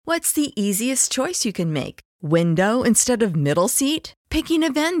What's the easiest choice you can make? Window instead of middle seat? Picking a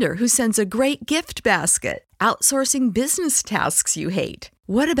vendor who sends a great gift basket? Outsourcing business tasks you hate?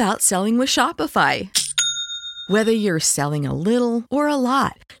 What about selling with Shopify? Whether you're selling a little or a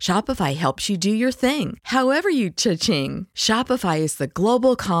lot, Shopify helps you do your thing, however you cha-ching. Shopify is the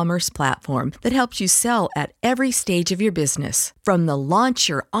global commerce platform that helps you sell at every stage of your business. From the launch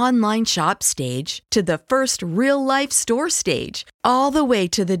your online shop stage to the first real-life store stage, all the way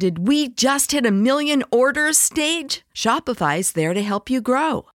to the did we just hit a million orders stage. Shopify's there to help you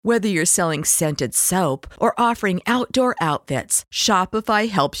grow. Whether you're selling scented soap or offering outdoor outfits, Shopify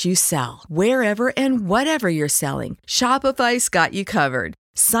helps you sell. Wherever and whatever you're selling, Shopify's got you covered.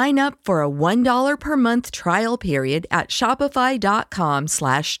 Sign up for a $1 per month trial period at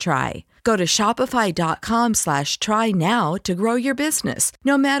shopify.com/try. Go to shopify.com/try now to grow your business,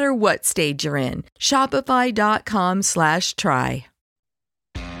 no matter what stage you're in. Shopify.com/try.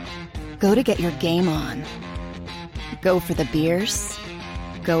 Go to get your game on. Go for the beers.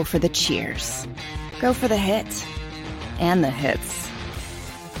 Go for the cheers. Go for the hit and the hits.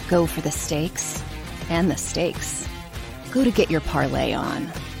 Go for the stakes and the stakes. Go to get your parlay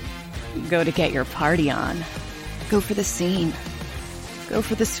on. Go to get your party on. Go for the scene. Go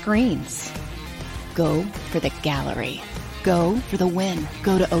for the screens. Go for the gallery. Go for the win.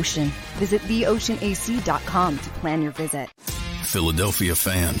 Go to Ocean. Visit theoceanac.com to plan your visit. Philadelphia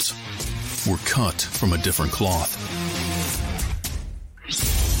fans, we're cut from a different cloth.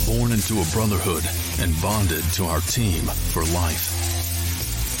 Born into a brotherhood and bonded to our team for life.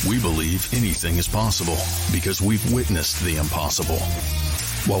 We believe anything is possible because we've witnessed the impossible.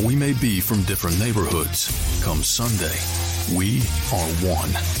 While we may be from different neighborhoods, come Sunday, we are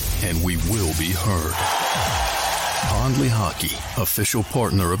one, and we will be heard. Pondley Hockey, official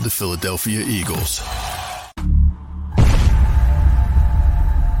partner of the Philadelphia Eagles.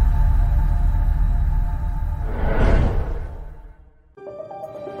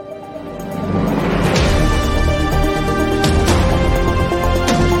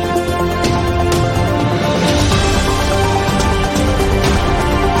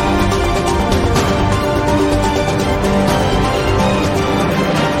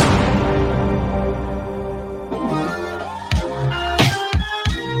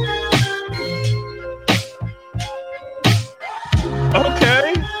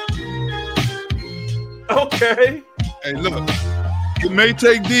 Okay. Hey, look, it may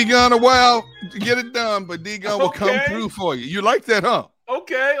take D-Gun a while to get it done, but D-Gun will come through for you. You like that, huh?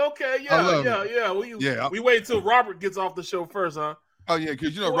 Okay. Yeah. We wait until Robert gets off the show first, huh? Oh, yeah,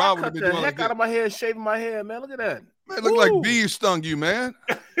 because, you know, Robert cut the heck out of my hair, shaving my hair, man. Look at that. Man, it look like bees stung you, man.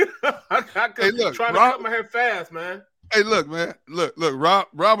 Hey, look, trying to cut my hair fast, man. Hey, look, man. Look,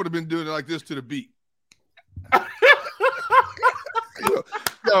 Robert have been doing it like this to the beat.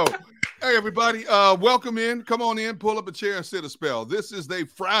 Yo, hey, everybody. Welcome in. Come on in. Pull up a chair and sit a spell. This is the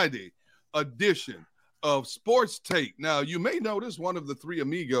Friday edition of Sports Take. Now, you may notice one of the three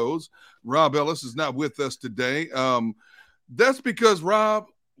amigos, Rob Ellis, is not with us today. That's because Rob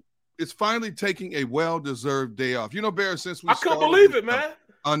is finally taking a well-deserved day off. You know, Barrett, since we I couldn't believe it, man.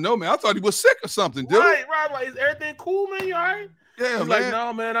 I know, man. I thought he was sick or something, dude. Right. Like, is everything cool, man? You all right? Yeah, He's man. like,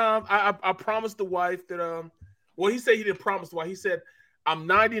 no, man. I promised the wife that. Well, he said he didn't promise the wife. He said, I'm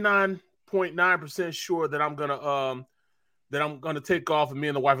 99.9% sure that I'm gonna take off, and me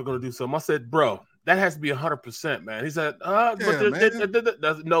and the wife are gonna do something. I said, bro, that has to be 100%, man. He said, but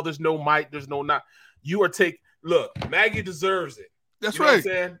there's no might, there's no not. You are look, Maggie deserves it. That's you know right. What I'm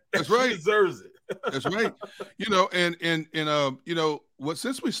saying? That's right. She deserves it. That's right. You know, and you know what?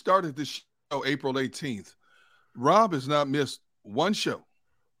 Since we started this show April 18th, Rob has not missed one show,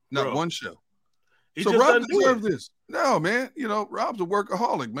 not one show. So Rob deserves this. No, man. You know, Rob's a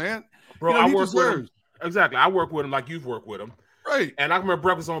workaholic, man. Bro, you know, I work with him. Exactly. I work with him like you've worked with him. Right. And I remember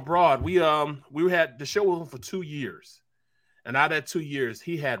Breakfast on Broad. We had the show with him for 2 years. And out of that 2 years,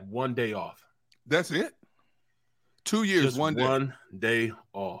 he had 1 day off. That's it? 2 years, just 1 day. 1 day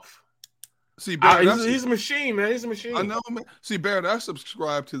off. See, Barrett, he's a machine, man. He's a machine. I know, man. See, Barrett, I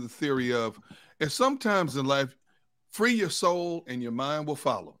subscribe to the theory of, and sometimes in life, free your soul and your mind will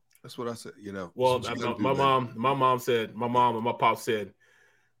follow. That's what I said, you know. Well, my mom and my pop said,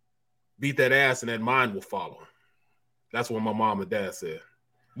 beat that ass and that mind will follow. That's what my mom and dad said.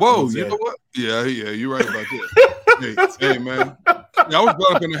 Whoa, you know what? Yeah, you're right about that. hey, man. I was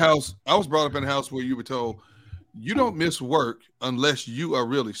brought up in the house where you were told you don't miss work unless you are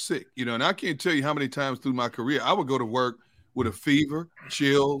really sick. You know, and I can't tell you how many times through my career I would go to work with a fever,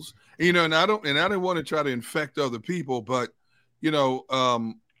 chills, you know, and I didn't want to try to infect other people, but you know,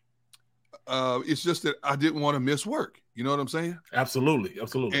 it's just that I didn't want to miss work. You know what I'm saying? Absolutely.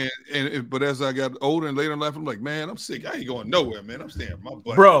 But as I got older and later in life, I'm like, man, I'm sick. I ain't going nowhere, man. I'm staying my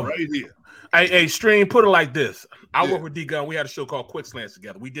butt Bro, right here. Hey, Stream, put it like this. I work with D Gunn. We had a show called Quick Slants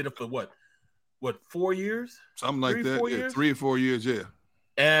together. We did it for what 4 years? Something like that. 4 years? 3 or 4 years, yeah.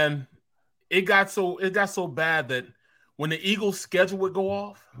 And it got so bad that when the Eagles' schedule would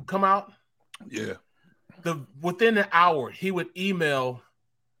come out, yeah, within an hour, he would email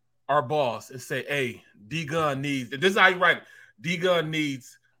our boss and say, "Hey, D Gunn needs," this is how you write it, D Gunn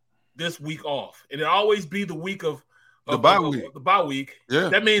needs this week off. And it always be the week of the bye week. The bye week. Yeah.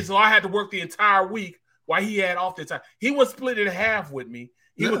 That means I had to work the entire week while he had off the time. He would split it in half with me.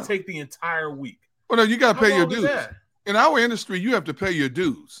 He would take the entire week. Well, no, you got to pay your dues. In our industry, you have to pay your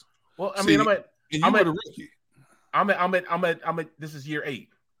dues. Well, I mean, I'm a rookie. I'm at this is year 8.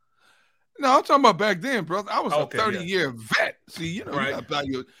 No, I'm talking about back then, brother. I was a 30-year vet. See, you know, you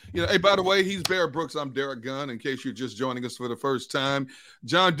got hey, by the way, he's Barrett Brooks. I'm Derrick Gunn, in case you're just joining us for the first time.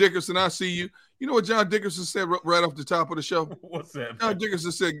 John Dickerson, I see you. You know what John Dickerson said right off the top of the show? What's that? John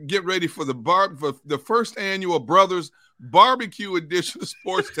Dickerson said, get ready for the first annual Brothers Barbecue Edition of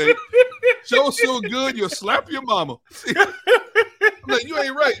Sports Tape. Show so good, you'll slap your mama. See? I'm like, you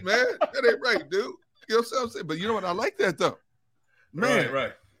ain't right, man. That ain't right, dude. You know what I'm saying? But you know what? I like that, though. Man.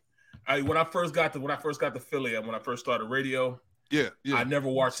 Right. When I first got to Philly and when I first started radio, I never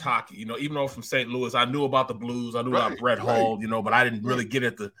watched hockey. You know, even though I'm from St. Louis, I knew about the Blues, I knew about Brett Hull, you know, but I didn't really get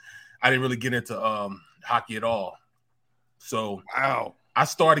into hockey at all. So I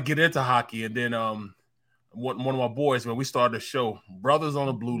started getting into hockey, and then one of my boys, man, we started a show, Brothers on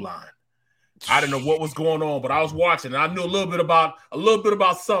the Blue Line. I didn't know what was going on, but I was watching, and I knew a little bit about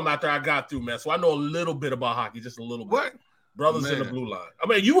something after I got through, man. So I know a little bit about hockey, just a little bit. What? Brothers in the Blue Line. I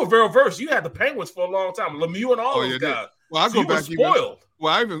mean, you were very versed. You had the Penguins for a long time. Lemieux and all those guys. Well, I go back. Spoiled.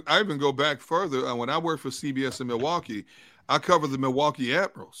 I even go back further. When I worked for CBS in Milwaukee, I covered the Milwaukee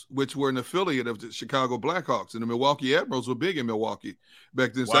Admirals, which were an affiliate of the Chicago Blackhawks, and the Milwaukee Admirals were big in Milwaukee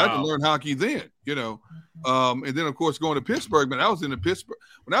back then. So I had to learn hockey then, you know. And then of course going to Pittsburgh. Man, I was in Pittsburgh.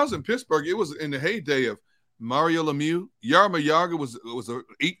 When I was in Pittsburgh, it was in the heyday of Mario Lemieux. Jaromir Jagr was an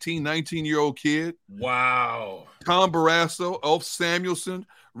 18, 19-year-old kid. Wow. Tom Barrasso, Ulf Samuelsson,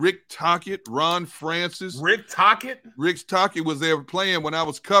 Rick Tocchet, Ron Francis. Rick Tocchet? Rick Tocchet was there playing when I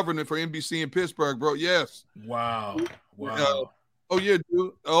was covering it for NBC in Pittsburgh, bro. Yes. Wow. Oh, yeah,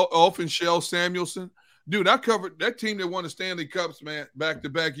 dude. Ulf and Shell Samuelson. Dude, I covered that team that won the Stanley Cups, man,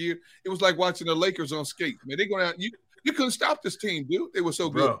 back-to-back year. It was like watching the Lakers on skates, man. They going out. You couldn't stop this team, dude. They were so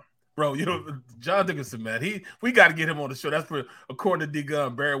good. Bro, you know, John Dickerson, man, we got to get him on the show. That's for, according to D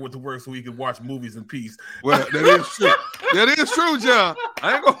Gunn, Barrett went to work so he could watch movies in peace. Well, that is true. That is true, John.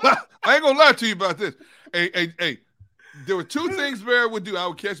 I ain't gonna lie to you about this. Hey, there were two things Barrett would do. I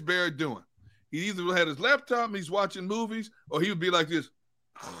would catch Barrett doing. He either had his laptop and he's watching movies, or he would be like this.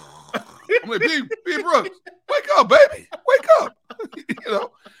 I'm like, B. Brooks, wake up, baby. Wake up. You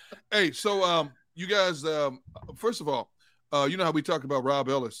know. Hey, so you guys, first of all, you know how we talk about Rob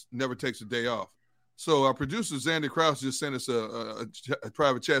Ellis never takes a day off. So our producer, Xander Krause, just sent us a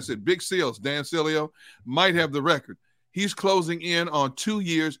private chat, said Big Seals, Dan Cilio, might have the record. He's closing in on 2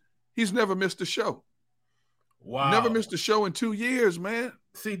 years. He's never missed a show. Wow. Never missed a show in 2 years, man.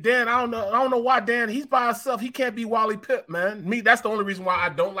 See, Dan, I don't know why, Dan, he's by himself. He can't be Wally Pipp, man. That's the only reason why I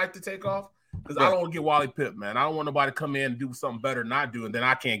don't like to take off, because I don't want to get Wally Pipp, man. I don't want nobody to come in and do something better than I do, and then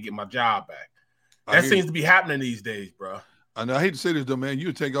I can't get my job back. That seems to be happening these days, bro. I know. I hate to say this though, man.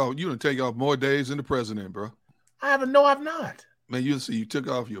 You take off more days than the president, bro. I've not. Man, you took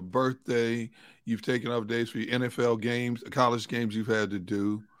off your birthday. You've taken off days for your NFL games, college games you've had to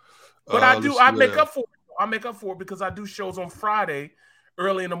do. But I make up for it. I make up for it because I do shows on Friday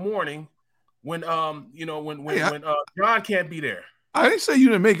early in the morning when when John can't be there. I didn't say you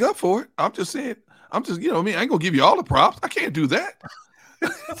didn't make up for it. I'm just saying. I ain't gonna give you all the props. I can't do that.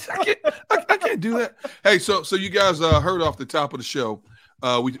 I can't do that. Hey, so you guys heard off the top of the show,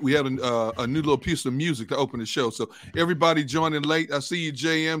 we had a new little piece of music to open the show. So everybody joining late. I see you,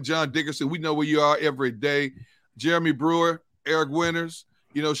 JM, John Dickerson. We know where you are every day. Jeremy Brewer, Eric Winters,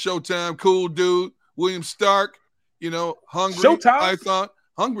 Showtime, Cool Dude, William Stark, Hungry Showtime. Python.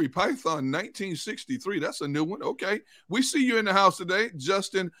 Hungry Python 1963. That's a new one. Okay. We see you in the house today.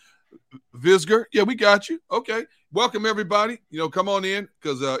 Justin Visger. Yeah, we got you. Okay. Welcome, everybody. Come on in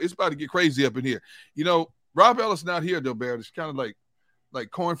because it's about to get crazy up in here. Rob Ellis not here, though, Barrett. It's kind of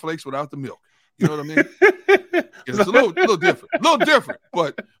like cornflakes without the milk. You know what I mean? It's a little different.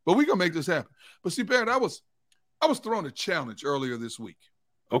 But we're going to make this happen. But see, Barrett, I was thrown a challenge earlier this week.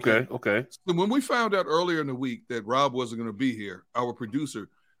 Okay. So when we found out earlier in the week that Rob wasn't going to be here, our producer,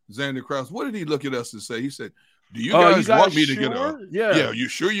 Xander Krause, what did he look at us and say? He said, Do you guys want me sure? to get a? Yeah. You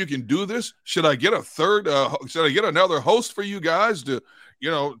sure you can do this? Should I get a third? Should I get another host for you guys to,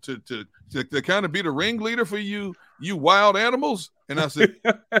 to kind of be the ringleader for you wild animals? And I said,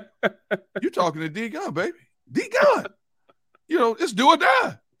 you're talking to D Gunn, baby. D Gunn. It's do or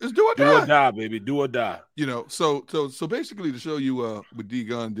die. It's do or die. Do or die, baby. Do or die. So basically to show you what D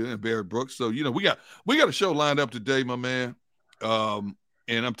Gunn did and Barrett Brooks. So we got a show lined up today, my man.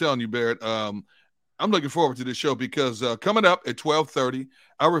 And I'm telling you, Barrett, I'm looking forward to this show because coming up at 12:30,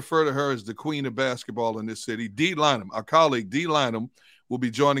 I refer to her as the queen of basketball in this city. Dee Lynam, our colleague Dee Lynam, will be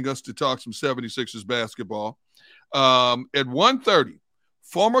joining us to talk some 76ers basketball. At 1:30,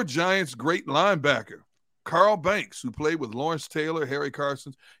 former Giants great linebacker Carl Banks, who played with Lawrence Taylor, Harry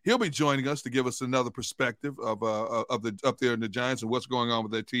Carson, he'll be joining us to give us another perspective of the up there in the Giants and what's going on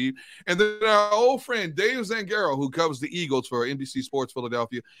with their team. And then our old friend Dave Zangaro, who covers the Eagles for NBC Sports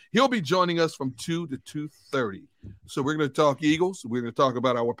Philadelphia, he'll be joining us from 2 to 2:30. So we're going to talk Eagles. We're going to talk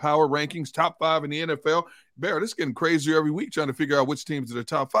about our power rankings, top 5 in the NFL. Barrett, it's getting crazier every week trying to figure out which teams are the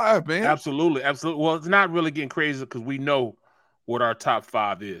top 5, man. Absolutely. Well, it's not really getting crazier because we know what our top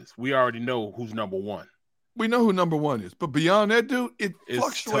 5 is. We already know who's number 1. We know who number 1 is, but beyond that, dude, it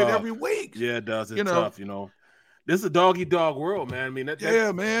fluctuates every week. Yeah, it does. It's tough, This is a dog-eat-dog world, man. I mean,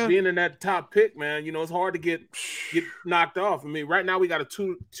 man. Being in that top pick, man, it's hard to get knocked off. I mean, right now we got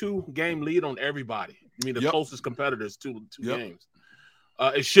a two-game lead on everybody. I mean, the closest competitors, two games.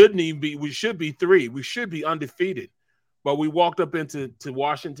 It shouldn't even be. We should be 3. We should be undefeated. But we walked up into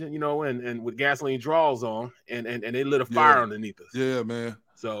Washington, and with gasoline draws on, and they lit a fire underneath us. Yeah, man.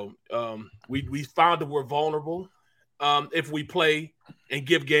 So we found that we're vulnerable if we play and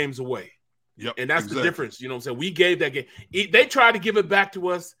give games away. Yep, and that's the difference. You know what I'm saying? We gave that game. They tried to give it back to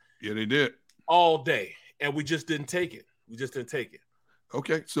us. Yeah, they did. All day, and we just didn't take it.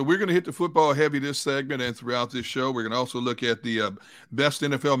 Okay, so we're going to hit the football heavy this segment and throughout this show. We're going to also look at the best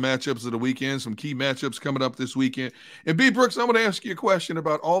NFL matchups of the weekend, some key matchups coming up this weekend. And B. Brooks, I'm going to ask you a question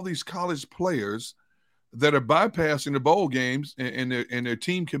about all these college players that are bypassing the bowl games and their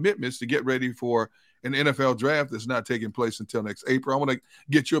team commitments to get ready for an NFL draft that's not taking place until next April. I want to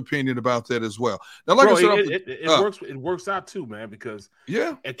get your opinion about that as well. Now, like I said, it works out too, man, because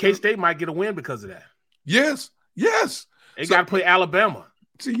K-State might get a win because of that. Yes. They got to play Alabama.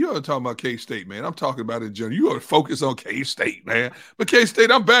 See, you ought to talk about K-State, man. I'm talking about it in general. You ought to focus on K-State, man. But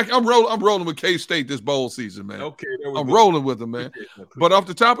K-State, I'm back. I'm rolling with K-State this bowl season, man. Okay, I'm rolling with them, man. But off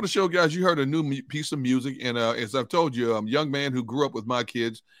the top of the show, guys, you heard a new piece of music. And as I've told you, a young man who grew up with my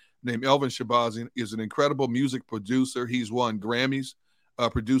kids named Elvin Shabazian is an incredible music producer. He's won Grammys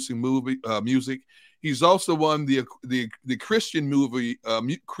producing music. He's also won the Christian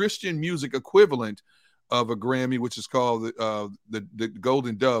music equivalent of a Grammy, which is called the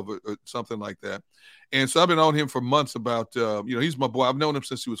Golden Dove or something like that. And so I've been on him for months about, he's my boy. I've known him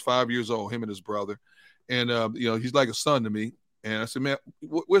since he was 5 years old, him and his brother. And, he's like a son to me. And I said, man,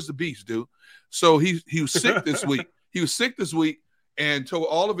 where's the beats, dude? So he was sick this week. And told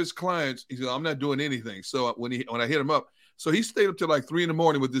all of his clients, he said, I'm not doing anything. So when I hit him up, so he stayed up till like 3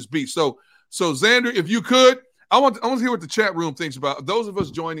 a.m. with this beat. So Xander, if you could, I want to hear what the chat room thinks about those of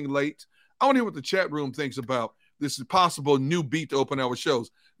us joining late. I want to hear what the chat room thinks about this possible new beat to open our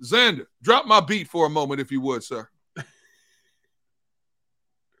shows. Xander, drop my beat for a moment, if you would, sir.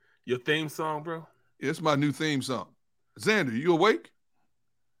 Your theme song, bro? Yeah, it's my new theme song. Xander, you awake?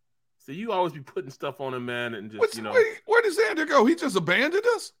 So you always be putting stuff on him, man, and just, Where did Xander go? He just abandoned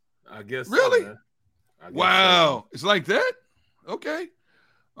us? I guess really? So, man. Wow. So. It's like that? Okay.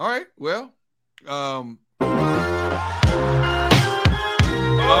 All right. Well, oh,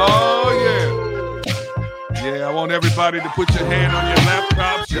 yeah. Yeah, I want everybody to put your hand on your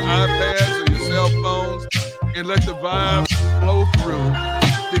laptops, your iPads, or your cell phones, and let the vibe flow through.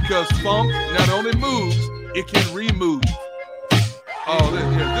 Because funk not only moves, it can remove. Oh,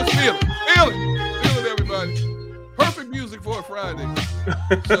 just feel it. Feel it, everybody. Perfect music for a Friday.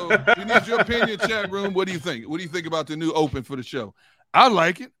 So we need your opinion, chat room. What do you think? What do you think about the new open for the show? I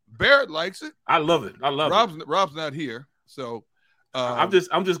like it. Barrett likes it. I love it. Rob's not here, so I'm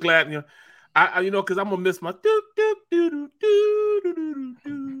just glad, because I'm gonna miss my. You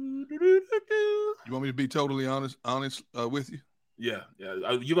want me to be totally honest with you? Yeah.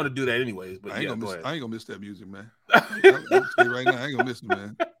 You're gonna do that anyways. But I ain't gonna miss that music, man. I'll tell you right now, I ain't gonna miss it,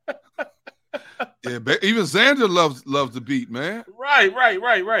 man. Yeah, even Xander loves the beat, man. Right.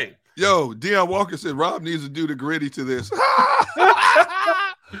 Yo, Deion Walker said Rob needs to do the gritty to this.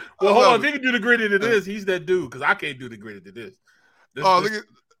 Well, hold on. If he can do the gritty to this, he's that dude, because I can't do the gritty to this.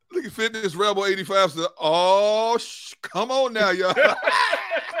 Look at Fitness Rebel 85 said, come on now, y'all.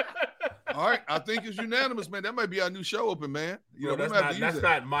 All right, I think it's unanimous, man. That might be our new show open, man. That's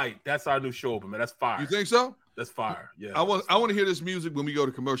not might. That's our new show open, man. That's fire. You think so? That's fire. Yeah. I want to hear this music when we go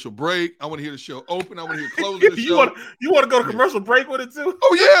to commercial break. I want to hear the show open. I want to hear close of the you show. You want to go to commercial break with it too?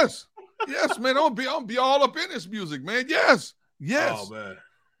 Oh yes, yes, man. I'll be all up in this music, man. Yes. Oh man.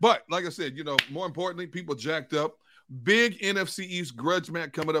 But like I said, more importantly, people jacked up. Big NFC East grudge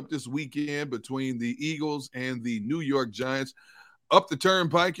match coming up this weekend between the Eagles and the New York Giants up the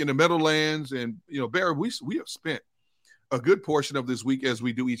turnpike in the Meadowlands. And, Barrett, we have spent a good portion of this week, as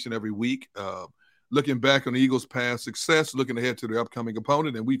we do each and every week, looking back on the Eagles' past success, looking ahead to their upcoming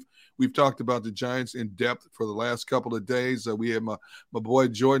opponent. And we've talked about the Giants in depth for the last couple of days. We had my boy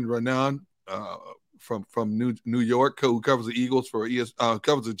Jordan Renan from New York, who covers the Eagles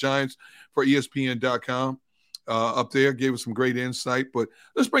covers the Giants for ESPN.com. Up there, gave us some great insight. But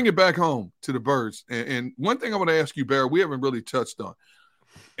let's bring it back home to the Birds. And one thing I want to ask you, Barrett, we haven't really touched on.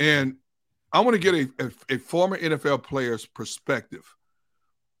 And I want to get a former NFL player's perspective.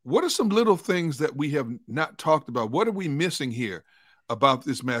 What are some little things that we have not talked about? What are we missing here about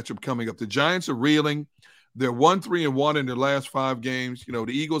this matchup coming up? The Giants are reeling. They're 1-3-1 in their last 5 games. The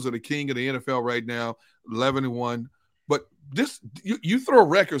Eagles are the king of the NFL right now, 11-1. But you throw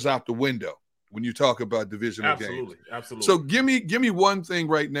records out the window when you talk about divisional games. Absolutely. So give me one thing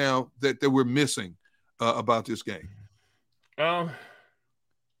right now that we're missing about this game.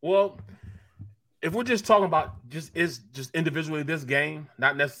 Well, if we're just talking about just individually this game,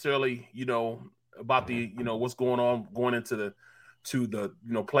 not necessarily, about the, what's going on going into the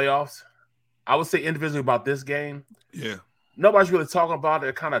playoffs, I would say individually about this game. Yeah. Nobody's really talking about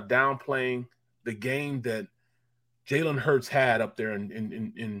it, kind of downplaying the game that Jalen Hurts had up there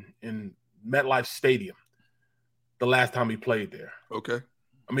in MetLife Stadium the last time he played there. Okay.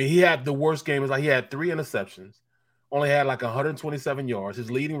 I mean, he had the worst game. He had 3 interceptions, only had 127 yards. His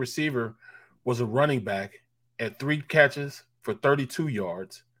leading receiver was a running back at 3 catches for 32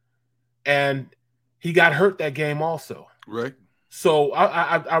 yards. And he got hurt that game also. Right. So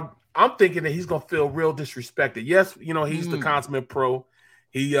I'm thinking that he's going to feel real disrespected. Yes, he's the consummate pro.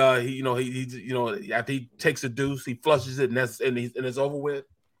 He after he takes a deuce, he flushes it, and it's over with.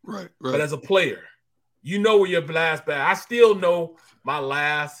 Right. But as a player, where your last bad. I still know my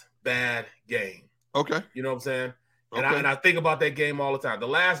last bad game. Okay. You know what I'm saying? Okay. And I think about that game all the time. The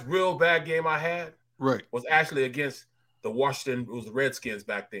last real bad game I had was actually against it was the Redskins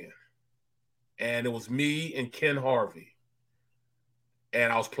back then. And it was me and Ken Harvey.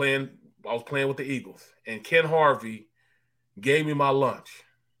 And I was playing with the Eagles. And Ken Harvey gave me my lunch.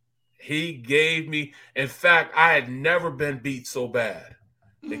 He gave me, in fact, I had never been beat so bad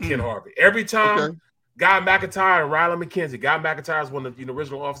than Ken Harvey. Every time, Guy McIntyre and Riley McKenzie. Guy McIntyre is one of the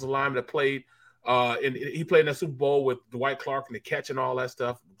original offensive linemen that played, and he played in that Super Bowl with Dwight Clark and the catch and all that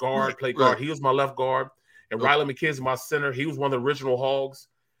stuff. Played guard. He was my left guard. And Riley McKenzie, my center. He was one of the original Hogs.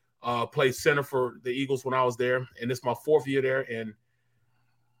 Played center for the Eagles when I was there. And it's my 4th year there. And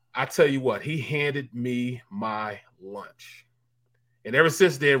I tell you what, he handed me my lunch. And ever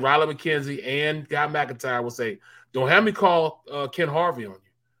since then, Riley McKenzie and Guy McIntyre will say, "Don't have me call Ken Harvey on you.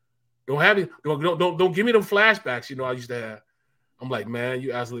 Don't give me them flashbacks, I used to have." I'm like, man,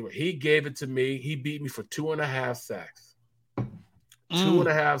 you absolutely right. He gave it to me. He beat me for 2.5 sacks.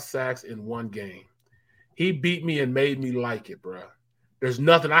 2.5 sacks in one game. He beat me and made me like it, bro. There's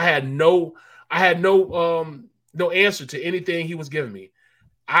nothing. I had no answer to anything he was giving me.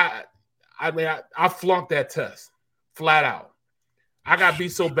 I flunked that test flat out. I got beat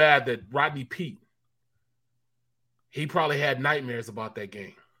so bad that Rodney Peete, he probably had nightmares about that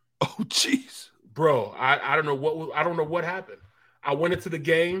game. Oh, jeez, bro. I don't know what happened. I went into the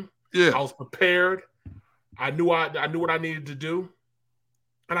game. Yeah, I was prepared. I knew what I needed to do,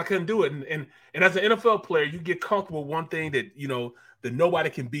 and I couldn't do it. And as an NFL player, you get comfortable with one thing that that nobody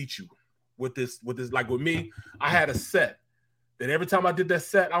can beat you with this. Like with me, I had a set that every time I did that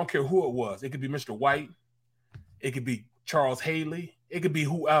set, I don't care who it was. It could be Mr. White. It could be Charles Haley. It could be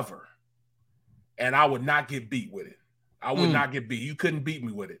whoever. And I would not get beat with it. I would not get beat. You couldn't beat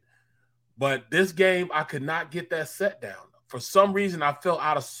me with it. But this game, I could not get that set down. For some reason, I felt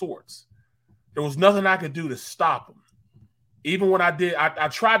out of sorts. There was nothing I could do to stop him. Even when I did, I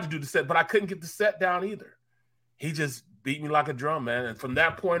tried to do the set, but I couldn't get the set down either. He just beat me like a drum, man. And from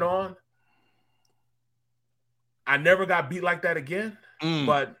that point on, I never got beat like that again.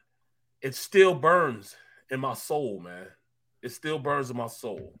 But it still burns in my soul, man. It still burns in my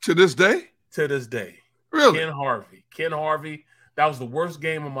soul. To this day? To this day. Really? Ken Harvey, that was the worst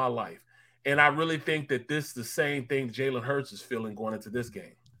game of my life. And I really think that this is the same thing Jalen Hurts is feeling going into this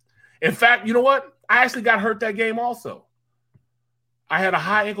game. In fact, you know what? I actually got hurt that game also. I had a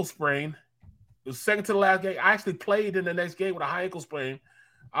high ankle sprain It was second to the last game. I actually played in the next game with a high ankle sprain.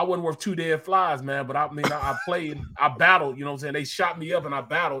 I wasn't worth 2 dead flies, man. But I played. I battled. You know what I'm saying? They shot me up and I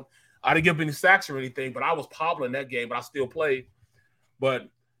battled. I didn't give up any sacks or anything, but I was popping that game. But I still played. But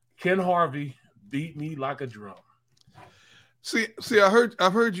Ken Harvey beat me like a drum. See,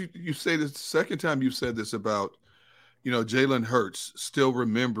 I've heard you say this the second time you said this about, Jalen Hurts still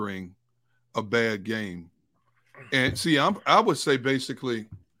remembering a bad game. And see, I would say basically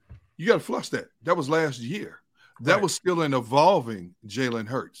you got to flush that. That was last year. That was still an evolving Jalen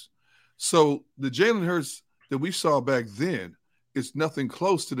Hurts. So the Jalen Hurts that we saw back then is nothing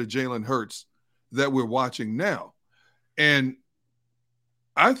close to the Jalen Hurts that we're watching now. And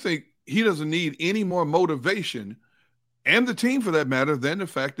I think he doesn't need any more motivation, and the team for that matter, than the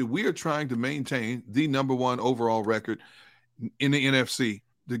fact that we are trying to maintain the number one overall record in the NFC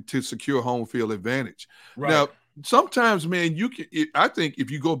to secure home field advantage. Right. Now, sometimes, man, I think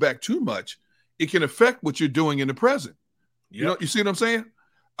if you go back too much, it can affect what you're doing in the present. Yep. You see what I'm saying?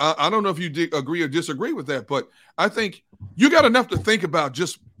 I don't know if you agree or disagree with that, but I think you got enough to think about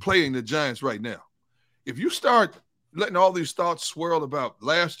just playing the Giants right now. If you start letting all these thoughts swirl about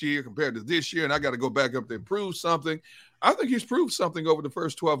last year compared to this year, and I got to go back up to improve something, I think he's proved something over the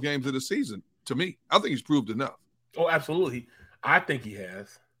first 12 games of the season. To me, I think he's proved enough. Oh, absolutely. I think he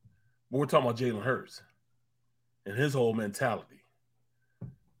has. But we're talking about Jalen Hurts and his whole mentality.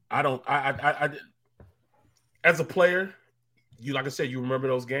 I as a player, like I said, you remember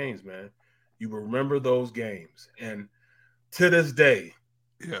those games, man. You remember those games. And to this day,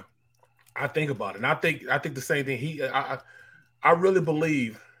 yeah, I think about it. And I think the same thing. I really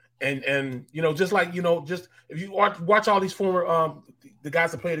believe, and just like, just if you watch all these former the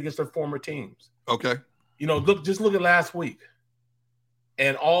guys that played against their former teams. Okay. Look at last week.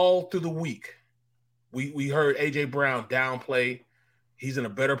 And all through the week, we heard AJ Brown downplay. He's in a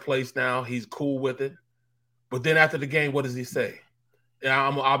better place now. He's cool with it. But then after the game, what does he say?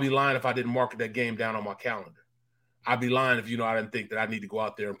 I'll be lying if I didn't mark that game down on my calendar. I'd be lying if I didn't think that I need to go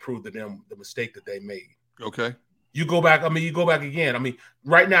out there and prove to them the mistake that they made. Okay. You go back again.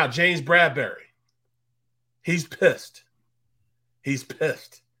 Right now, James Bradbury, he's pissed. He's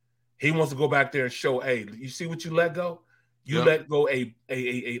pissed. He wants to go back there and show, hey, you see what you let go? You let go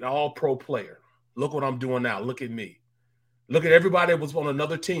an all-pro player. Look what I'm doing now. Look at me. Look at everybody that was on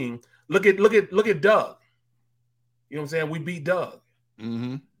another team. Look at Doug. You know what I'm saying? We beat Doug.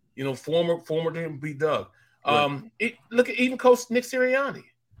 Mm-hmm. Former team beat Doug. Right. Look at even Coach Nick Sirianni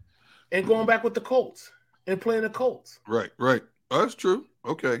and going back with the Colts and playing the Colts. Right. Oh, that's true.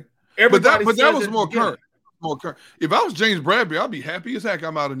 Okay. But Everybody that was more current. More current. If I was James Bradbury, I'd be happy as heck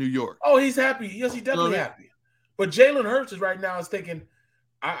I'm out of New York. Oh, he's happy. Yes, he's definitely happy. But Jalen Hurts is right now is thinking,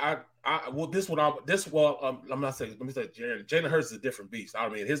 I'm not saying. Let me say, Jalen Hurts is a different beast. I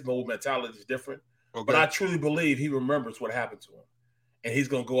mean, his whole mentality is different. Okay. But I truly believe he remembers what happened to him, and he's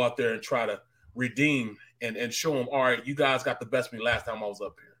gonna go out there and try to redeem and show him. All right, you guys got the best of me last time I was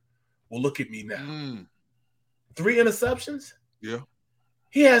up here. Well, look at me now. 3 interceptions. Yeah.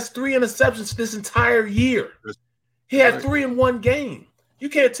 He has 3 interceptions this entire year. He had 3 in one game. You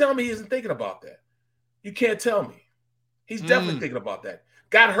can't tell me he isn't thinking about that. You can't tell me. He's definitely thinking about that.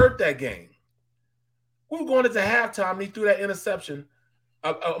 Got hurt that game. We were going into halftime, and he threw that interception.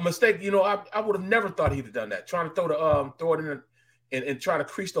 A mistake, I would have never thought he'd have done that. Trying to throw it in and try to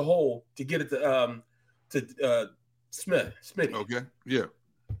crease the hole to get it to Smitty. Okay, yeah.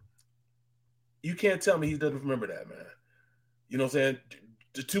 You can't tell me he doesn't remember that, man. You know what I'm saying?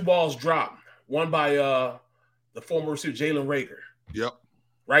 The 2 balls dropped. One by the former receiver, Jalen Rager. Yep.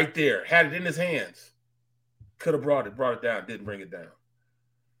 Right there. Had it in his hands. Could have brought it down. Didn't bring it down.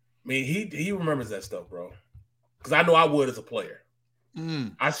 I mean, he remembers that stuff, bro. Because I know I would as a player.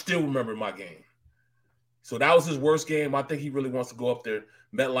 I still remember my game. So that was his worst game. I think he really wants to go up there,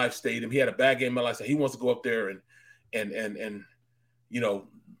 MetLife Stadium. He had a bad game, MetLife Stadium. He wants to go up there and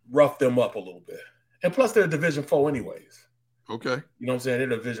rough them up a little bit. And plus, they're a Division 4 anyways. Okay. You know what I'm saying?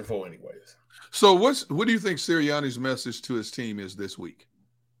 They're a Division 4 anyways. So what do you think Sirianni's message to his team is this week?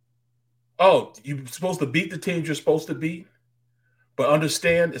 Oh, you're supposed to beat the teams you're supposed to beat, but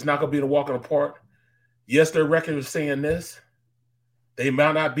understand it's not going to be a walk in the park. Yes, their record is saying this. They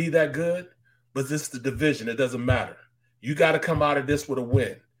might not be that good, but this is the division. It doesn't matter. You got to come out of this with a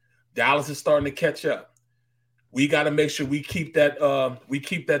win. Dallas is starting to catch up. We got to make sure we keep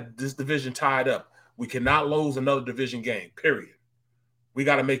that this division tied up. We cannot lose another division game, period. We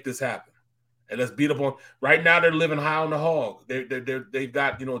got to make this happen. And let's beat up on – right now they're living high on the hog. They've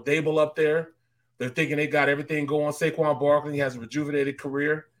got, Dable up there. They're thinking they got everything going. Saquon Barkley has a rejuvenated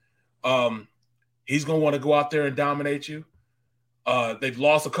career. He's going to want to go out there and dominate you. They've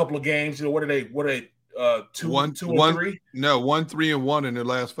lost a couple of games. You know, what are they? 2-3? No, 1-3-1 in their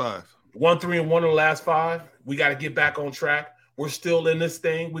last 5. 1-3-1 in the last 5. We got to get back on track. We're still in this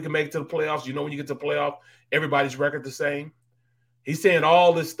thing. We can make it to the playoffs. You know, when you get to the playoff, everybody's record the same. He's saying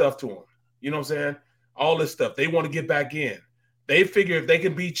all this stuff to him. You know what I'm saying? All this stuff. They want to get back in. They figure if they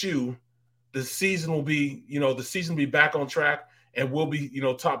can beat you, the season will be back on track, and we'll be,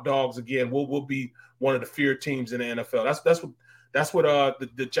 top dogs again. We'll be one of the feared teams in the NFL. That's what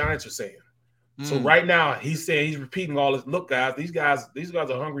the Giants are saying. So right now he's repeating all this. Look, guys, these guys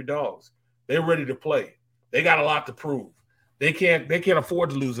are hungry dogs. They're ready to play. They got a lot to prove. They can't afford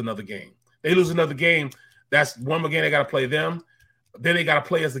to lose another game. They lose another game, that's one more game they got to play them. Then they got to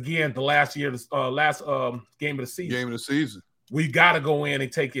play us again the last game of the season. We got to go in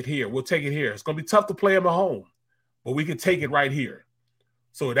and take it here. We'll take it here. It's going to be tough to play them at home, but we can take it right here.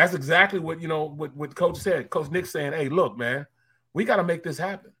 So that's exactly what Coach said. Coach Nick saying, hey, look, man, we got to make this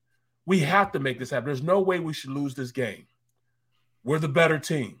happen. We have to make this happen. There's no way we should lose this game. We're the better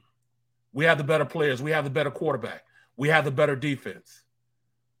team. We have the better players. We have the better quarterback. We have the better defense.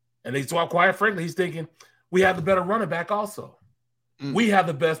 And quite frankly, he's thinking we have the better running back also. We have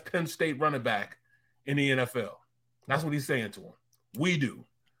the best Penn State running back in the NFL. That's what he's saying to him. We do.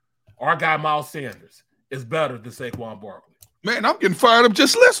 Our guy, Miles Sanders, is better than Saquon Barkley. Man, I'm getting fired up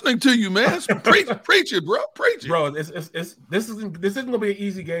just listening to you, man. Preach it, bro. Preach it. Bro, this isn't going to be an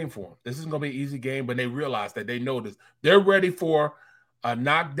easy game for them. This isn't going to be an easy game, but they realize that they know this. They're ready for a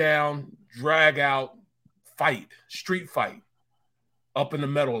knockdown, drag-out fight, street fight up in the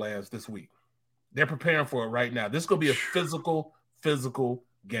Meadowlands this week. They're preparing for it right now. This is going to be a physical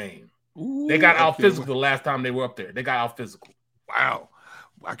game. Ooh, they got out physical the last time they were up there. They got out physical. Wow.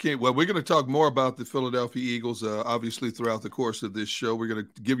 I can't. Well, we're going to talk more about the Philadelphia Eagles, obviously, throughout the course of this show. We're going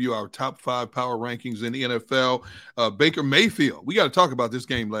to give you our top 5 power rankings in the NFL. Baker Mayfield. We got to talk about this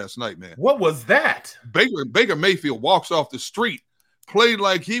game last night, man. What was that? Baker Mayfield walks off the street, played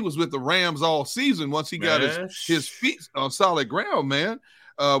like he was with the Rams all season once he got his feet on solid ground, man.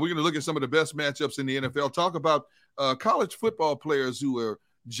 We're going to look at some of the best matchups in the NFL. Talk about college football players who are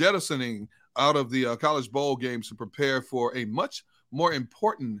jettisoning out of the college bowl games to prepare for a much more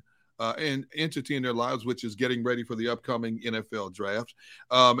important entity in their lives, which is getting ready for the upcoming NFL draft.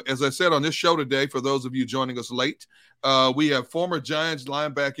 As I said on this show today, for those of you joining us late, we have former Giants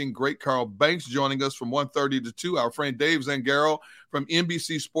linebacking great Carl Banks joining us from 1:30 to 2. Our friend Dave Zangaro from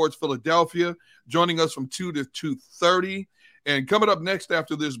NBC Sports Philadelphia joining us from 2 to 2:30. And coming up next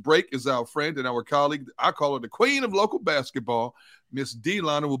after this break is our friend and our colleague, I call her the queen of local basketball, Miss D.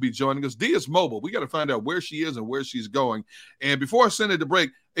 Lana will be joining us. D is mobile. We got to find out where she is and where she's going. And before I send it to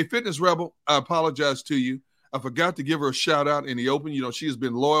break, hey, Fitness Rebel, I apologize to you. I forgot to give her a shout-out in the open. You know, she has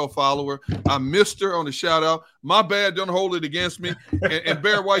been a loyal follower. I missed her on the shout-out. My bad. Don't hold it against me. And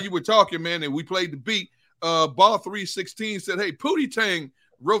Barrett, while you were talking, man, and we played the beat, Ball 316 said, hey, Pootie Tang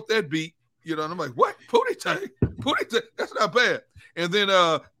wrote that beat. You know, and I'm like, what? Pootie Tang? Pootie Tang? That's not bad. And then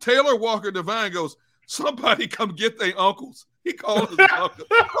Taylor Walker Devine goes, somebody come get their uncles. He called his uncle.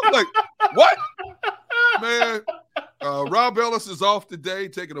 I'm like, what? Man, Rob Ellis is off today,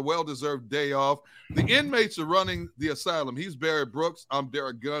 taking a well-deserved day off. The inmates are running the asylum. He's Barrett Brooks. I'm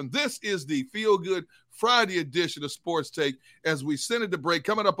Derrick Gunn. This is the Feel Good Friday edition of Sports Take. As we send it to break,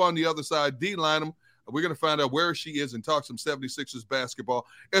 coming up on the other side, D. Lynham. We're going to find out where she is and talk some 76ers basketball.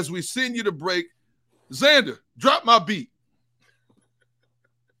 As we send you to break, Xander, drop my beat.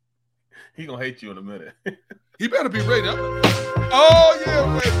 He going to hate you in a minute. He better be ready. Oh,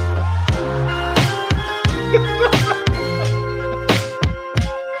 yeah, baby.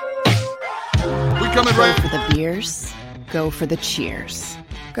 We coming right. Go for the beers. Go for the cheers.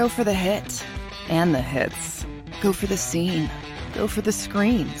 Go for the hit and the hits. Go for the scene. Go for the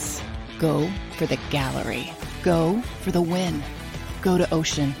screams. Go for the gallery. Go for the win. Go to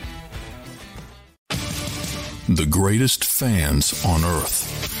Ocean. The greatest fans on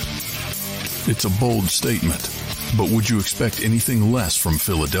earth. It's a bold statement, but would you expect anything less from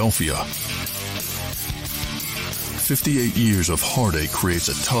Philadelphia? 58 years of heartache creates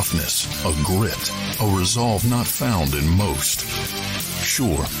a toughness, a grit, a resolve not found in most.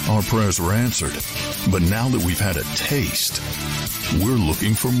 Sure, our prayers were answered, but now that we've had a taste, we're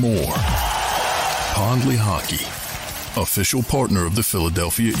looking for more. Pondley Hockey, official partner of the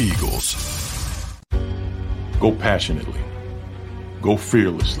Philadelphia Eagles. Go passionately. Go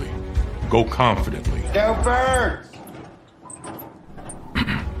fearlessly. Go confidently. Go Birds!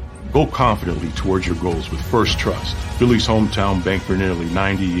 Go confidently towards your goals with First Trust, Philly's hometown bank for nearly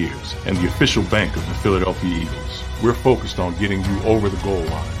 90 years, and the official bank of the Philadelphia Eagles. We're focused on getting you over the goal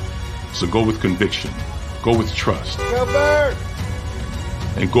line. So go with conviction. Go with trust. Go Birds!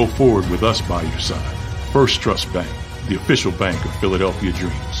 and go forward with us by your side. First Trust Bank, the official bank of Philadelphia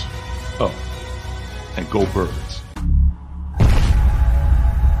Dreams. Oh, and go Birds.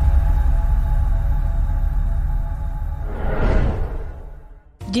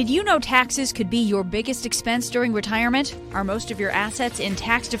 Did you know taxes could be your biggest expense during retirement? Are most of your assets in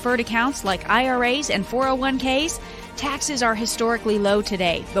tax-deferred accounts like IRAs and 401ks? Taxes are historically low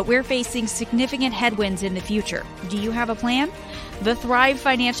today, but we're facing significant headwinds in the future. Do you have a plan? The Thrive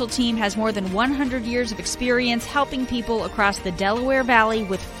Financial Team has more than 100 years of experience helping people across the Delaware Valley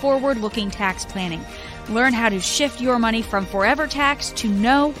with forward-looking tax planning. Learn how to shift your money from forever tax to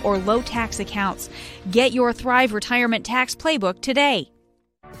no or low tax accounts. Get your Thrive Retirement Tax Playbook today.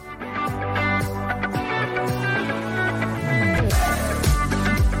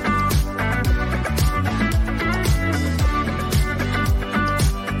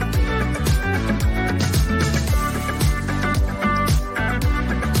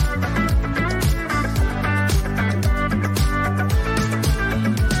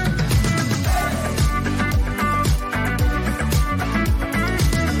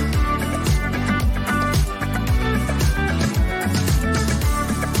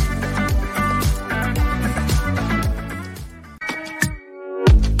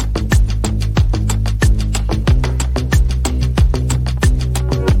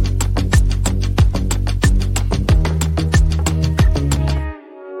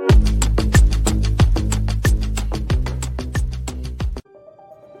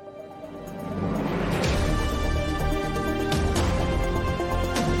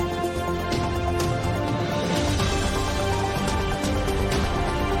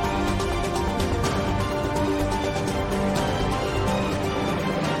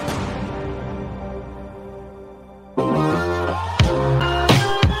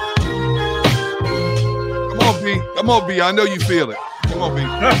 Come on, B. I know you feel it. Come on, B.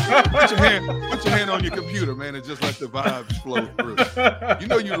 Put your hand on your computer, man, and just let the vibes flow through. You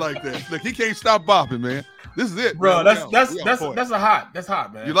know you like that. Look, he can't stop bopping, man. This is it, bro. Man. That's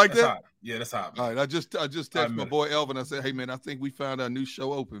hot, man. You like that? Hot. Yeah, that's hot. Man. All right, I just texted my boy Elvin. I said, hey, man, I think we found our new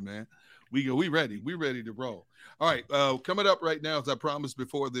show open, man. We ready. We ready to roll. All right, coming up right now, as I promised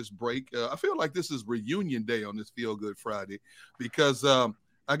before this break, I feel like this is reunion day on this Feel Good Friday because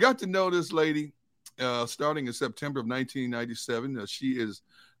I got to know this lady starting in September of 1997. She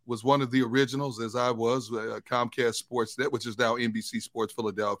was one of the originals, as I was, Comcast Sportsnet, which is now NBC Sports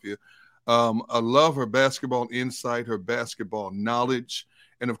Philadelphia. I love her basketball insight, her basketball knowledge,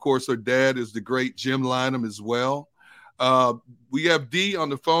 and, of course, her dad is the great Jim Lynam as well. We have Dee on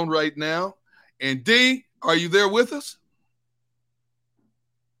the phone right now. And, Dee, are you there with us?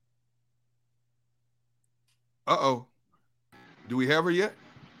 Uh-oh. Do we have her yet?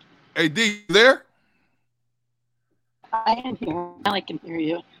 Hey, Dee, you there? I am here. Now I can hear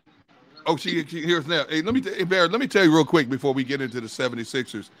you. Oh, she hears now. Hey, Barrett, let me tell you real quick before we get into the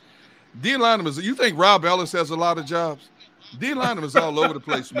 76ers. Dee Lynam you think Rob Ellis has a lot of jobs? Dee Lynam is all over the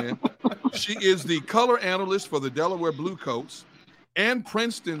place, man. She is the color analyst for the Delaware Bluecoats and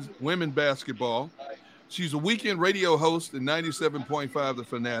Princeton's women basketball. She's a weekend radio host in 97.5 The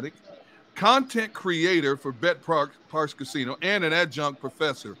Fanatic, content creator for Bet Parks Casino, and an adjunct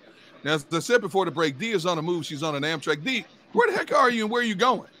professor. Now, as I said before the break, Dee is on the move. She's on an Amtrak. Dee, where the heck are you and where are you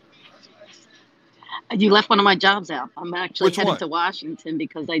going? You left one of my jobs out. I'm actually Which headed one? to Washington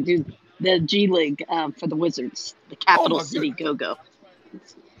because I do the G League for the Wizards, the Capital City Go-Go.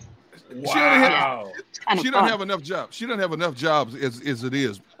 Wow. She doesn't have enough jobs. She doesn't have enough jobs as it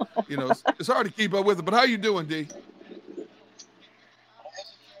is. You know, it's hard to keep up with it. But how you doing, Dee?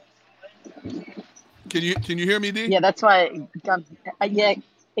 Can you hear me, Dee? Yeah, that's why.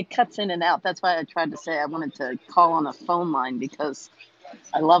 It cuts in and out. That's why I tried to say I wanted to call on a phone line because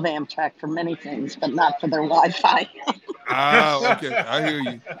I love Amtrak for many things, but not for their Wi-Fi. Okay. I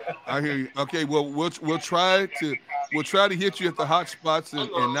hear you. Okay, well, we'll try to hit you at the hot spots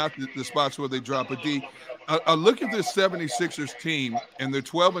and not the spots where they drop a D. I look at this 76ers team, and they're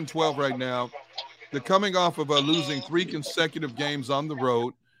 12-12 right now. They're coming off of losing 3 consecutive games on the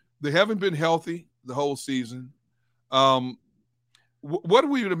road. They haven't been healthy the whole season. What are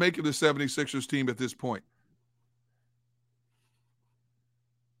we to make of the 76ers team at this point?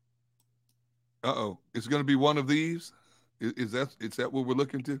 Uh-oh. It's going to be one of these? Is that what we're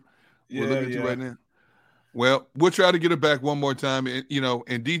looking to? We're looking to right now? Well, we'll try to get it back one more time. And,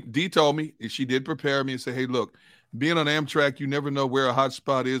 and Dee told me, and she did prepare me and say, hey, look, being on Amtrak, you never know where a hot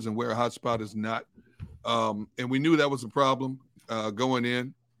spot is and where a hot spot is not. And we knew that was a problem going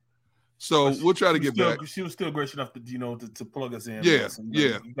in. So we'll try to get back. She was still gracious enough to plug us in. Yeah.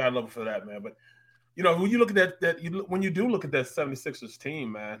 You gotta love her for that, man. But when you look at when you do look at that 76ers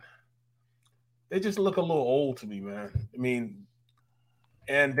team, man, they just look a little old to me, man. I mean,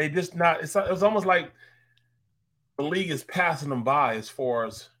 and they just not. It's almost like the league is passing them by as far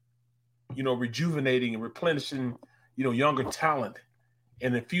as rejuvenating and replenishing younger talent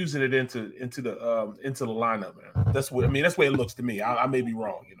and infusing it into the lineup, man. That's what that's the way it looks to me. I may be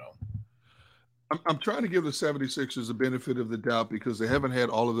wrong, I'm trying to give the 76ers the benefit of the doubt because they haven't had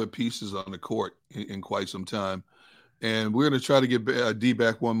all of their pieces on the court in quite some time. And we're going to try to get D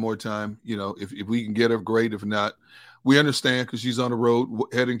back one more time. If we can get her, great. If not, we understand because she's on the road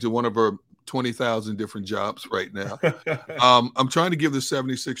heading to one of her 20,000 different jobs right now. I'm trying to give the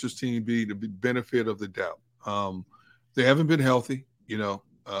 76ers team the benefit of the doubt. They haven't been healthy.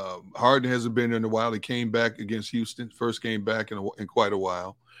 Harden hasn't been there in a while. He came back against Houston, first came back in quite a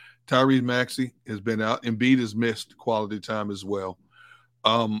while. Tyrese Maxey has been out. Embiid has missed quality time as well.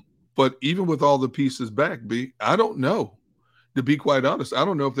 But even with all the pieces back, I don't know. To be quite honest, I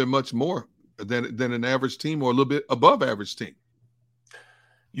don't know if they're much more than an average team or a little bit above average team.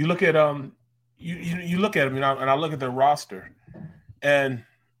 You look at you look at them, and I look at their roster, and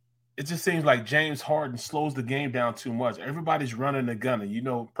it just seems like James Harden slows the game down too much. Everybody's running the gun.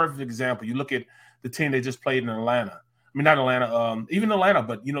 And, perfect example. You look at the team they just played in Atlanta. I mean, not Atlanta, even Atlanta,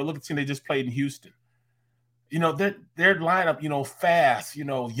 but, look at the team they just played in Houston. Their lineup, fast,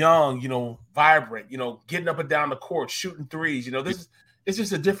 young, vibrant, getting up and down the court, shooting threes. It's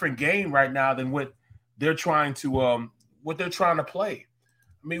just a different game right now than what they're trying to play.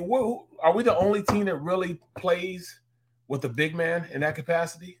 I mean, are we the only team that really plays with a big man in that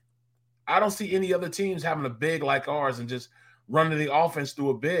capacity? I don't see any other teams having a big like ours and just running the offense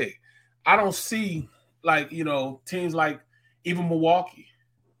through a big. I don't see teams like even Milwaukee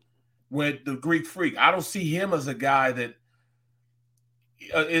with the Greek Freak. I don't see him as a guy that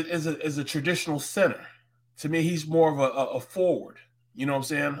is a traditional center. To me, he's more of a forward. You know what I'm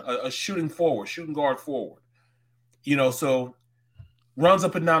saying? A shooting guard forward. So runs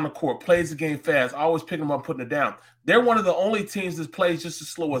up and down the court, plays the game fast, always picking them up, putting it down. They're one of the only teams that plays just as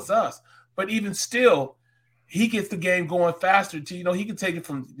slow as us. But even still, he gets the game going faster. He can take it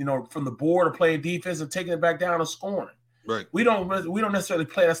from the board or playing defense and taking it back down and scoring. Right. We don't necessarily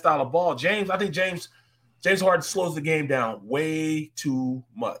play that style of ball. I think James Harden slows the game down way too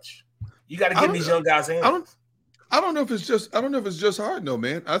much. You got to get these young guys in. I don't know if it's just Harden though,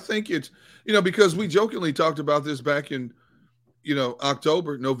 man. I think it's because we jokingly talked about this back in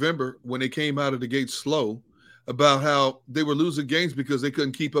October, November when they came out of the gate slow about how they were losing games because they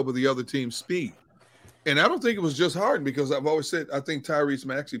couldn't keep up with the other team's speed. And I don't think it was just Harden because I've always said I think Tyrese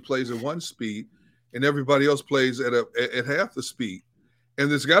Maxey plays at one speed and everybody else plays at half the speed.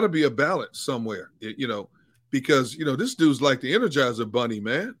 And there's got to be a balance somewhere, because this dude's like the Energizer Bunny,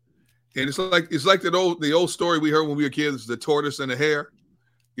 man. And it's like the old story we heard when we were kids, the tortoise and the hare,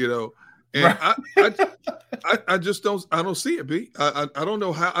 And right. I just don't see it, B. I don't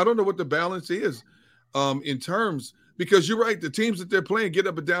know what the balance is in terms, because you're right, the teams that they're playing get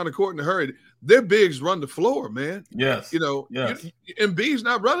up and down the court in a hurry. Their bigs run the floor, man. Yes. Yes. Embiid's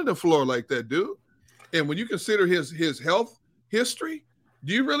not running the floor like that, dude. And when you consider his health history,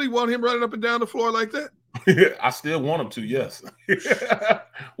 do you really want him running up and down the floor like that? I still want him to, yes.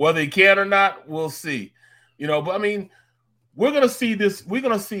 Whether he can or not, we'll see. But I mean, we're going to see this. We're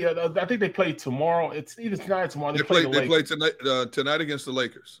going to see. I think they play tomorrow. It's either tonight or tomorrow. They play tonight against the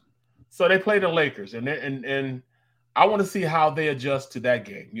Lakers. So they play the Lakers, and I want to see how they adjust to that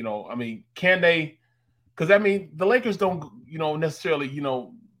game. I mean, can they? Because I mean, the Lakers don't, necessarily,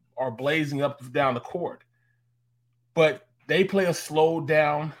 are blazing up and down the court, but they play a slowed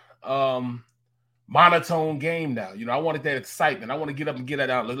down, monotone game now. I wanted that excitement. I want to get up and get it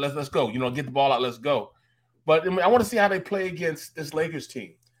out. Let's go. Get the ball out. Let's go. But I mean, I want to see how they play against this Lakers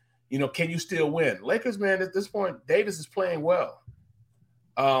team. Can you still win? Lakers, man, at this point, Davis is playing well.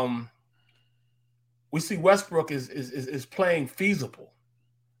 We see Westbrook is playing feasible.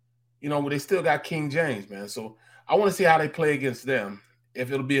 But they still got King James, man. So I want to see how they play against them. If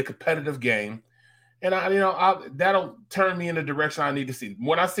it'll be a competitive game, and that'll turn me in the direction I need to see.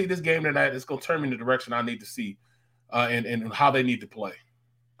 When I see this game tonight, it's gonna turn me in the direction I need to see, and how they need to play.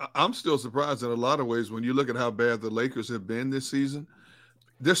 I'm still surprised in a lot of ways when you look at how bad the Lakers have been this season.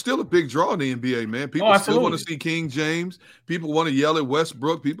 They're still a big draw in the NBA, man. People still want to see King James. People want to yell at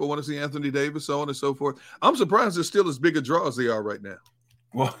Westbrook. People want to see Anthony Davis, so on and so forth. I'm surprised they're still as big a draw as they are right now.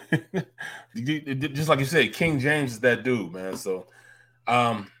 Well, just like you said, King James is that dude, man. So,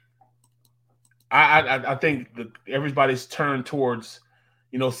 I think that everybody's turned towards,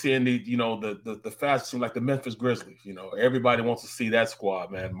 seeing the fast team like the Memphis Grizzlies. Everybody wants to see that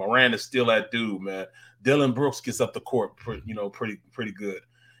squad, man. Moran is still that dude, man. Dylan Brooks gets up the court, pretty good.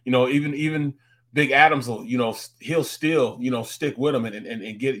 Even Big Adams will, he'll still, stick with him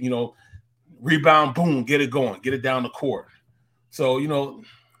and get, rebound, boom, get it going, get it down the court. So,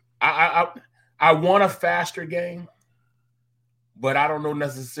 I want a faster game, but I don't know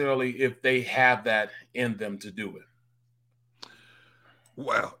necessarily if they have that in them to do it.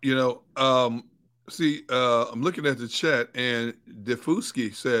 Wow. I'm looking at the chat, and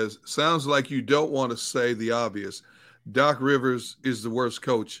Defuski says, sounds like you don't want to say the obvious. Doc Rivers is the worst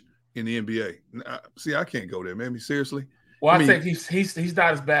coach in the NBA. See, I can't go there, man. Seriously? Well, I think he's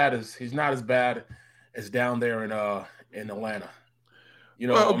not as bad as down there in Atlanta.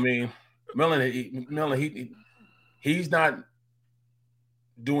 Millen, he's not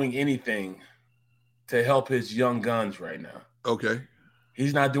doing anything to help his young guns right now. Okay.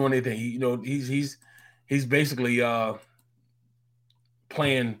 He's not doing anything. He's basically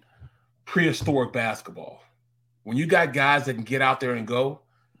playing prehistoric basketball. When you got guys that can get out there and go,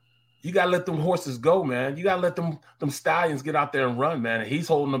 you gotta let them horses go, man. You gotta let them stallions get out there and run, man. And he's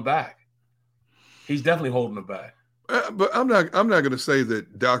holding them back. He's definitely holding them back. But I'm not going to say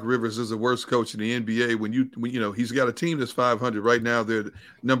that Doc Rivers is the worst coach in the NBA. When he's got a team that's 500 right now. They're the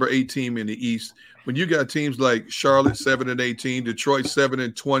number 8 team in the East. When you got teams like Charlotte 7-18, Detroit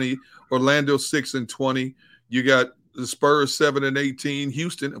 7-20, Orlando 6-20, you got the Spurs 7-18,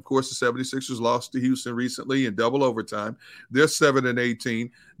 Houston. Of course, the 76ers lost to Houston recently in double overtime. They're 7-18.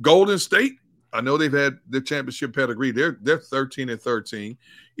 Golden State, I know they've had their championship pedigree. They're 13-13.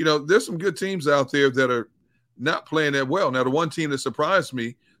 There's some good teams out there that are not playing that well. Now, the one team that surprised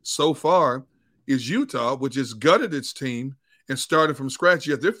me so far is Utah, which has gutted its team and started from scratch.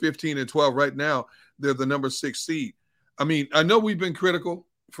 Yet they're 15-12 right now. They're the number 6 seed. I know we've been critical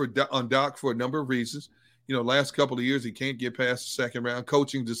on Doc for a number of reasons. Last couple of years, he can't get past the second round,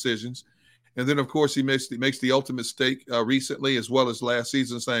 coaching decisions. And then, of course, he makes the ultimate mistake recently, as well as last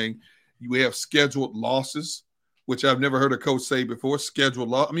season, saying we have scheduled losses, which I've never heard a coach say before. Scheduled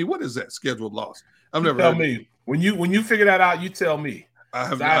loss. What is that, scheduled loss? I've never heard. Tell me. When you figure that out, you tell me.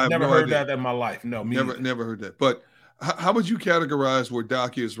 I've never heard that in my life. No, never heard that. But how would you categorize where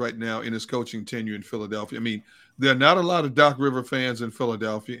Doc is right now in his coaching tenure in Philadelphia? There are not a lot of Doc River fans in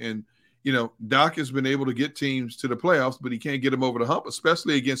Philadelphia, and Doc has been able to get teams to the playoffs, but he can't get them over the hump,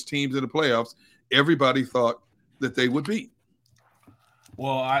 especially against teams in the playoffs everybody thought that they would beat.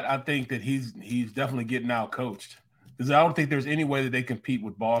 Well, I think that he's definitely getting out coached, because I don't think there's any way that they compete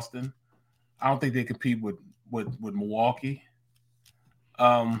with Boston. I don't think they compete with Milwaukee.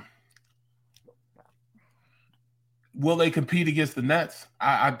 Will they compete against the Nets?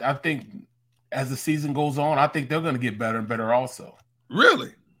 I think as the season goes on, I think they're going to get better and better also.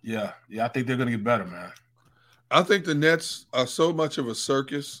 Really? Yeah, I think they're going to get better, man. I think the Nets are so much of a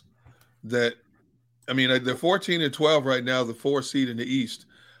circus that, they're 14-12 right now, the 4 seed in the East.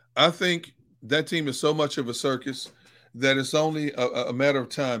 I think that team is so much of a circus that it's only a matter of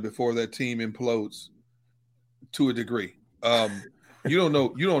time before that team implodes to a degree. You don't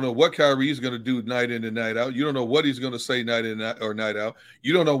know what Kyrie is going to do night in and night out. You don't know what he's going to say night in or night out.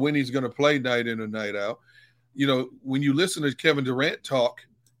 You don't know when he's going to play night in or night out. When you listen to Kevin Durant talk,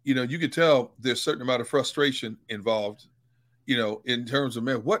 you could tell there's a certain amount of frustration involved, in terms of,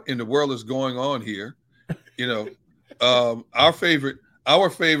 man, what in the world is going on here? Our favorite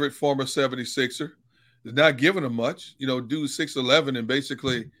former 76er is not giving him much. Dude 6'11", and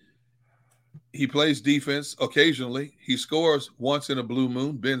basically he plays defense occasionally. He scores once in a blue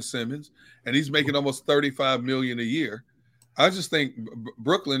moon, Ben Simmons, and he's making almost $35 million a year. I just think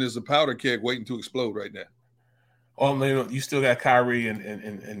Brooklyn is a powder keg waiting to explode right now. Oh, you still got Kyrie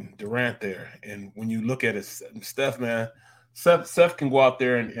and Durant there. And when you look at it, Steph, man, Steph can go out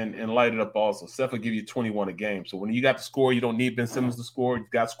there and light it up also. Steph will give you 21 a game. So when you got the score, you don't need Ben Simmons to score.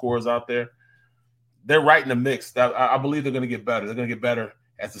 You've got scorers out there. They're right in the mix. I believe they're going to get better. They're going to get better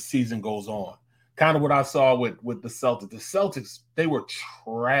as the season goes on. Kind of what I saw with the Celtics. The Celtics, they were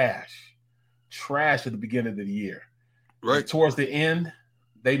trash at the beginning of the year. Right. And towards the end,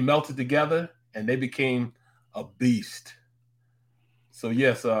 they melted together and they became a beast. So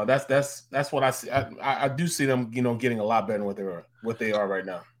yes, that's what I see. I do see them, getting a lot better than what they are right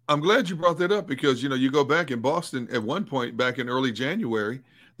now. I'm glad you brought that up because you go back in Boston at one point back in early January,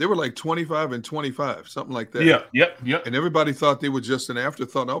 they were like 25-25, something like that. Yeah, yep. And everybody thought they were just an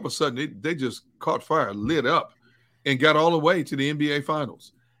afterthought. And all of a sudden, they just caught fire, lit up, and got all the way to the NBA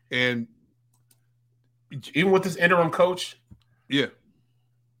Finals. And even with this interim coach, yeah,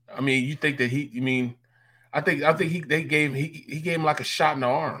 you think that I think he gave him like a shot in the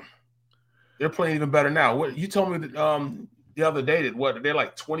arm. They're playing even better now. What you told me that the other day that they're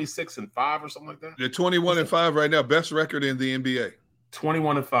like 26-5 or something like that? They're 21-5 right now, best record in the NBA.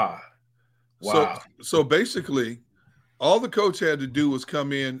 21-5. Wow. So basically, all the coach had to do was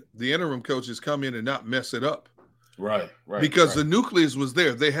come in, the interim coaches come in and not mess it up. Right. Because the nucleus was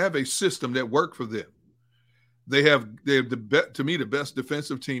there. They have a system that worked for them. They have to me the best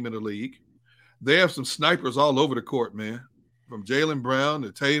defensive team in the league. They have some snipers all over the court, man. From Jaylen Brown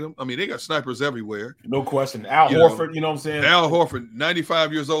to Tatum. I mean, they got snipers everywhere. No question. Al Horford, you know what I'm saying? Al Horford,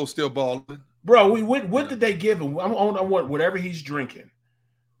 95 years old, still balling. Bro, what did they give him? I want whatever he's drinking.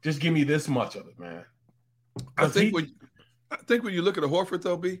 Just give me this much of it, man. I think when you look at a Horford,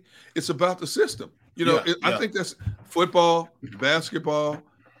 though, B, it's about the system. You know, I think that's football, basketball,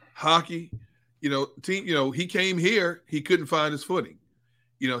 hockey. You know, team. You know, he came here, he couldn't find his footing.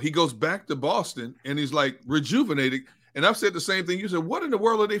 You know, he goes back to Boston and he's like rejuvenated. And I've said the same thing. You said, what in the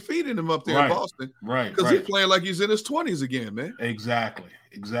world are they feeding him up there in Boston? Right. Because he's playing like he's in his 20s again, man.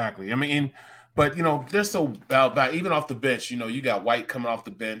 Exactly. I mean, but, you know, they're so about even off the bench, you know, you got White coming off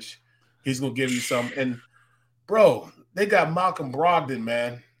the bench. He's going to give you some. And, bro, they got Malcolm Brogdon,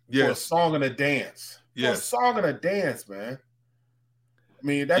 man, for a song and a dance. Yes. A song and a dance, man. I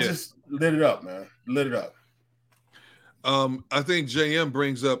mean, that just lit it up, man. Lit it up. I think JM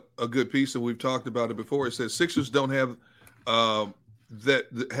brings up a good piece, and we've talked about it before. It says Sixers don't have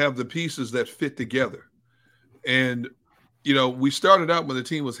the pieces that fit together. And, you know, we started out when the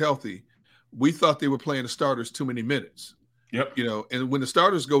team was healthy. We thought they were playing the starters too many minutes. Yep. You know, and when the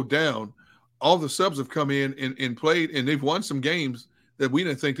starters go down, all the subs have come in and played, and they've won some games that we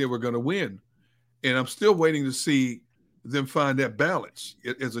didn't think they were going to win. And I'm still waiting to see them find that balance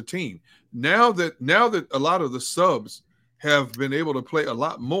as a team. Now that a lot of the subs have been able to play a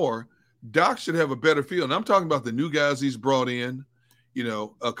lot more, Doc should have a better feel. And I'm talking about the new guys he's brought in, you know,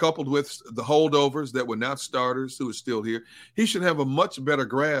 coupled with the holdovers that were not starters who are still here. He should have a much better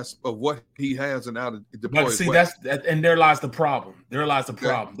grasp of what he has and how to deploy. But see, and there lies the problem.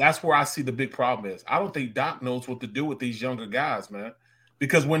 That's where I see the big problem is. I don't think Doc knows what to do with these younger guys, man.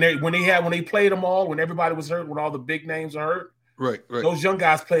 Because when they played them all, when everybody was hurt, when all the big names are hurt, right. Those young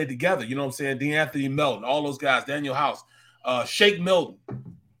guys played together. You know what I'm saying? D'Anthony Melton, all those guys, Daniel House, Shake Milton.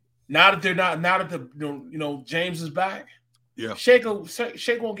 Now that James is back, Shake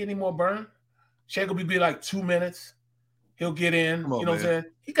won't get any more burn. Shake will be like 2 minutes. He'll get in. What I'm saying?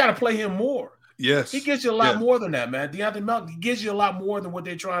 He got to play him more. Yes, he gives you a lot more than that, man. D'Anthony Melton, he gives you a lot more than what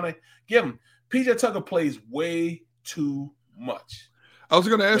they're trying to give him. PJ Tucker plays way too much. I was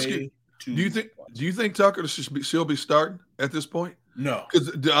going to ask you, do you think Tucker should still be starting at this point? No.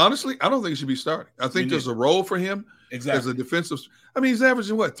 Because honestly, I don't think he should be starting. I think there's a role for him as a defensive. I mean, he's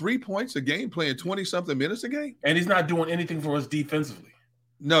averaging, 3 points a game, playing 20-something minutes a game? And he's not doing anything for us defensively.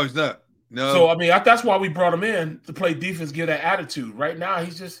 No, he's not. No. So, I mean, that's why we brought him in to play defense, give that attitude. Right now,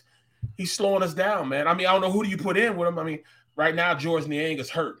 he's slowing us down, man. I mean, I don't know who do you put in with him. I mean, right now, George Niang is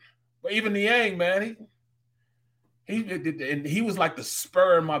hurt. But even Niang, man, he was like the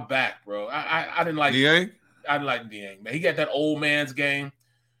spur in my back, bro. I didn't like Niang. I didn't like Niang, man. He got that old man's game,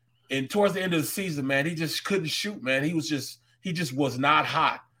 and towards the end of the season, man, he just couldn't shoot, man. He just was not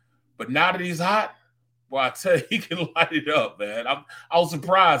hot. But now that he's hot, well, I tell you, he can light it up, man. I was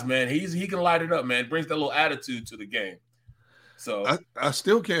surprised, man. He can light it up, man. Brings that little attitude to the game. So I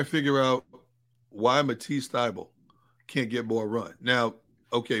still can't figure out why Matisse Thybulle can't get more run. Now,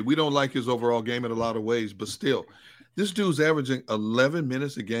 okay, we don't like his overall game in a lot of ways, but still, this dude's averaging 11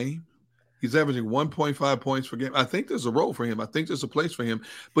 minutes a game. He's averaging 1.5 points per game. I think there's a role for him. I think there's a place for him,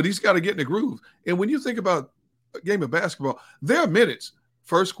 but he's got to get in the groove. And when you think about a game of basketball, there are minutes,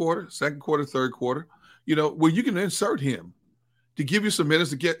 first quarter, second quarter, third quarter, where you can insert him to give you some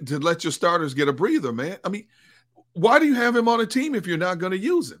minutes to let your starters get a breather, man. I mean, why do you have him on a team if you're not going to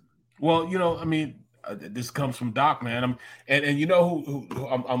use him? Well, I mean, this comes from Doc, man. And you know who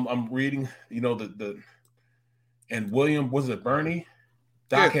I'm reading, and William, was it Bernie?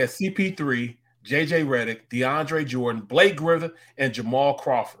 Doc has CP3, JJ Redick, DeAndre Jordan, Blake Griffin, and Jamal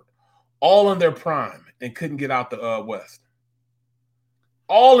Crawford, all in their prime and couldn't get out the West.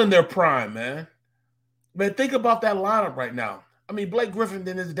 All in their prime, man. Man, think about that lineup right now. I mean, Blake Griffin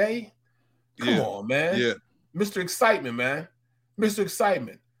in his day, come on, man. Yeah. Mr. Excitement, man. Mr.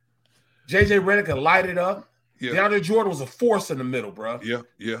 Excitement. JJ Redick could light it up. Yeah. DeAndre Jordan was a force in the middle, bro.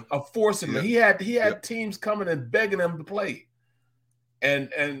 Yeah. A force in the He had teams coming and begging him to play.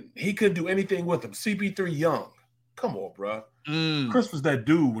 And he couldn't do anything with him. CP3 young. Come on, bro. Chris was that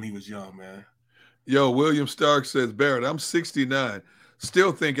dude when he was young, man. Yo, William Stark says, Barrett, I'm 69.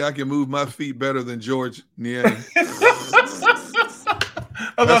 still think I can move my feet better than George Niang.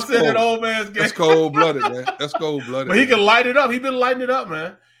 I'm not saying that old man's game. That's cold-blooded, man. That's cold-blooded. But he can light it up. He's been lighting it up,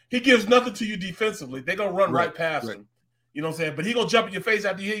 man. He gives nothing to you defensively. They're going to run right past him. You know what I'm saying? But he's going to jump in your face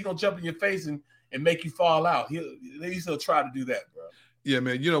after you hit. He's going to jump in your face and make you fall out. He'll try to do that, bro. Yeah,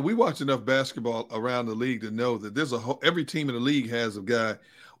 man. You know, we watch enough basketball around the league to know that there's every team in the league has a guy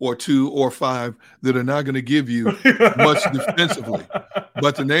or two or five that are not going to give you much defensively.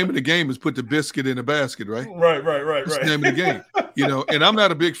 But the name of the game is put the biscuit in the basket, right? Right. That's the name of the game. You know, and I'm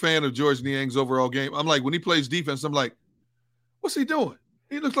not a big fan of George Niang's overall game. I'm like, when he plays defense, I'm like, what's he doing?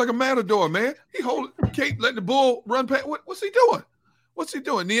 He looks like a matador, man. He letting the bull run past. What's he doing? What's he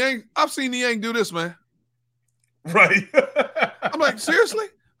doing? Niang, I've seen Niang do this, man. Right. I'm like, seriously?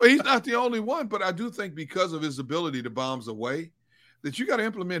 But he's not the only one. But I do think because of his ability to bombs away, that you got to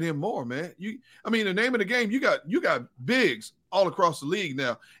implement him more, man. The name of the game, you got bigs all across the league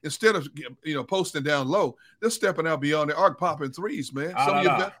now. Instead of posting down low, they're stepping out beyond the arc, popping threes, man.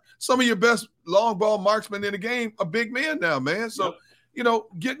 Some of your best long ball marksmen in the game are big men now, man. So,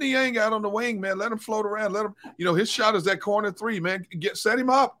 get Niang out on the wing, man. Let him float around. Let him, his shot is that corner three, man. Set him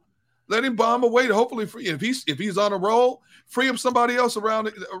up. Let him bomb away to hopefully free. If he's on a roll, free up somebody else around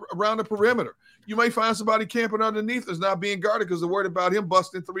the perimeter. You may find somebody camping underneath that's not being guarded because they're worried about him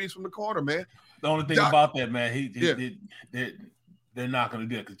busting threes from the corner, man. The only thing about that, man, they're not going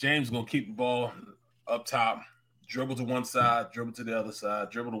to do it because James is going to keep the ball up top, dribble to one side, dribble to the other side,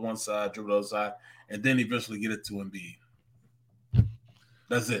 dribble to one side, dribble to the other side, and then eventually get it to Embiid.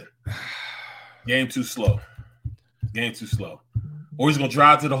 That's it. Game too slow. Or he's going to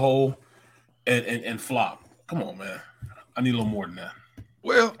drive to the hole and flop. Come on, man. I need a little more than that.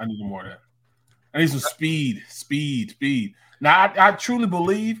 Well, I need a little more than that. I need some speed. Now, I truly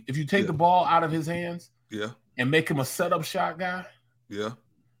believe if you take the ball out of his hands and make him a setup shot guy,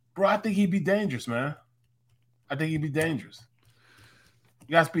 bro, I think he'd be dangerous, man. I think he'd be dangerous.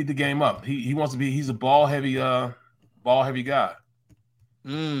 You got to speed the game up. He wants to be – he's a ball-heavy guy.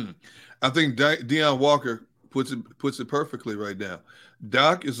 I think Deion Walker puts it perfectly right now.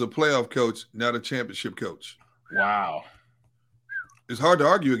 Doc is a playoff coach, not a championship coach. Wow. It's hard to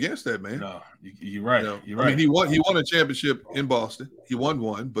argue against that, man. No, you're right. You're right. I mean, he won a championship in Boston. He won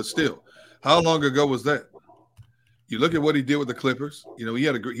one, but still, how long ago was that? You look at what he did with the Clippers. He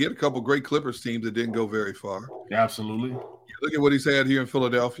had a couple great Clippers teams that didn't go very far. Absolutely. You look at what he's had here in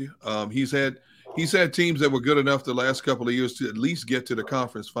Philadelphia. He's had teams that were good enough the last couple of years to at least get to the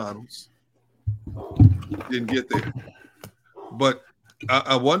conference finals. Didn't get there. But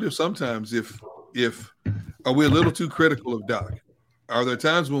I wonder sometimes if are we a little too critical of Doc? Are there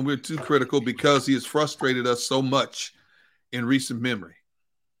times when we're too critical because he has frustrated us so much in recent memory?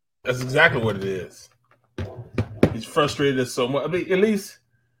 That's exactly what it is. He's frustrated us so much. I mean, at least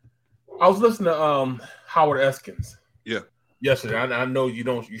I was listening to Howard Eskins. Yeah. Yesterday. I know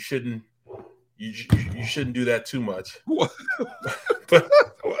you shouldn't do that too much.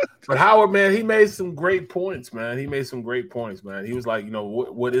 But Howard, man, he made some great points, man. He was like,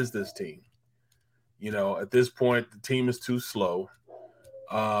 what is this team? At this point, the team is too slow.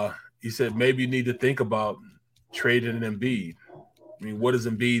 He said maybe you need to think about trading an Embiid. I mean, what does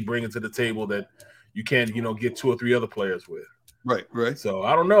Embiid bring to the table that you can't, get two or three other players with? Right. So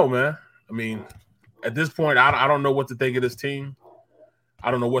I don't know, man. I mean, at this point, I don't know what to think of this team.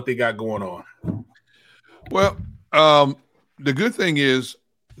 I don't know what they got going on. Well, the good thing is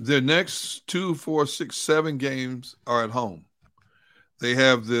their next 2, 4, 6, 7 games are at home. They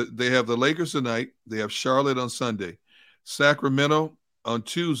have the Lakers tonight. They have Charlotte on Sunday, Sacramento on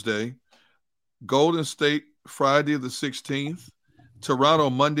Tuesday, Golden State Friday the 16th, Toronto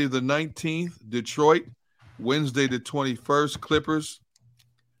Monday the 19th, Detroit Wednesday the 21st, Clippers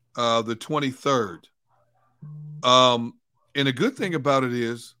the 23rd. And the good thing about it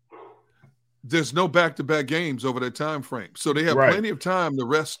is there's no back-to-back games over that time frame. So they have plenty of time to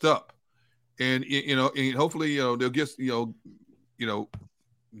rest up. And, and hopefully, they'll get,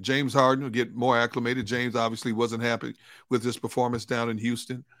 James Harden will get more acclimated. James obviously wasn't happy with his performance down in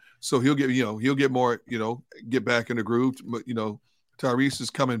Houston. So he'll get more, get back in the groove. But, Tyrese is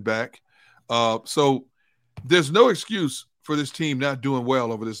coming back. So there's no excuse for this team not doing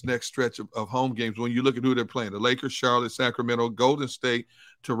well over this next stretch of home games when you look at who they're playing. The Lakers, Charlotte, Sacramento, Golden State,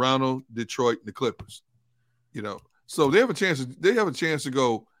 Toronto, Detroit, and the Clippers. So they have a chance to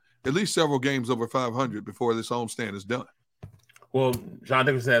go at least several games over 500 before this homestand is done. Well, John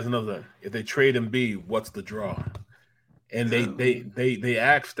Dickerson has another. If they trade Embiid, what's the draw? And they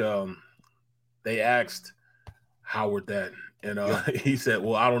asked Howard that And he said,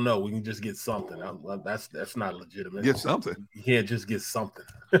 well, I don't know. We can just get something. That's not legitimate. Get something. You can't just get something.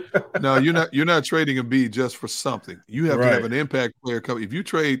 No, you're not trading Embiid just for something. You have to have an impact player come. If you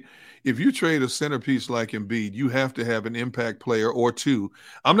trade a centerpiece like Embiid, you have to have an impact player or two.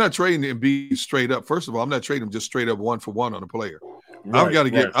 I'm not trading Embiid straight up. First of all, I'm not trading him just straight up 1-for-1 on a player. I've got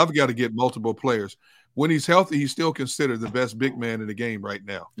to get multiple players. When he's healthy, he's still considered the best big man in the game right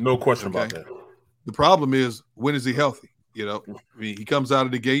now. No question about that. The problem is, when is he healthy? I mean, he comes out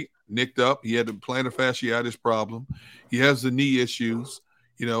of the gate nicked up. He had the plantar fasciitis problem. He has the knee issues.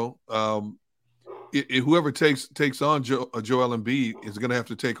 Whoever takes on Joel Embiid is going to have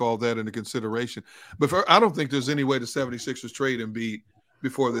to take all that into consideration. But I don't think there's any way the 76ers trade Embiid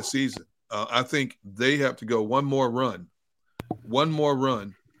before this season. I think they have to go one more run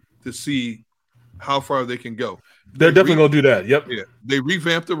to see how far they can go. They're definitely going to do that. Yep. Yeah. They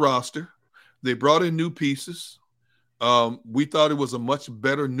revamped the roster. They brought in new pieces. We thought it was a much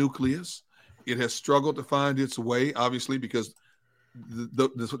better nucleus. It has struggled to find its way, obviously, because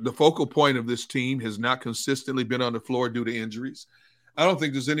the focal point of this team has not consistently been on the floor due to injuries. I don't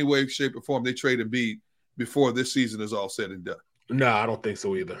think there's any way, shape, or form they trade Embiid before this season is all said and done. No, I don't think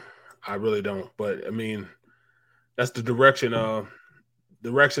so either. I really don't. But, I mean, that's the direction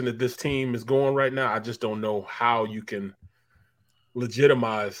that this team is going right now. I just don't know how you can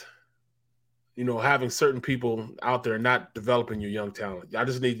legitimize having certain people out there not developing your young talent. I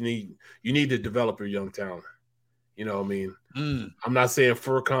just you need to develop your young talent. You know what I mean? I'm not saying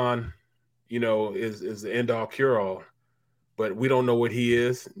Furkan, is the end-all cure-all, but we don't know what he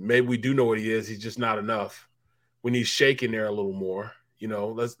is. Maybe we do know what he is. He's just not enough. We need Shake in there a little more.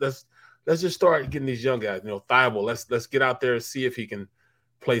 Let's just start getting these young guys. Thibault, let's get out there and see if he can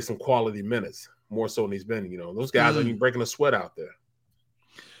play some quality minutes more so than he's been. Those guys aren't even breaking a sweat out there.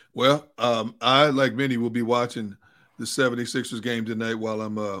 Well, I, like many, will be watching the 76ers game tonight while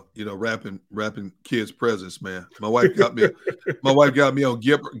I'm, wrapping kids' presents, man. My wife got me on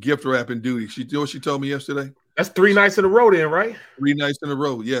gift wrapping duty. You know what she told me yesterday? That's 3 nights in a row then, right? 3 nights in a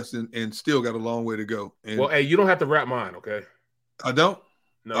row, yes, and still got a long way to go. And well, hey, you don't have to wrap mine, okay? I don't?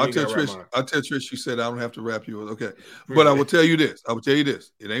 No, I'll tell Trish she said I don't have to wrap you. Okay. But I will tell you this.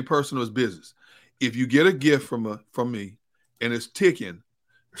 It ain't personal, it's business. If you get a gift from me and it's ticking,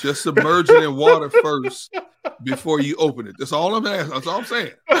 just submerge it in water first before you open it. That's all I'm asking. That's all I'm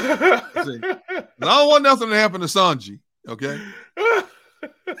saying. I don't want nothing to happen to Sanji. Okay.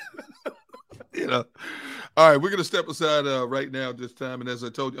 All right, we're going to step aside right now at this time. And as I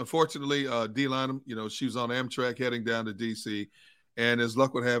told you, unfortunately, D. Lynham, she was on Amtrak heading down to D.C. And as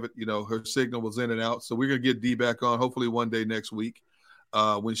luck would have it, her signal was in and out. So we're going to get D back on hopefully one day next week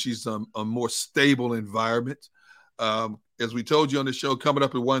when she's a more stable environment. As we told you on the show, coming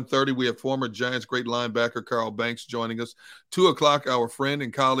up at 1:30, we have former Giants great linebacker Carl Banks joining us. 2 o'clock, our friend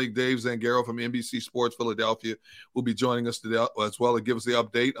and colleague Dave Zangaro from NBC Sports Philadelphia will be joining us today as well to give us the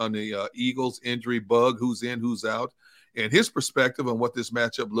update on the Eagles injury bug, who's in, who's out, and his perspective on what this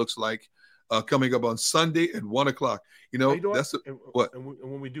matchup looks like coming up on Sunday at 1 o'clock. That's what. And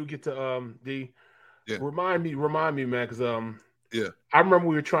when we do get to remind me, man, because I remember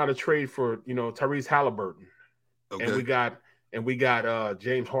we were trying to trade for Tyrese Halliburton. Okay. And we got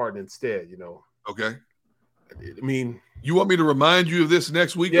James Harden instead, Okay. I mean, you want me to remind you of this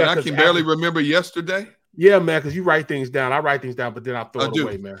next week when I can barely remember yesterday? Yeah, man, because you write things down. I write things down, but then I throw it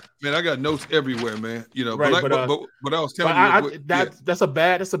away, man. Man, I got notes everywhere, man. Right, but I was telling you that's a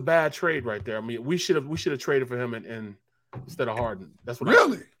bad trade right there. I mean, we should have traded for him and instead of Harden. That's what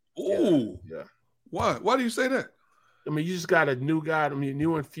really. Ooh, yeah. Why? Why do you say that? I mean, you just got a new guy. I mean,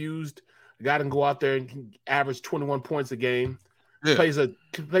 new infused. The guy can go out there and can average 21 points a game. Yeah. Plays a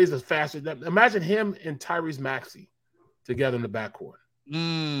faster. Imagine him and Tyrese Maxey together in the backcourt.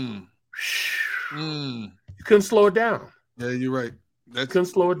 You couldn't slow it down. Yeah, you're right. Couldn't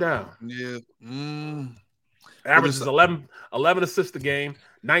slow it down. Yeah. Averages 11 assists a game,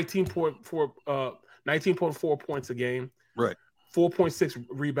 19.4 points a game. Right. 4.6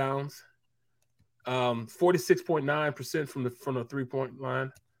 rebounds. 46.9% from the 3-point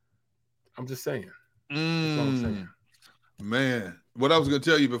line. I'm just saying. That's what I'm saying. Man, what I was going to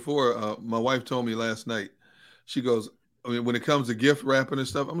tell you before, my wife told me last night, she goes, I mean, when it comes to gift wrapping and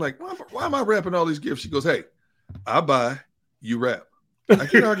stuff, I'm like, why am I wrapping all these gifts? She goes, hey, I buy, you wrap. I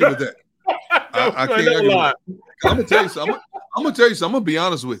can't argue with that. I can't argue with that. I'm going to tell you something. I'm going to be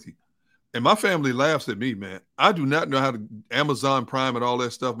honest with you. And my family laughs at me, man. I do not know how to Amazon Prime and all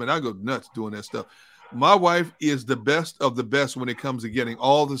that stuff, man. I go nuts doing that stuff. My wife is the best of the best when it comes to getting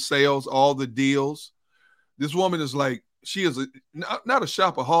all the sales, all the deals. This woman is like she is not a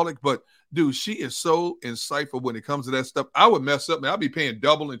shopaholic, but dude, she is so insightful when it comes to that stuff. I would mess up, man. I'd be paying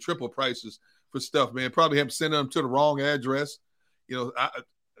double and triple prices for stuff, man. Probably have to send them to the wrong address. You know,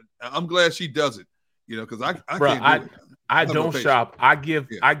 I'm glad she does it. You know, because I can't do it. I don't shop. I give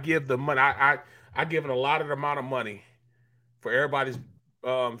the money. I give it a lot of the amount of money for everybody's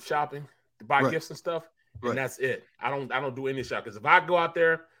shopping to buy gifts and stuff, and that's it. I don't do any shop because if I go out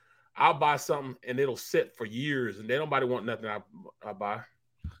there, I'll buy something and it'll sit for years, and nobody want nothing I buy.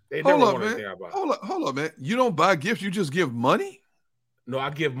 They never want anything I buy. Hold up, man. You don't buy gifts. You just give money. No,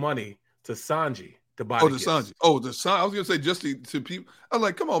 I give money to Sanji to buy. Sanji. I was gonna say just to people. I'm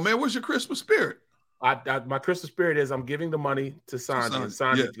like, come on, man. What's your Christmas spirit? My Christmas spirit is I'm giving the money to Sanji, and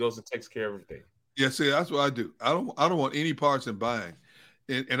Sanji goes and takes care of everything. Yeah, see, that's what I do. I don't want any parts in buying,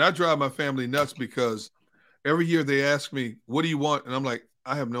 and I drive my family nuts because every year they ask me, "What do you want?" And I'm like,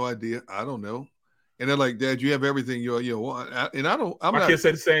 I have no idea. I don't know. And they're like, Dad, you have everything you want. And I don't. My kids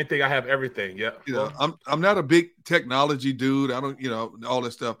say the same thing. I have everything. Yeah. You know, I'm not a big technology dude. I don't, all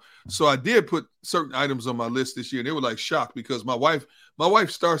that stuff. So I did put certain items on my list this year, and they were like shocked because my wife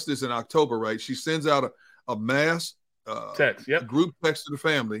starts this in October, right? She sends out a mass text, group text to the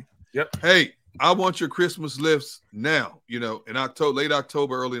family. Yep. Hey, I want your Christmas lists now. In October, late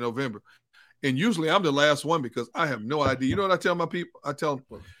October, early November. And usually I'm the last one because I have no idea. You know what I tell my people? I tell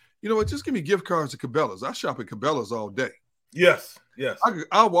them, you know what? Just give me gift cards to Cabela's. I shop at Cabela's all day. Yes.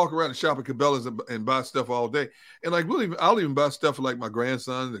 I'll walk around and shop at Cabela's and buy stuff all day. And like, I'll even buy stuff for like my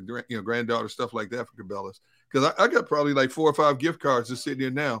grandson and granddaughter, stuff like that for Cabela's. Because I got probably like 4 or 5 gift cards just sitting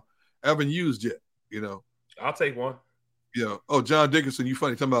there now. I haven't used yet. I'll take one. Oh, John Dickerson, you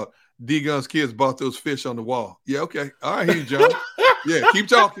funny. Talking about D Gunn's kids bought those fish on the wall. Yeah, okay. All right, here, John. Yeah, keep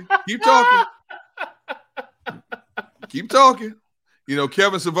talking. Keep talking.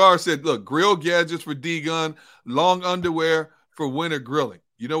 Kevin Savard said, look, grill gadgets for D Gunn, long underwear for winter grilling.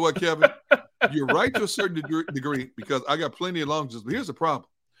 You know what, Kevin? You're right to a certain degree because I got plenty of long johns. But here's the problem.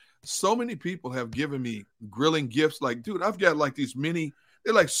 So many people have given me grilling gifts. Like, dude, I've got like these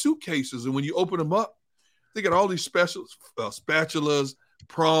they're like suitcases. And when you open them up, they got all these special spatulas,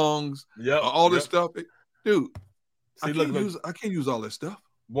 prongs, all this stuff. Dude, I can't use all that stuff.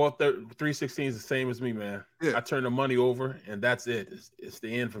 Well, 316 is the same as me, man. Yeah. I turn the money over, and that's it. It's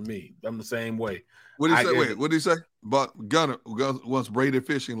the end for me. I'm the same way. What did he say? Wait, what did he say? About Gunn wants braided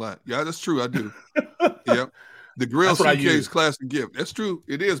fishing line. Yeah, that's true. I do. Yeah. The grill suitcase classic gift. That's true.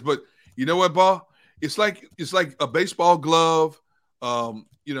 It is. But you know what, Ba? It's like a baseball glove.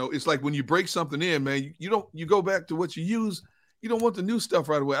 It's like when you break something in, man, you go back to what you use. You don't want the new stuff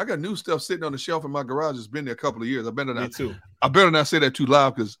right away. I got new stuff sitting on the shelf in my garage. It's been there a couple of years. Me too. I better not say that too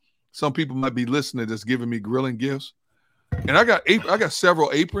loud because some people might be listening that's giving me grilling gifts. And I got several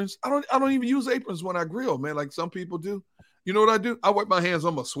aprons. I don't even use aprons when I grill, man, like some people do. You know what I do? I wipe my hands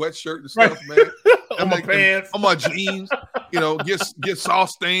on my sweatshirt and stuff, man. On my pants. On my jeans. Get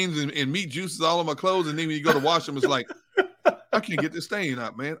sauce stains and meat juices all on my clothes. And then when you go to wash them, it's like, I can't get this stain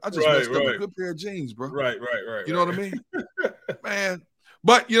out, man. I just messed up a good pair of jeans, bro. Right. You know what I mean? Man.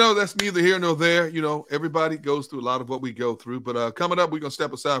 But, that's neither here nor there. Everybody goes through a lot of what we go through. But coming up, we're going to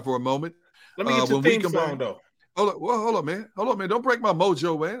step aside for a moment. Let me get your theme song, though. Hold on, man. Don't break my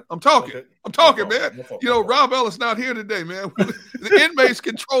mojo, man. I'm talking. Okay. I'm talking, man. Rob Ellis not here today, man. The inmates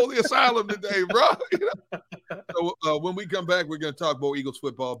control the asylum today, bro. So when we come back, we're going to talk more Eagles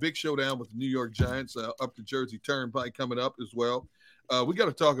football. Big showdown with the New York Giants up the Jersey Turnpike coming up as well. We got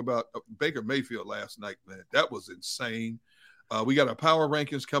to talk about Baker Mayfield last night, man. That was insane. We got our power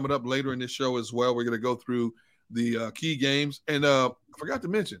rankings coming up later in this show as well. We're going to go through the key games. And I forgot to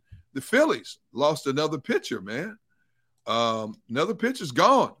mention, the Phillies lost another pitcher, man. Another pitcher's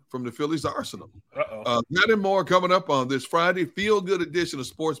gone from the Phillies arsenal. That and more coming up on this Friday. Feel-good edition of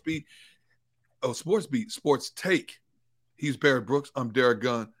Sports Beat. Sports Take. He's Barrett Brooks. I'm Derrick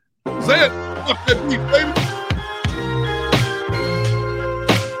Gunn. Say it. Fuck that beat, baby.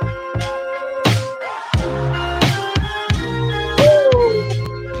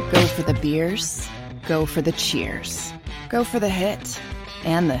 Go for the beers. Go for the cheers. Go for the hit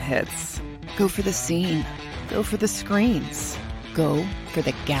and the hits. Go for the scene. Go for the screens. Go for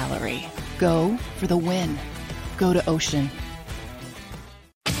the gallery. Go for the win. Go to Ocean.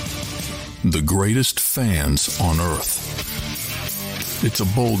 The greatest fans on earth. It's a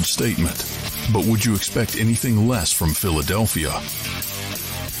bold statement, but would you expect anything less from Philadelphia?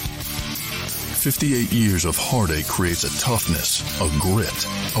 58 years of heartache creates a toughness, a grit,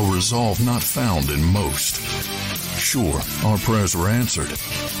 a resolve not found in most. Sure, our prayers were answered,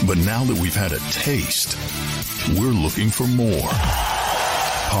 but now that we've had a taste, we're looking for more.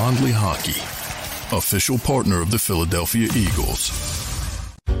 Pondley Hockey. official partner of the Philadelphia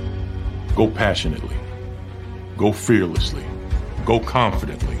Eagles. Go passionately. Go fearlessly. Go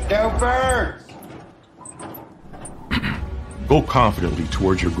confidently. Go Birds! Go confidently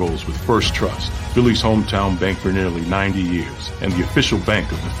towards your goals with First Trust, Philly's hometown bank for nearly 90 years, and the official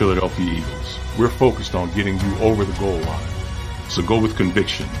bank of the Philadelphia Eagles. We're focused on getting you over the goal line. So go with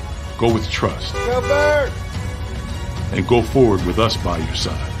conviction, go with trust, Go Birds! and go forward with us by your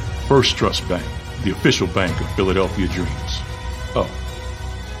side. First Trust Bank, the official bank of Philadelphia dreams. Oh,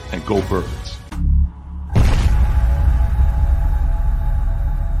 and go Birds.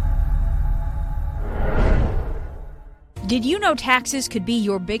 Did you know taxes could be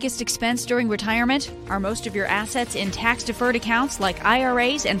your biggest expense during retirement? Are most of your assets in tax-deferred accounts like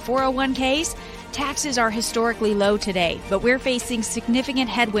IRAs and 401ks? Taxes are historically low today, but we're facing significant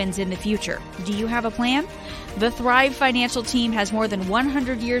headwinds in the future. Do you have a plan? The Thrive Financial team has more than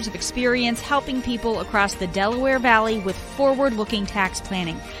 100 years of experience helping people across the Delaware Valley with forward-looking tax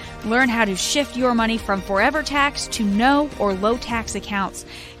planning. Learn how to shift your money from forever tax to no or low tax accounts.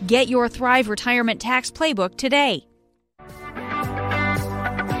 Get your Thrive Retirement Tax Playbook today.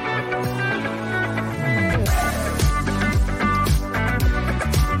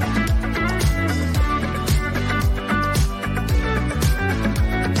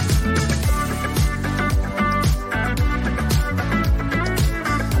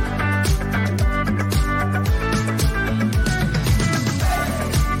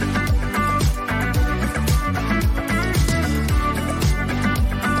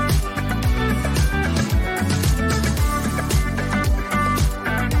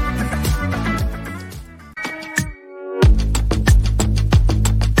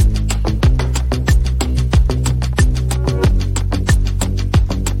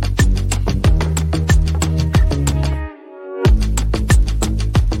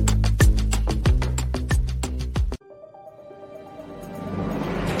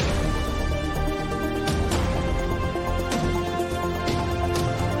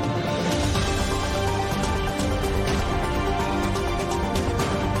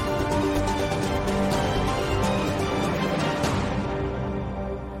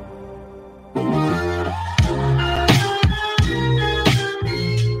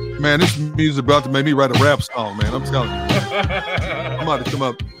 Man, this music about to make me write a rap song, man. I'm telling you. I'm about to come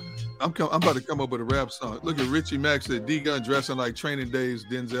up. I'm about to come up with a rap song. Look at Richie Mack said D Gunn dressing like Training Days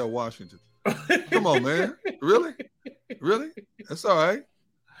Denzel Washington. Come on, man. Really? Really? That's all right.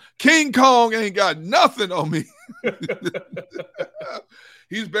 King Kong ain't got nothing on me.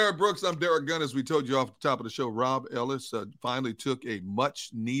 He's Barrett Brooks. I'm Derrick Gunn. As we told you off the top of the show, Rob Ellis finally took a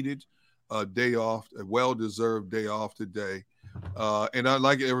much-needed day off, a well-deserved day off today. And I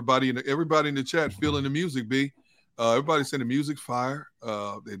like everybody in the chat feeling the music, B. Everybody's saying the music fire.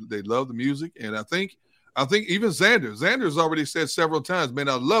 They love the music. And I think even Xander's already said several times, man,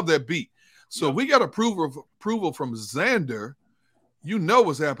 I love that beat. So we got approval from Xander. You know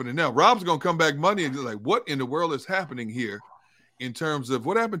what's happening now. Rob's going to come back Monday and be like, what in the world is happening here in terms of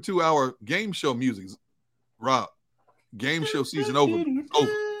what happened to our game show music? Rob, game show season over.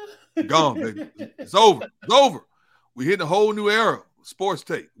 Gone, baby. It's over. We're hitting a whole new era. Sports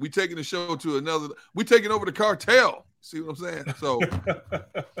take. We taking the show to another. We taking over the cartel. See what I'm saying? So,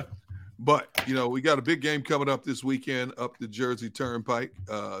 but we got a big game coming up this weekend up the Jersey Turnpike.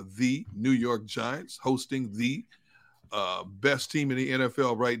 The New York Giants hosting the best team in the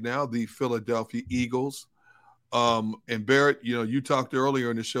NFL right now, the Philadelphia Eagles. And Barrett, you talked earlier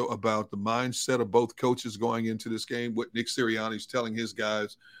in the show about the mindset of both coaches going into this game. What Nick Sirianni's telling his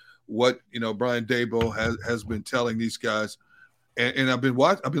guys. What Brian Daboll has been telling these guys, and I've been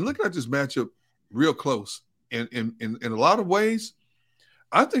looking at this matchup real close, and in a lot of ways,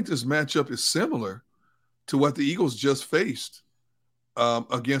 I think this matchup is similar to what the Eagles just faced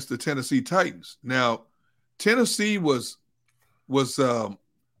against the Tennessee Titans. Now, Tennessee was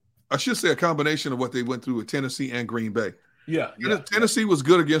I should say a combination of what they went through with Tennessee and Green Bay. Yeah. Tennessee was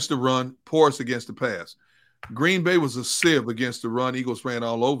good against the run, porous against the pass. Green Bay was a sieve against the run. Eagles ran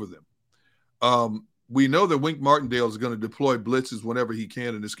all over them. We know that Wink Martindale is going to deploy blitzes whenever he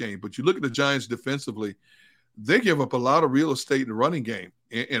can in this game. But you look at the Giants defensively, they give up a lot of real estate in the running game.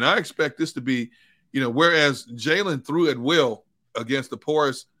 And I expect this to be, whereas Jalen threw at will against the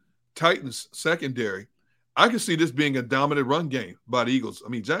porous Titans secondary, I can see this being a dominant run game by the Eagles. I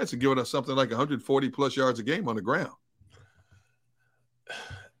mean, Giants are giving us something like 140-plus yards a game on the ground.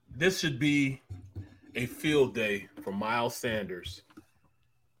 This should be a field day for Miles Sanders.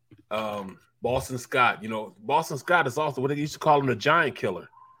 Boston Scott. Boston Scott is also what they used to call him, the giant killer.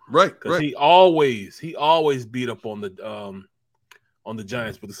 Right. Because he always beat up on on the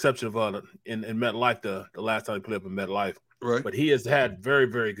Giants, with the exception of in MetLife, the last time he played up in MetLife. Right. But he has had very,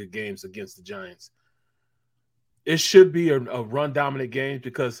 very good games against the Giants. It should be a run-dominant game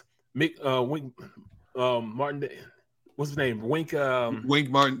because Martin, what's his name? Wink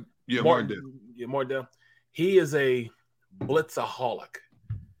Martin. Yeah, Martindale. Yeah, Martindale. He is a blitzaholic.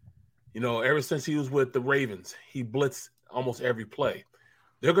 Ever since he was with the Ravens, he blitzed almost every play.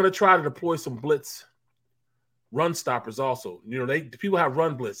 They're going to try to deploy some blitz run stoppers also. People have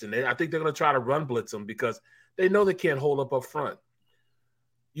run blitz, and I think they're going to try to run blitz them because they know they can't hold up front.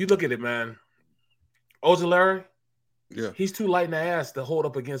 You look at it, man. Ojulari, he's too light in the ass to hold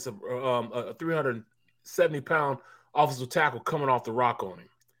up against a 370-pound offensive tackle coming off the rock on him.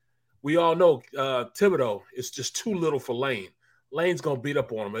 We all know Thibodeau is just too little for Lane. Lane's going to beat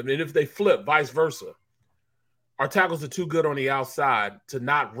up on him. I mean, if they flip, vice versa. Our tackles are too good on the outside to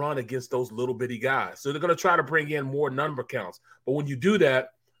not run against those little bitty guys. So they're going to try to bring in more number counts. But when you do that,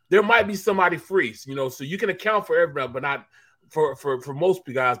 there might be somebody free, so you can account for everybody, but not for most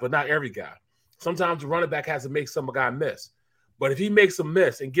guys, but not every guy. Sometimes the running back has to make some guy miss. But if he makes a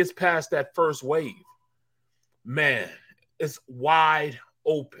miss and gets past that first wave, man, it's wide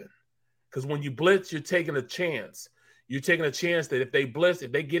open. Because when you blitz, you're taking a chance. You're taking a chance that if they blitz,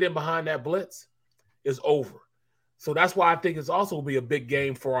 if they get in behind that blitz, it's over. So that's why I think it's also going to be a big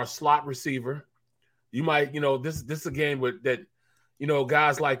game for our slot receiver. You might, this is a game that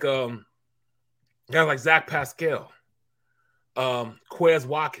guys like Zach Pascal, Quez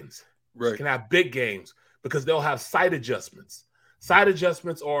Watkins can have big games because they'll have sight adjustments. Sight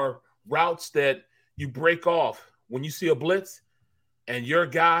adjustments are routes that you break off when you see a blitz and your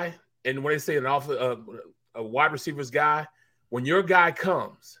guy, and when they say a wide receiver's guy, when your guy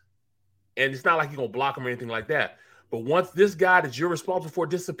comes, and it's not like you're going to block him or anything like that, but once this guy that you're responsible for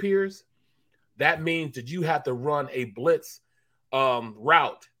disappears, that means that you have to run a blitz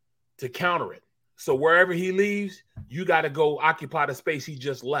route to counter it. So wherever he leaves, you got to go occupy the space he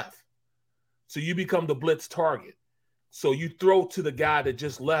just left. So you become the blitz target. So you throw to the guy that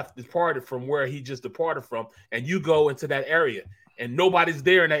just departed from where he just departed from, and you go into that area. And nobody's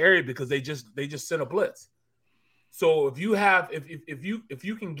there in that area because they just sent a blitz. So if you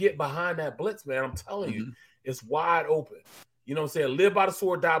can get behind that blitz, man, I'm telling you, it's wide open. You know what I'm saying? Live by the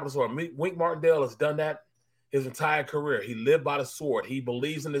sword, die by the sword. Wink Martindale has done that his entire career. He lived by the sword. He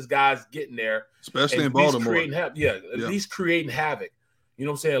believes in his guys getting there. Especially in Baltimore. At least creating havoc. You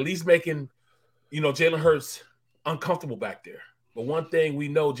know what I'm saying? At least making, Jalen Hurts uncomfortable back there. But one thing we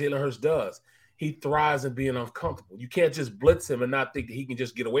know Jalen Hurts does, he thrives in being uncomfortable. You can't just blitz him and not think that he can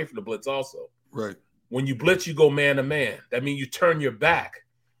just get away from the blitz also. Right. When you blitz, you go man to man. That means you turn your back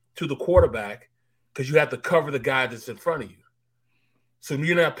to the quarterback because you have to cover the guy that's in front of you. So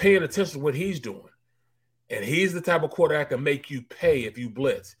you're not paying attention to what he's doing. And he's the type of quarterback that make you pay if you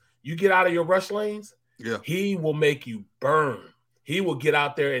blitz. You get out of your rush lanes, he will make you burn. He will get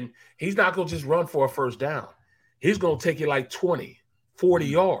out there, and he's not going to just run for a first down. He's going to take you like 20, 40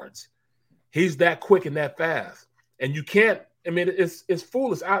 yards. He's that quick and that fast. And you can't – I mean, it's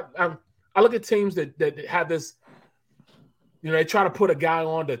foolish. I look at teams that have this – they try to put a guy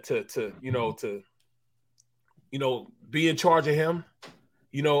on to be in charge of him.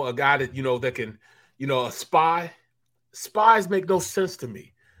 A guy that, that can – a spy. Spies make no sense to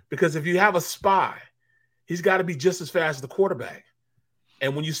me because if you have a spy, he's got to be just as fast as the quarterback.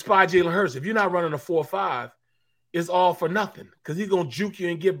 And when you spy Jalen Hurts, if you're not running a 4.5, it's all for nothing because he's going to juke you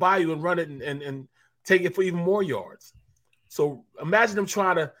and get by you and run it and take it for even more yards. So imagine them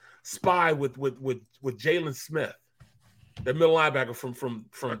trying to spy with Jalen Smith, the middle linebacker from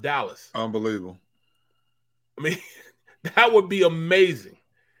Dallas. Unbelievable. I mean, that would be amazing.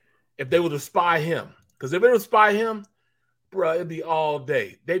 If they were to spy him. Because if they were to spy him, bro, it'd be all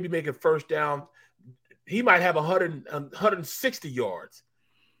day. They'd be making first down. He might have 160 yards.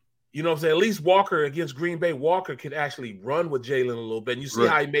 You know what I'm saying? At least Walker against Green Bay, Walker could actually run with Jalen a little bit. And you see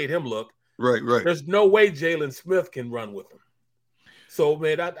how he made him look. Right. There's no way Jalen Smith can run with him. So,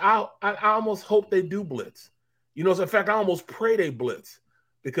 man, I almost hope they do blitz. In fact, I almost pray they blitz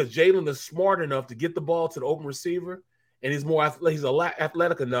because Jalen is smart enough to get the ball to the open receiver. And he's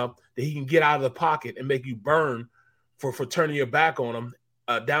athletic enough that he can get out of the pocket and make you burn for turning your back on him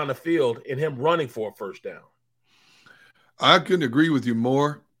down the field and him running for a first down. I couldn't agree with you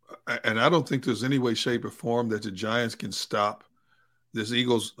more. And I don't think there's any way, shape, or form that the Giants can stop this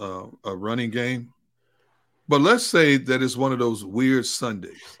Eagles running game. But let's say that it's one of those weird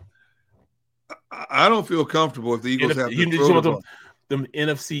Sundays. I don't feel comfortable if the Eagles have to throw the ball. Them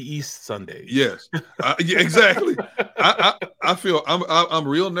NFC East Sundays. Yes, exactly. I feel I'm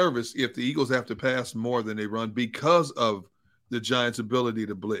real nervous if the Eagles have to pass more than they run because of the Giants' ability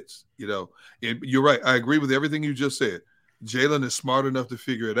to blitz. And you're right. I agree with everything you just said. Jalen is smart enough to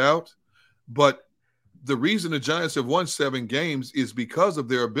figure it out, but the reason the Giants have won 7 games is because of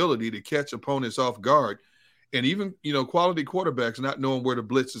their ability to catch opponents off guard, and even quality quarterbacks not knowing where the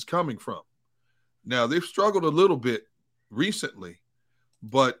blitz is coming from. Now they've struggled a little bit recently,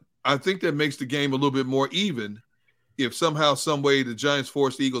 but I think that makes the game a little bit more even if somehow, some way, the Giants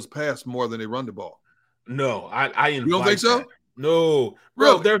force the Eagles pass more than they run the ball. No, I invite You don't think so? that. No,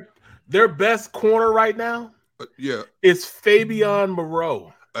 bro. Really? Their best corner right now, yeah, is Fabian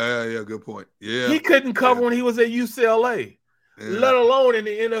Moreau. Yeah, good point. Yeah, he couldn't cover when he was at UCLA, let alone in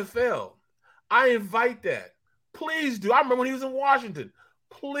the NFL. I invite that. Please do. I remember when he was in Washington.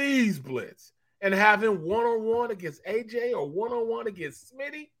 Please blitz and have him one-on-one against AJ or one-on-one against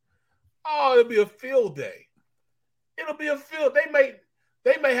Smitty. Oh, it'll be a field day. It'll be a field.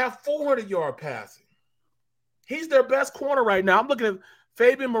 They may have 400-yard passing. He's their best corner right now. I'm looking at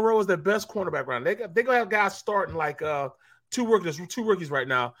Fabian Moreau is their best cornerback right now. They're gonna have guys starting like two rookies right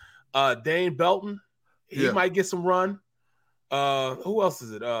now. Dane Belton, he might get some run. Who else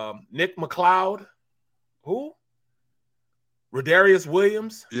is it? Nick McLeod. Who? Rodarius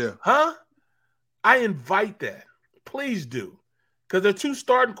Williams. Yeah. Huh? I invite that. Please do. Because their 2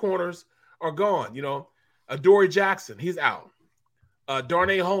 starting corners are gone. Adoree Jackson, he's out.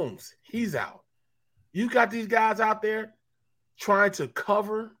 Darnay Holmes, he's out. You got these guys out there trying to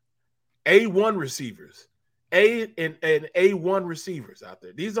cover A1 receivers. And A1 receivers out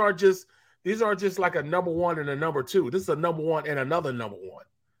there. These aren't just like a number 1 and a number 2. This is a number 1 and another number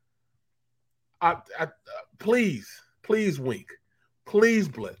 1. Please wink. Please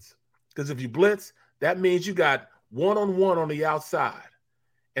blitz. Because if you blitz, that means you got one-on-one on the outside.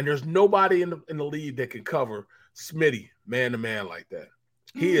 And there's nobody in the league that can cover Smitty man-to-man like that.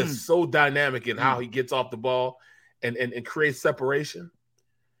 He is so dynamic in how he gets off the ball and creates separation.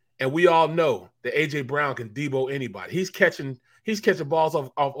 And we all know that A.J. Brown can Debo anybody. He's catching balls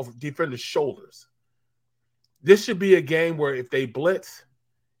off defenders' shoulders. This should be a game where if they blitz,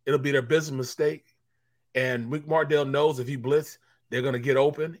 it'll be their business mistake. And Rick Martindale knows if he blitz, they're going to get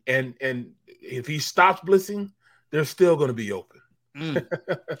open. And if he stops blitzing, they're still going to be open.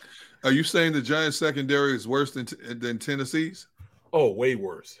 Are you saying the Giants secondary is worse than Tennessee's? Oh, way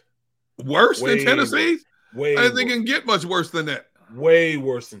worse. Worse than Tennessee's? Way I didn't think it can get much worse than that. Way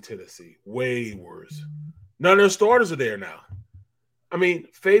worse than Tennessee. Way worse. None of their starters are there now. I mean,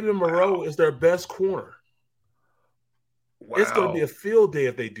 Fabian Moreau is their best corner. Wow. It's going to be a field day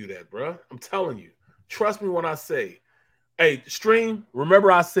if they do that, bro. I'm telling you. Trust me when I say, hey, Stream,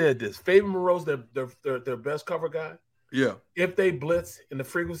 remember I said this. Fabian Moreau's their best cover guy. Yeah. If they blitz in the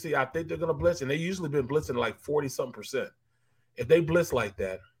frequency, I think they're going to blitz, and they usually been blitzing like 40-something%. If they blitz like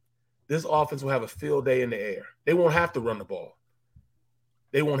that, this offense will have a field day in the air. They won't have to run the ball.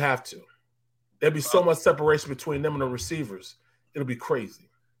 They won't have to. There'll be so much separation between them and the receivers. It'll be crazy.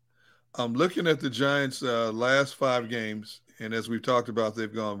 I'm looking at the Giants' last 5 games, and as we've talked about,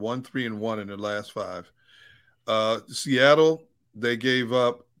 they've gone 1-3-1 in their last 5. Seattle, they gave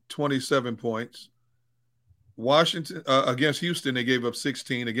up 27 points. Washington against Houston, they gave up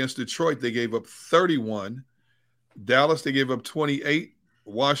 16. Against Detroit, they gave up 31. Dallas, they gave up 28.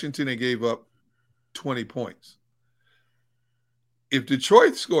 Washington, they gave up 20 points. If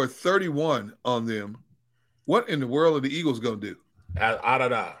Detroit scored 31 on them, what in the world are the Eagles going to do? Because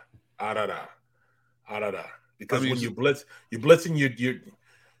when you're blitzing,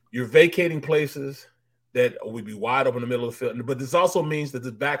 you're vacating places that would be wide open in the middle of the field. But this also means that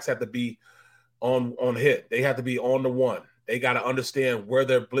the backs have to be on hit. They have to be on the one. They got to understand where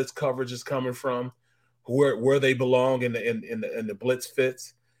their blitz coverage is coming from, where they belong in the blitz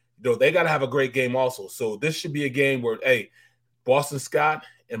fits. They got to have a great game also. So this should be a game where, hey, Boston Scott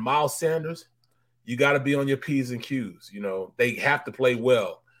and Miles Sanders, you got to be on your P's and Q's. They have to play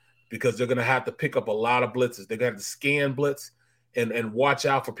well because they're going to have to pick up a lot of blitzes. They're going to have to scan blitz and watch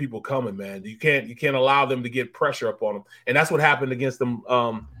out for people coming, man. You can't allow them to get pressure up on them. And that's what happened against them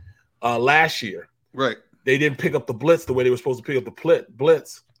last year. Right. They didn't pick up the blitz the way they were supposed to pick up the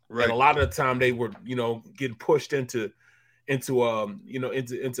blitz. Right. And a lot of the time they were, getting pushed into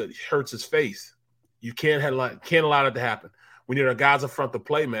Hurts's face. You can't allow that to happen. We need our guys up front to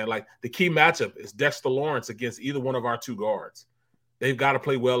play, man. Like the key matchup is Dexter Lawrence against either one of our 2 guards. They've got to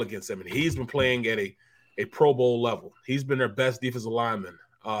play well against him. And he's been playing at a Pro Bowl level. He's been their best defensive lineman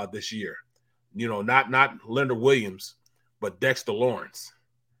this year. Not Leonard Williams, but Dexter Lawrence,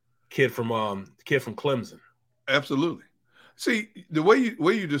 kid from Clemson. Absolutely. See, the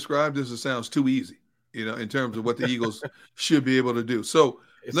way you describe this, it sounds too easy, in terms of what the Eagles should be able to do. So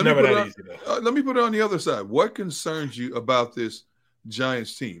It's never that easy, though. Let me put it on the other side. What concerns you about this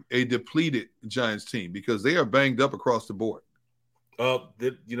Giants team, a depleted Giants team, because they are banged up across the board?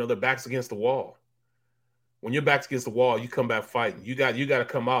 Their back's against the wall. When your back's against the wall, you come back fighting. You got to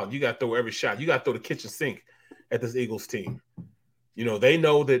come out. You got to throw every shot. You got to throw the kitchen sink at this Eagles team. They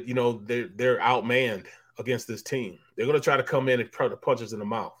know that they're outmanned against this team. They're going to try to come in and try to punch us in the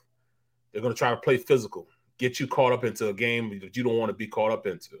mouth. They're going to try to play physical, get you caught up into a game that you don't want to be caught up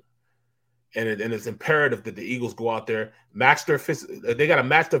into. And it's imperative that the Eagles go out there, they got to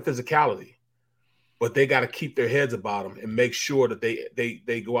match their physicality, but they got to keep their heads about them and make sure that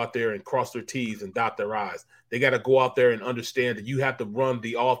they go out there and cross their T's and dot their I's. They got to go out there and understand that you have to run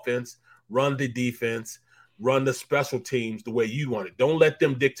the offense, run the defense, run the special teams the way you want it. Don't let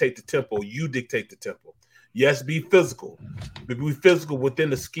them dictate the tempo. You dictate the tempo. Yes, be physical, but be physical within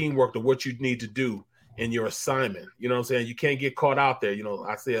the scheme work of what you need to do in your assignment. You know what I'm saying? You can't get caught out there.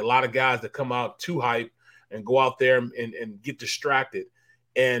 I see a lot of guys that come out too hype and go out there and get distracted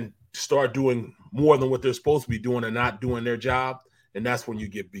and start doing more than what they're supposed to be doing and not doing their job. And that's when you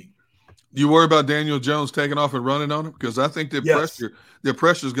get beat. Do you worry about Daniel Jones taking off and running on him? Because I think their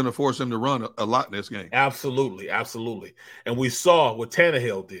pressure is going to force him to run a lot in this game. Absolutely. Absolutely. And we saw what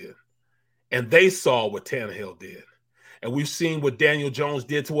Tannehill did. And they saw what Tannehill did. And we've seen what Daniel Jones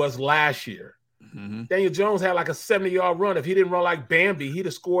did to us last year. Mm-hmm. Daniel Jones had like a 70-yard run. If he didn't run like Bambi, he'd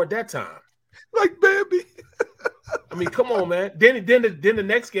have scored that time. Like Bambi. I mean, come on, man. Then the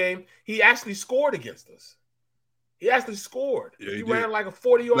next game, he actually scored against us. He actually scored. Yeah, he ran like a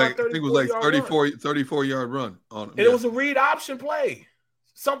 40-yard, I think it was like 34-yard run on him. And it was a read option play.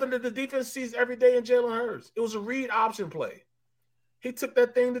 Something that the defense sees every day in Jalen Hurts. It was a read option play. He took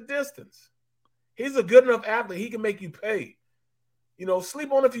that thing the distance. He's a good enough athlete. He can make you pay.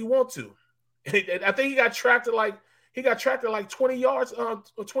 Sleep on it if you want to. And I think he got tracked at like 20 yards,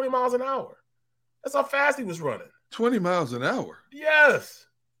 20 miles an hour. That's how fast he was running. 20 miles an hour. Yes.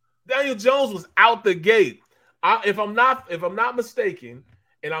 Daniel Jones was out the gate. If I'm not mistaken,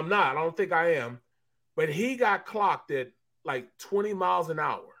 and I don't think I am, but he got clocked at like 20 miles an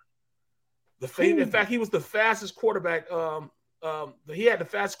hour. In fact, he was the fastest quarterback. He had the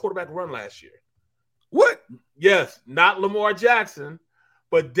fastest quarterback run last year. What? Yes, not Lamar Jackson,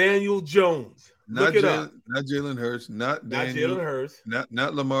 but Daniel Jones. Look it up. Not Jalen Hurts. Not Daniel. Jalen Hurts.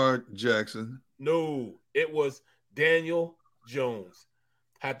 Not Lamar Jackson. No, it was Daniel Jones.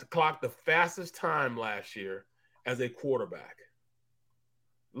 Had to clock the fastest time last year as a quarterback.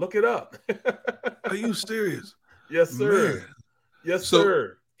 Look it up. Are you serious? Yes, sir. Man. Yes,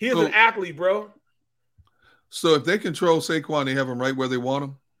 sir. He is an athlete, bro. So if they control Saquon, they have him right where they want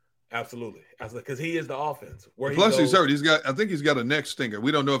him? Absolutely. Because he is the offense. Plus, he's hurt. I think he's got a neck stinger.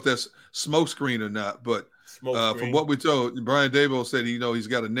 We don't know if that's smoke screen or not, but from what we told, Brian Daboll said he's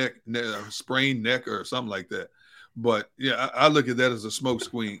got a sprained neck or something like that. But yeah, I look at that as a smoke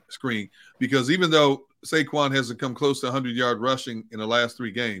screen because even though Saquon hasn't come close to 100-yard rushing in the last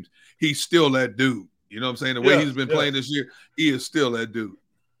 3 games, he's still that dude. You know what I'm saying? The way he's been playing this year, he is still that dude.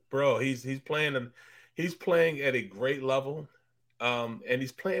 Bro, he's playing at a great level. And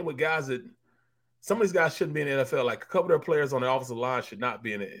he's playing with guys that some of these guys shouldn't be in the NFL. Like a couple of their players on the offensive line should not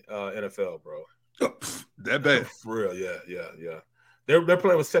be in the NFL, bro. Oh, that bad. For real, yeah. They're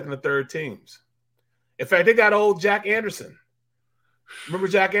playing with second and third teams. In fact, they got old Jack Anderson. Remember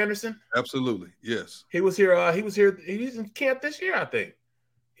Jack Anderson? Absolutely, yes. He was here. He was in camp this year, I think.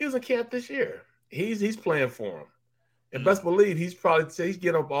 He was in camp this year. He's playing for him. And best believe he's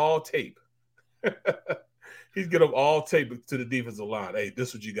getting up all tape. He's getting up all tape to the defensive line. Hey, this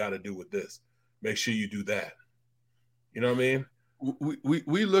is what you got to do with this. Make sure you do that. You know what I mean?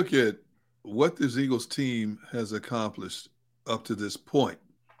 We look at what this Eagles team has accomplished up to this point.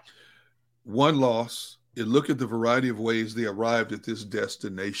 1 loss. You look at the variety of ways they arrived at this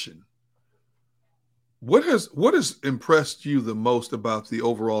destination. What has impressed you the most about the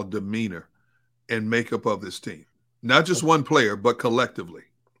overall demeanor and makeup of this team? Not just one player, but collectively.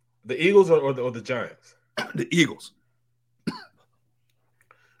 The Eagles or the Giants? The Eagles.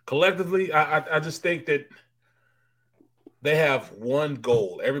 Collectively, I just think that they have one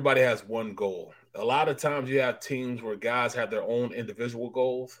goal. Everybody has one goal. A lot of times you have teams where guys have their own individual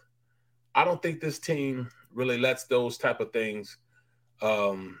goals. I don't think this team really lets those type of things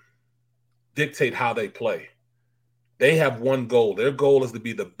dictate how they play. They have one goal. Their goal is to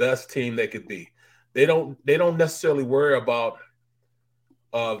be the best team they could be. They don't necessarily worry about,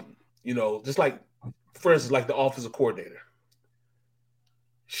 just like, for instance, like the offensive coordinator.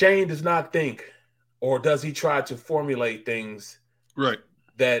 Shane does not think, or does he try to formulate things right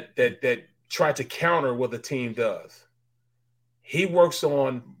that try to counter what the team does. he works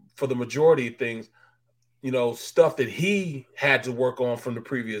on, for the majority of things, stuff that he had to work on from the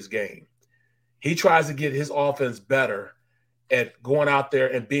previous game. He tries to get his offense better at going out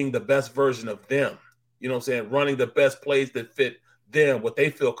there and being the best version of them. You know what I'm saying? Running the best plays that fit them, what they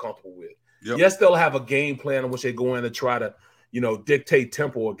feel comfortable with. Yep. Yes, they'll have a game plan in which they go in and try to, dictate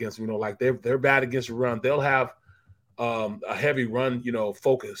tempo against them. Like they're bad against the run. They'll have a heavy run,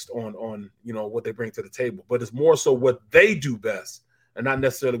 focused on what they bring to the table. But it's more so what they do best and not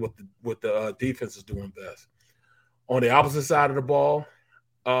necessarily what the defense is doing best. On the opposite side of the ball,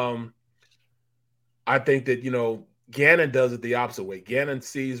 I think that, Gannon does it the opposite way. Gannon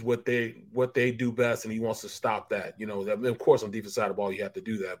sees what they do best, and he wants to stop that. Of course, on the defense side of the ball, you have to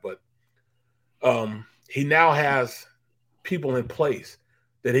do that. But he now has people in place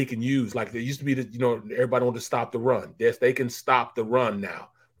that he can use. Like there used to be, everybody wanted to stop the run. Yes, they can stop the run now,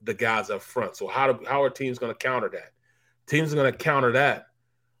 the guys up front. So how are teams going to counter that? Teams are going to counter that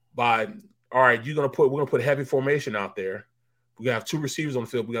by, all right, we're going to put heavy formation out there. We're going to have 2 receivers on the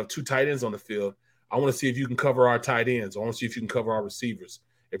field. We have 2 tight ends on the field. I want to see if you can cover our tight ends. I want to see if you can cover our receivers.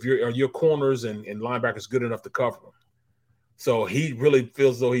 If your corners and linebackers good enough to cover them. So he really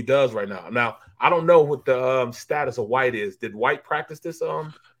feels as though he does right now. Now, I don't know what the status of White is. Did White practice this?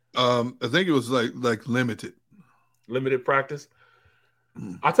 I think it was like limited limited practice.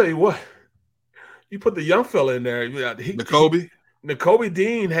 I'll tell you what, you put the young fella in there. Nakobe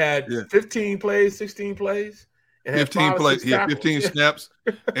Dean had 15 plays, 16 plays. 15 plays, 15 snaps,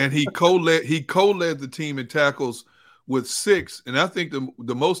 and he co-led the team in tackles with 6. And I think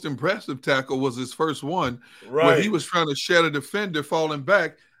the most impressive tackle was his first one, where he was trying to shed a defender falling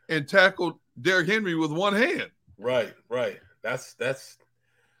back and tackled Derrick Henry with one hand. Right. That's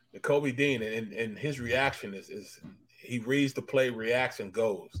Nakobe Dean, and his reaction is he reads the play, reaction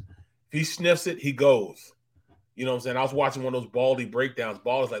goes. If he sniffs it, he goes. You know what I'm saying? I was watching one of those Baldy breakdowns.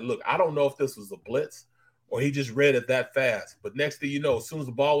 Baldy's like, look, I don't know if this was a blitz or he just read it that fast. But next thing you know, as soon as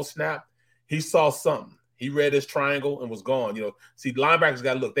the ball was snapped, he saw something. He read his triangle and was gone. See, linebackers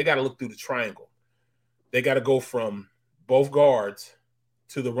got to look. They got to look through the triangle. They got to go from both guards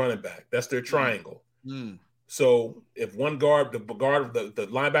to the running back. That's their triangle. Mm. So if one guard, the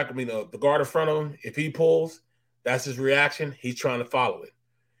linebacker, the guard in front of him, if he pulls, that's his reaction. He's trying to follow it.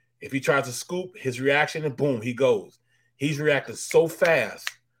 If he tries to scoop, his reaction, and boom, he goes. He's reacting so fast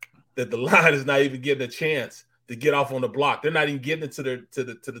that the line is not even getting a chance to get off on the block. They're not even getting into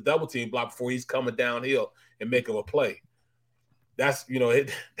the double team block before he's coming downhill and making a play. That's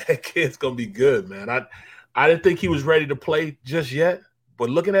that kid's gonna be good, man. I didn't think he was ready to play just yet,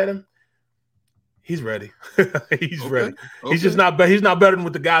 but looking at him, he's ready. He's ready. Okay. He's just not. He's not better than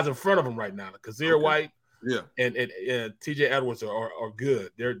with the guys in front of him right now. Kazir White, and T.J. Edwards are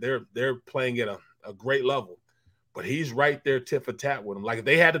good. They're playing at a great level. But he's right there tit for tat with him. Like if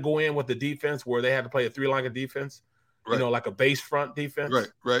they had to go in with the defense where they had to play a 3-line of defense, like a base front defense.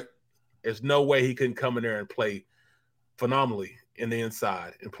 Right. There's no way he couldn't come in there and play phenomenally in the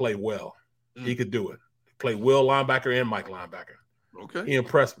inside and play well. He could do it. Play Will linebacker and Mike linebacker. Okay. He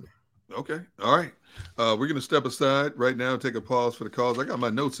impressed me. Okay. All right. We're going to step aside right now and take a pause for the calls. I got my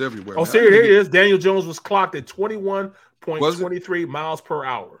notes everywhere. Oh, see, here he is. Daniel Jones was clocked at 21.23 miles per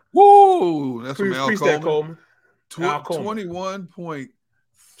hour. Woo! That's from Al Coleman.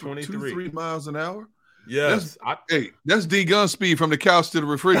 21.23 miles an hour. Yes. That's D Gunn speed from the couch to the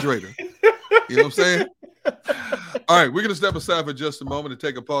refrigerator. You know what I'm saying? All right, we're going to step aside for just a moment and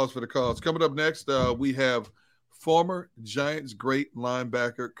take a pause for the calls. Coming up next, we have former Giants great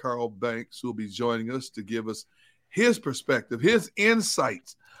linebacker Carl Banks, who will be joining us to give us his perspective, his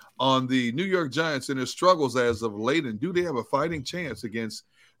insights on the New York Giants and their struggles as of late, and do they have a fighting chance against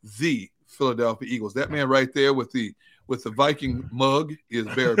the Philadelphia Eagles? That man right there with the Viking mug is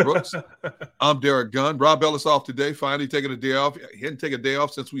Barrett Brooks. I'm Derrick Gunn. Rob Ellis off today, finally taking a day off. He hadn't taken a day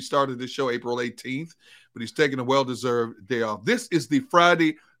off since we started this show April 18th, but he's taking a well-deserved day off. This is the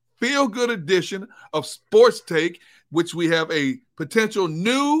Friday feel-good edition of Sports Take, which we have a potential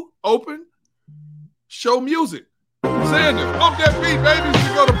new open show music. Xander, pump that beat, baby, as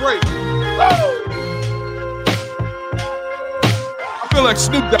we go to break. Woo! I feel like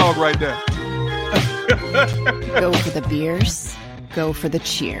Snoop Dogg right now. Go for the beers. Go for the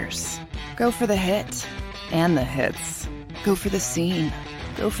cheers. Go for the hit and the hits. Go for the scene.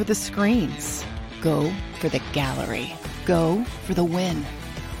 Go for the screens. Go for the gallery. Go for the win.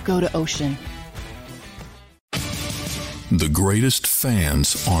 Go to Ocean. The greatest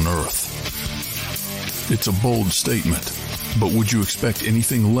fans on earth. It's a bold statement, but would you expect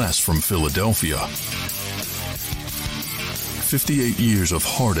anything less from Philadelphia? 58 years of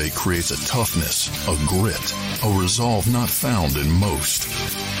heartache creates a toughness, a grit, a resolve not found in most.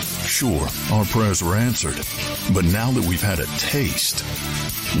 Sure, our prayers were answered, but now that we've had a taste,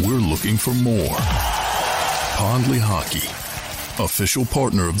 we're looking for more. Pondley Hockey, official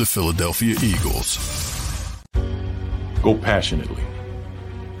partner of the Philadelphia Eagles. Go passionately.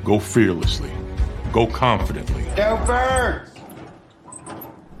 Go fearlessly. Go confidently. Go Birds!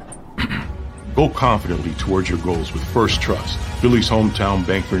 Go confidently towards your goals with First Trust, Philly's hometown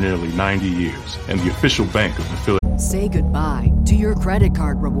bank for nearly 90 years, and the official bank of the Philadelphia. Say goodbye to your credit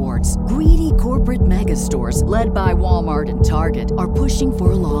card rewards. Greedy corporate mega stores, led by Walmart and Target, are pushing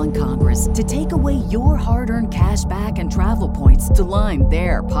for a law in Congress to take away your hard-earned cash back and travel points to line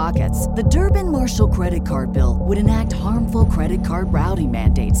their pockets. The Durbin-Marshall credit card bill would enact harmful credit card routing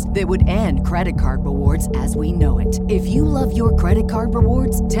mandates that would end credit card rewards as we know it. If you love your credit card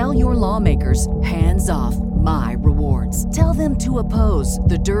rewards, tell your lawmakers, hands off my rewards. Tell them to oppose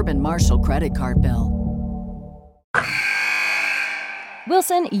the Durbin-Marshall credit card bill.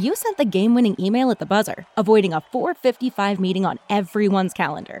 Wilson, you sent the game-winning email at the buzzer, avoiding a 4:55 meeting on everyone's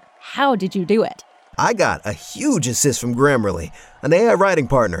calendar. How did you do it? I got a huge assist from Grammarly, an AI writing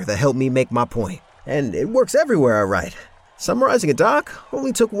partner that helped me make my point. And it works everywhere I write. Summarizing a doc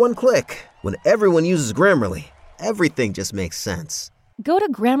only took one click. When everyone uses Grammarly, everything just makes sense. Go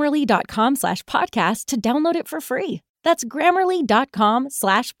to Grammarly.com/podcast to download it for free. That's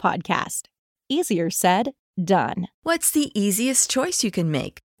Grammarly.com/podcast. Easier said, done. What's the easiest choice you can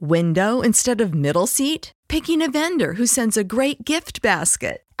make? Window instead of middle seat? Picking a vendor who sends a great gift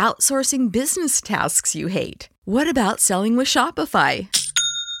basket? Outsourcing business tasks you hate? What about selling with Shopify?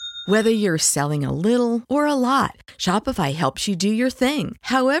 Whether you're selling a little or a lot, Shopify helps you do your thing,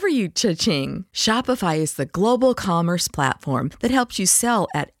 however you cha-ching. Shopify is the global commerce platform that helps you sell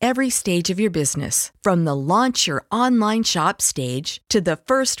at every stage of your business. From the launch your online shop stage to the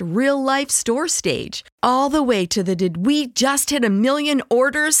first real-life store stage, all the way to the did we just hit 1 million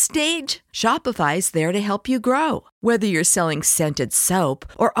orders stage. Shopify's there to help you grow. Whether you're selling scented soap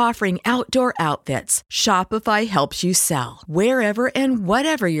or offering outdoor outfits, Shopify helps you sell. Wherever and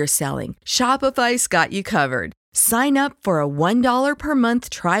whatever you're selling, Shopify's got you covered. Sign up for a $1 per month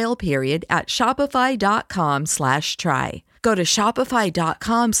trial period at shopify.com/try. Go to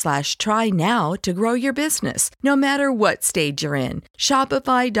shopify.com/try now to grow your business, no matter what stage you're in.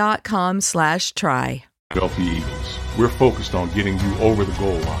 Shopify.com/try. Philadelphia Eagles. We're focused on getting you over the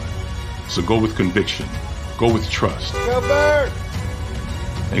goal line. So go with conviction, go with trust, Go Birds!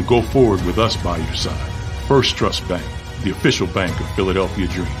 and go forward with us by your side. First Trust Bank, the official bank of Philadelphia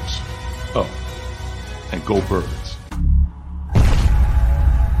dreams. Oh, and go Birds.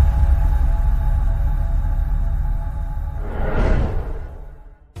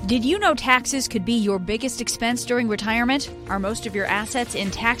 Did you know taxes could be your biggest expense during retirement? Are most of your assets in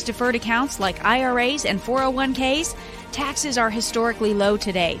tax-deferred accounts like IRAs and 401ks? Taxes are historically low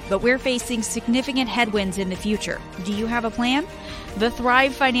today, but we're facing significant headwinds in the future. Do you have a plan? The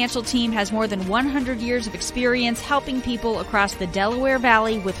Thrive Financial team has more than 100 years of experience helping people across the Delaware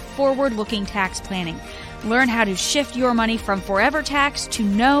Valley with forward-looking tax planning. Learn how to shift your money from forever tax to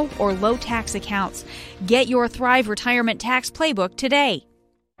no or low tax accounts. Get your Thrive Retirement Tax Playbook today.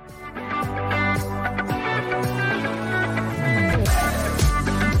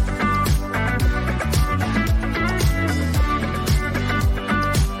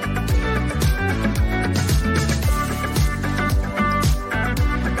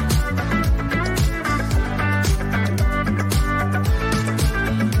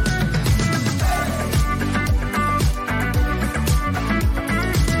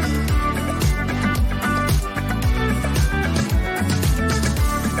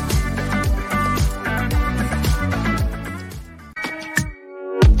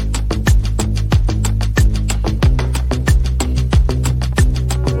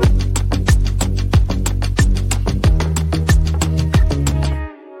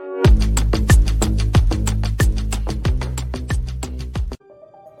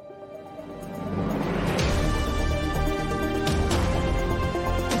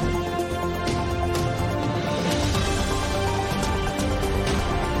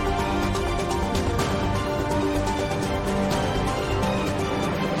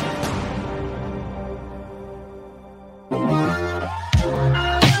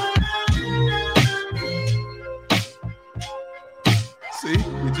 See,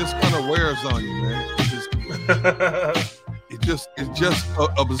 it just kind of wears on you, man. It just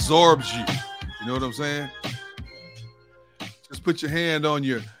absorbs you. You know what I'm saying? Just put your hand on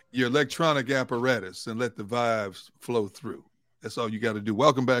your electronic apparatus and let the vibes flow through. That's all you got to do.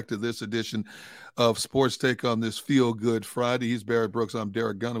 Welcome back to this edition of Sports Take on this Feel Good Friday. He's Barrett Brooks. I'm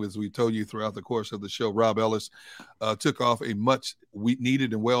Derrick Gunn. As we told you throughout the course of the show, Rob Ellis took off a much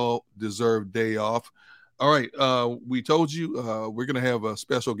needed and well-deserved day off. All right, we told you we're going to have a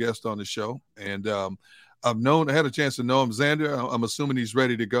special guest on the show, and I had a chance to know him. Xander, I'm assuming he's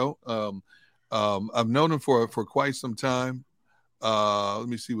ready to go. I've known him for quite some time. Let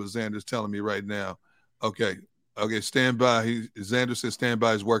me see what Xander's telling me right now. Okay, stand by. Xander says stand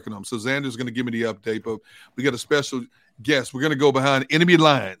by. He's working on him. So Xander's going to give me the update, but we got a special guest. We're going to go behind enemy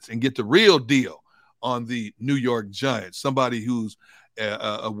lines and get the real deal on the New York Giants, somebody who's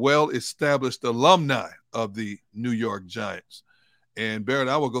a well-established alumni of the New York Giants. And Barrett,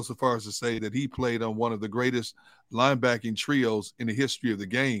 I will go so far as to say that he played on one of the greatest linebacking trios in the history of the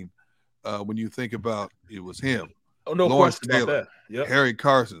game. When you think about it was him. Oh, no Lawrence question Taylor, about that. Yep. Harry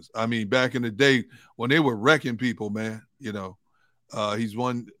Carsons. I mean, back in the day when they were wrecking people, man, he's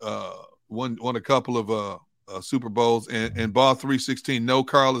won a couple of Super Bowls and ball 316. No,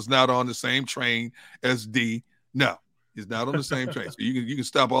 Carl is not on the same train as D. No, he's not on the same train. So you can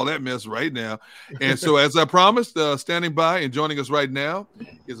stop all that mess right now. And so, as I promised, standing by and joining us right now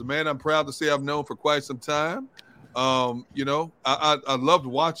is a man I'm proud to say I've known for quite some time. I loved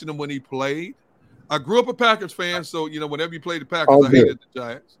watching him when he played. I grew up a Packers fan, so whenever you played the Packers, I hated the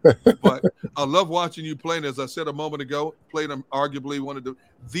Giants. But I love watching you play. And as I said a moment ago, played him arguably one of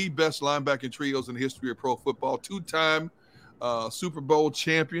the best linebacking trios in the history of pro football. 2-time Super Bowl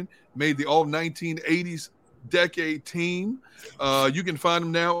champion, made the all 1980s decade team. You can find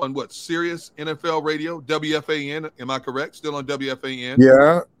him now on Sirius NFL Radio, WFAN. Am I correct? Still on WFAN?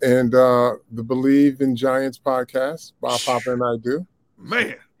 Yeah, and the Believe in Giants podcast, Bob Papa and I do.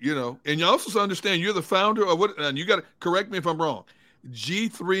 Man, and you also understand you're the founder of what, and you got to correct me if I'm wrong,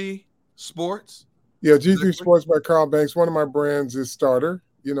 G3 Sports? Yeah, G3 Sports by Carl Banks. One of my brands is Starter.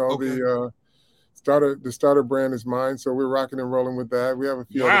 Okay. The Starter brand is mine, so we're rocking and rolling with that. We have a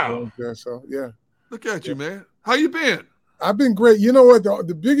few other brands there, so yeah. Look at you, man. How you been? I've been great. You know what?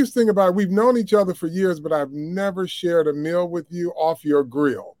 The biggest thing about it, we've known each other for years, but I've never shared a meal with you off your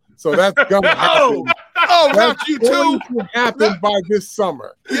grill. So that's going to happen. Not you too. Happen by this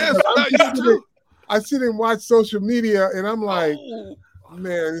summer. Yes, not you too. I sit and watch social media, and I'm like,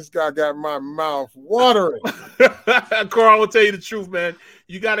 man, this guy got my mouth watering. Carl, I will tell you the truth, man.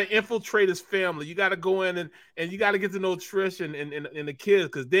 You got to infiltrate his family. You got to go in and you got to get to know Trish and the kids,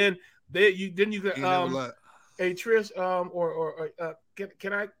 because then you can hey Trish,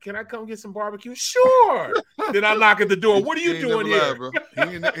 can I come get some barbecue? Sure. Then I knock at the door. What are you doing here? Bro.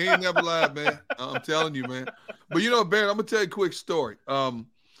 He ain't never lied, man. I'm telling you, man. But Barrett, I'm gonna tell you a quick story. And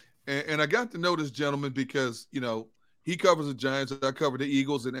I got to know this gentleman because he covers the Giants, I cover the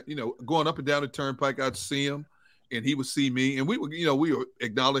Eagles, and going up and down the turnpike, I'd see him, and he would see me, and we would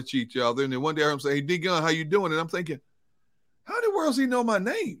acknowledge each other. And then one day I heard him say, "Hey, D Gunn, how you doing?" And I'm thinking, how in the world does he know my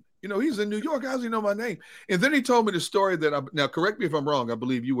name? He's in New York. How does he know my name? And then he told me the story that now correct me if I'm wrong. I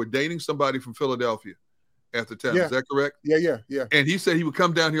believe you were dating somebody from Philadelphia at the time. Yeah. Is that correct? Yeah. And he said he would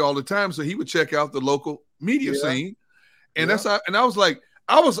come down here all the time, so he would check out the local media scene. And that's how. And I was like,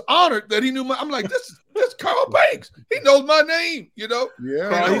 I was honored that he knew I'm like, this Carl Banks. He knows my name. Yeah.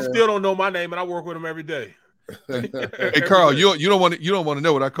 Carl, he still don't know my name, and I work with him every day. Hey Carl, you don't want to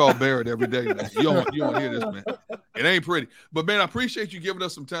know what I call Barrett every day, man. You don't want to hear this, man. It ain't pretty, but man, I appreciate you giving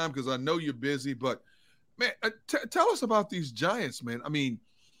us some time because I know you're busy. But man, tell us about these Giants, man. I mean,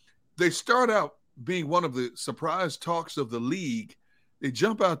 they start out being one of the surprise talks of the league. They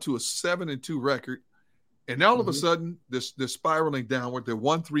jump out to a 7-2 record, and all of a sudden they're spiraling downward. They're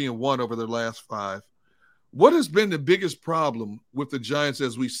 1-3-1 over their last 5. What has been the biggest problem with the Giants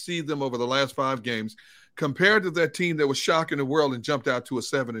as we see them over the last 5 games compared to that team that was shocking the world and jumped out to a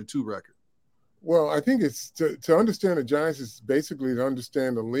 7-2 record? Well, I think it's to understand the Giants is basically to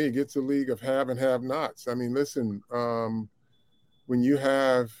understand the league. It's a league of have and have-nots. I mean, listen, when you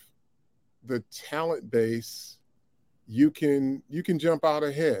have the talent base, you can jump out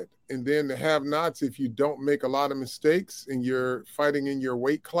ahead. And then the have-nots, if you don't make a lot of mistakes and you're fighting in your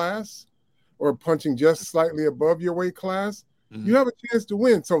weight class or punching just slightly above your weight class, you have a chance to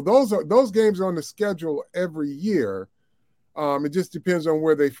win. So those games are on the schedule every year. It just depends on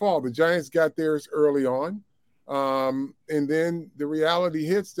where they fall. The Giants got theirs early on. And then the reality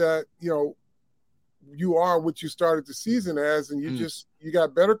hits that, you are what you started the season as, and you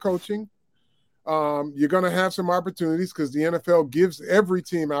got better coaching. You're going to have some opportunities because the NFL gives every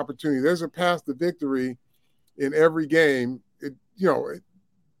team opportunity. There's a path to victory in every game,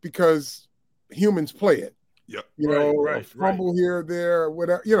 because humans play it. Yep. A fumble here, there,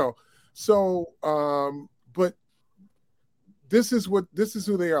 whatever, So, but this is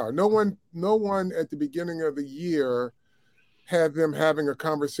who they are. No one at the beginning of the year had them having a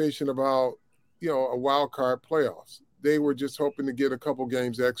conversation about, a wild card playoffs. They were just hoping to get a couple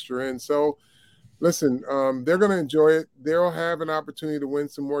games extra in. So listen, they're going to enjoy it. They'll have an opportunity to win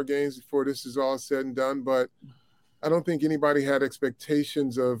some more games before this is all said and done. But I don't think anybody had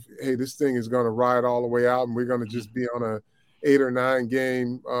expectations of, hey, this thing is going to ride all the way out and we're going to just be on a 8 or 9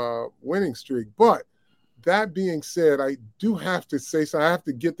 game winning streak. But that being said, I do have to say, so I have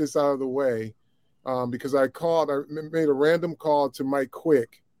to get this out of the way because I made a random call to Mike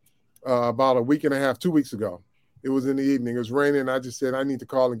Quick about a week and a half, 2 weeks ago. It was in the evening. It was raining. And I just said, I need to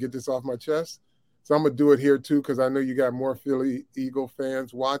call and get this off my chest. So I'm going to do it here too, because I know you got more Philly Eagle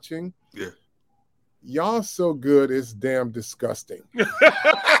fans watching. Yeah. Y'all so good, it's damn disgusting. And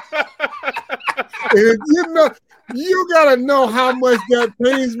you got to know how much that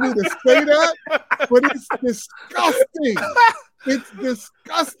pains me to say that, but it's disgusting. It's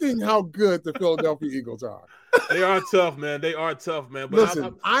disgusting how good the Philadelphia Eagles are. They are tough, man. They are tough, man. But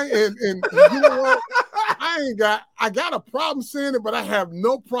listen, and you know what? I got a problem saying it, but I have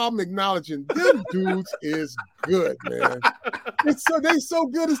no problem acknowledging them dudes is good, man. They so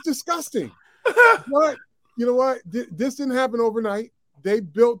good, it's disgusting. But you know what? This didn't happen overnight. They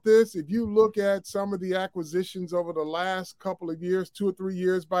built this. If you look at some of the acquisitions over the last couple of years, 2 or 3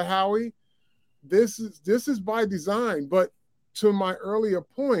 years by Howie, this is by design. But to my earlier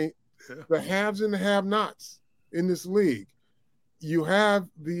point, the haves and the have-nots in this league. You have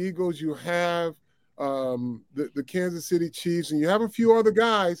the Eagles, you have the Kansas City Chiefs, and you have a few other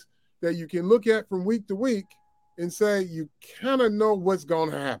guys that you can look at from week to week and say you kind of know what's going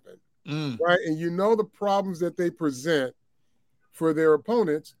to happen, right? And you know the problems that they present for their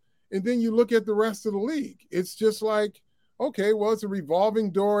opponents. And then you look at the rest of the league. It's just like, okay, well, it's a revolving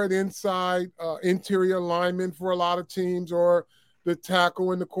door at interior linemen for a lot of teams, or the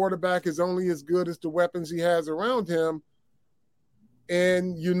tackle and the quarterback is only as good as the weapons he has around him.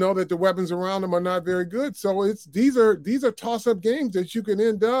 And you know that the weapons around him are not very good. So these are toss-up games that you can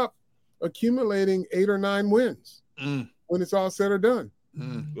end up accumulating 8 or 9 wins when it's all said or done.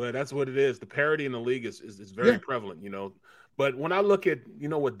 Well, that's what it is. The parity in the league is very prevalent, But when I look at,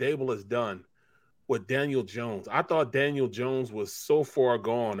 what Dable has done with Daniel Jones, I thought Daniel Jones was so far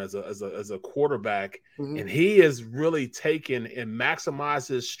gone as a quarterback, and he has really taken and maximized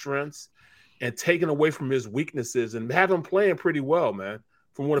his strengths and taken away from his weaknesses and have him playing pretty well, man.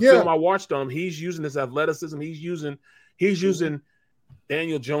 From what film I watched on him, he's using his athleticism. He's using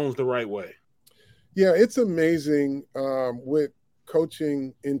Daniel Jones the right way. Yeah, it's amazing with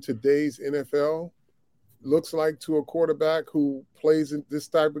coaching in today's NFL looks like to a quarterback who plays in this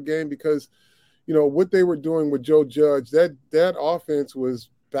type of game, because what they were doing with Joe Judge, that offense was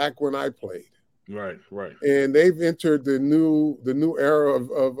back when I played. Right. And they've entered the new era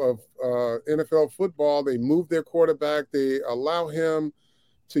of NFL football. They move their quarterback. They allow him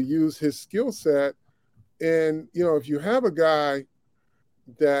to use his skill set. And, if you have a guy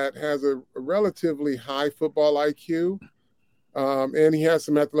that has a relatively high football IQ, and he has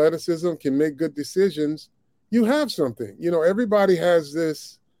some athleticism, can make good decisions, you have something. Everybody has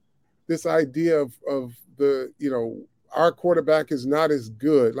this idea of the, our quarterback is not as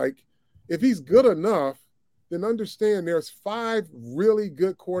good. Like, if he's good enough, then understand there's 5 really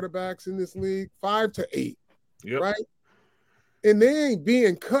good quarterbacks in this league, 5 to 8, right? And they ain't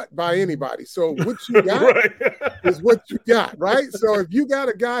being cut by anybody. So what you got is what you got, right? So if you got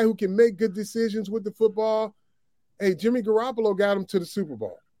a guy who can make good decisions with the football, hey, Jimmy Garoppolo got him to the Super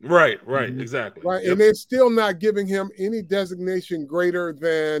Bowl. Right, exactly. Right, and they're still not giving him any designation greater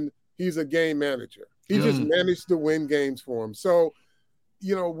than he's a game manager. He just managed to win games for him. So,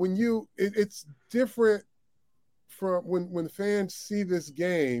 when it's different from when fans see this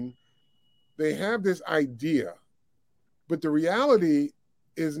game, they have this idea, but the reality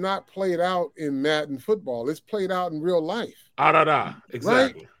is not played out in Madden football. It's played out in real life. Exactly.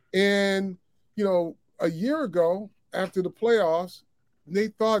 Right? And, a year ago after the playoffs, they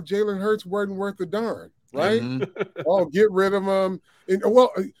thought Jalen Hurts wasn't worth a darn, right? Oh, get rid of him. And,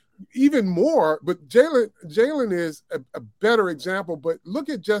 even more, but Jalen is a better example. But look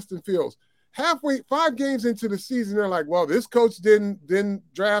at Justin Fields. 5 games into the season, they're like, well, this coach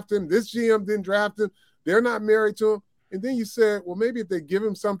didn't draft him. This GM didn't draft him. They're not married to him. And then you said, well, maybe if they give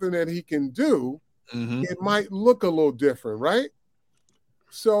him something that he can do, it might look a little different, right?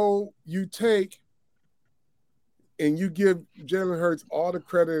 So you take and you give Jalen Hurts all the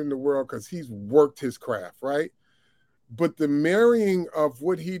credit in the world because he's worked his craft, right? But the marrying of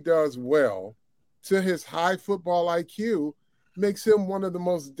what he does well to his high football IQ makes him one of the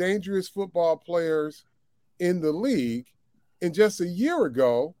most dangerous football players in the league. And just a year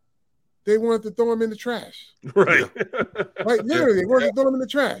ago, they wanted to throw him in the trash. Right. Right. Literally, they wanted to throw him in the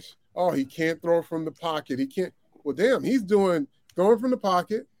trash. Oh, he can't throw from the pocket. He can't. Well, damn, he's throwing from the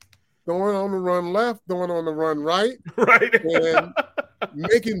pocket, throwing on the run left, throwing on the run right. Right. And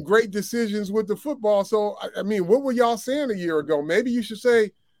making great decisions with the football. So, I mean, what were y'all saying a year ago? Maybe you should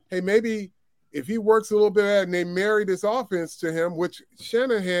say, hey, maybe if he works a little bit at it and they marry this offense to him, which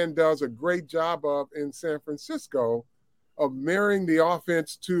Shanahan does a great job of in San Francisco, of marrying the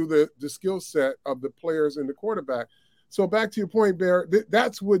offense to the skill set of the players and the quarterback. So back to your point, Barrett,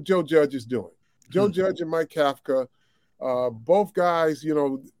 that's what Joe Judge is doing. Joe Judge and Mike Kafka, both guys,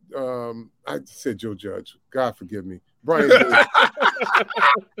 I said Joe Judge. God forgive me. Brian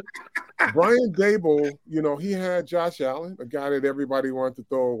Dable, he had Josh Allen, a guy that everybody wanted to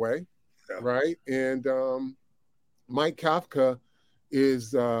throw away, right? And Mike Kafka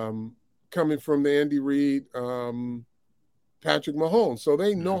is coming from the Andy Reid, Patrick Mahomes. So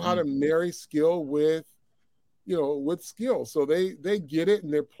they know how to marry skill with skill. So they get it,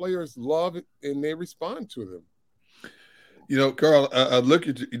 and their players love it, and they respond to them. Carl, I look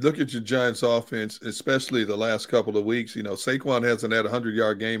at your Giants offense, especially the last couple of weeks. Saquon hasn't had a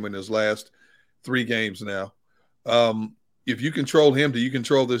 100-yard game in his last 3 games now. If you control him, do you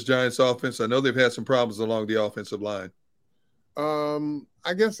control this Giants offense? I know they've had some problems along the offensive line.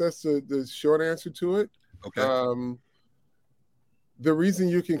 I guess that's the short answer to it. Okay. The reason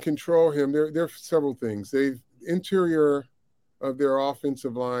you can control him, there are several things. Interior of their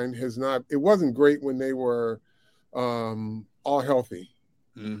offensive line it wasn't great when they were all healthy,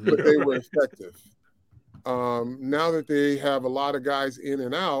 but they were effective. Now that they have a lot of guys in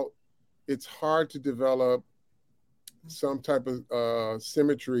and out, it's hard to develop some type of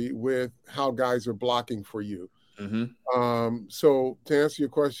symmetry with how guys are blocking for you. So to answer your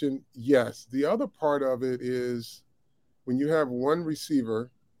question, yes. The other part of it is when you have one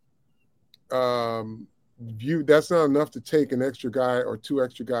receiver, that's not enough to take an extra guy or 2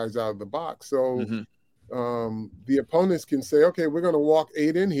 extra guys out of the box. So the opponents can say, okay, we're going to walk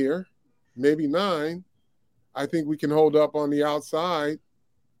 8 in here, maybe 9. I think we can hold up on the outside.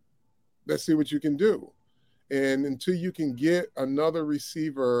 Let's see what you can do. And until you can get another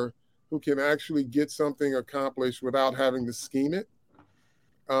receiver who can actually get something accomplished without having to scheme it,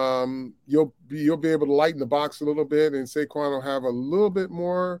 you'll be able to lighten the box a little bit, and Saquon will have a little bit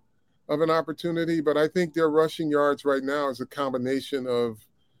more of an opportunity. But I think their rushing yards right now is a combination of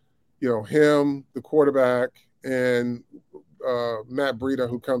him, the quarterback, and Matt Breida,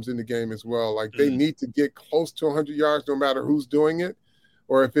 who comes in the game as well. Like, they need to get close to 100 yards no matter who's doing it,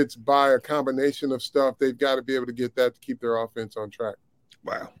 or if it's by a combination of stuff, they've got to be able to get that to keep their offense on track.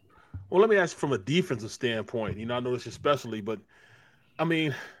 Wow. Well, let me ask you from a defensive standpoint. I know this especially, but, I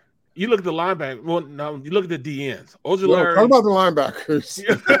mean, you look at the linebacker. Well, now you look at the DNs. Ojulari. Talk about the linebackers.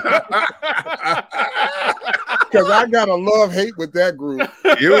 Because I got a love-hate with that group.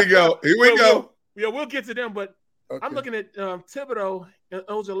 Here we go. We'll get to them, but okay. I'm looking at Thibodeau and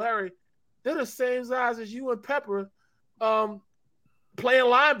Ojulari. They're the same size as you and Pepper playing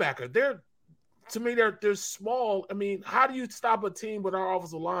linebacker. They're small. I mean, how do you stop a team with our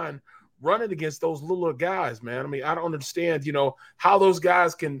offensive line running against those littler guys, man? I mean, I don't understand, how those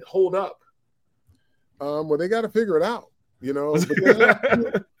guys can hold up. Well, they got to figure it out,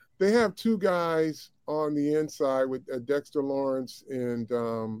 But they have 2 guys on the inside with Dexter Lawrence and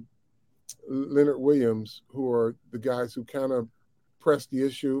Leonard Williams, who are the guys who kind of press the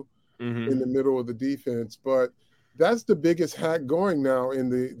issue in the middle of the defense. But that's the biggest hack going now in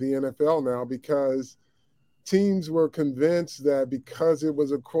the NFL now, because teams were convinced that because it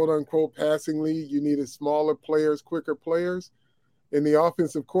was a quote-unquote passing league, you needed smaller players, quicker players. And the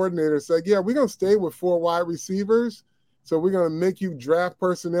offensive coordinator said, yeah, we're going to stay with 4 wide receivers, so we're going to make you draft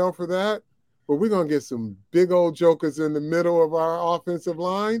personnel for that, but we're going to get some big old jokers in the middle of our offensive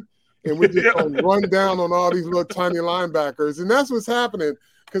line, and we're just going to run down on all these little tiny linebackers. And that's what's happening,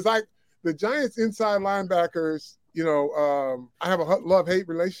 because the Giants' inside linebackers, I have a love-hate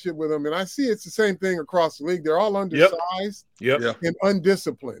relationship with them, and I see it's the same thing across the league. They're all undersized and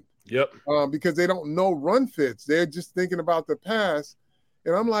undisciplined because they don't know run fits. They're just thinking about the pass.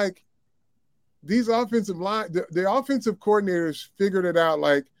 And I'm like, these offensive line, the offensive coordinators figured it out,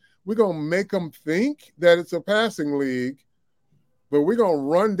 like, we're going to make them think that it's a passing league, but we're going to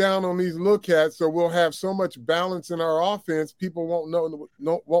run down on these little cats, so we'll have so much balance in our offense, people won't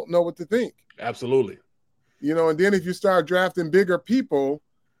know what to think. Absolutely. And then if you start drafting bigger people,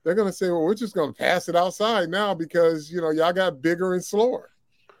 they're going to say, well, we're just going to pass it outside now because, y'all got bigger and slower.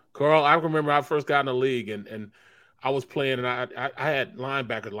 Carl, I remember I first got in the league, and I was playing and I had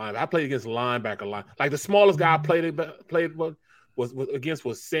linebacker. I played against linebacker line. Like the smallest guy I played was against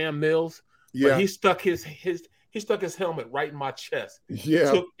was Sam Mills. Yeah. But he stuck his helmet right in my chest.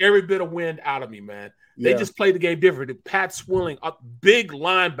 Yeah. Took every bit of wind out of me, man. They Yeah. just played the game different. Pat Swilling, big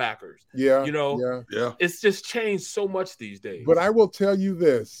linebackers. Yeah. You know, Yeah. It's just changed so much these days. But I will tell you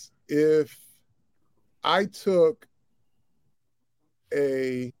this: if I took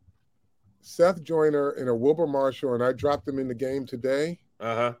a Seth Joyner and a Wilbur Marshall and I dropped them in the game today,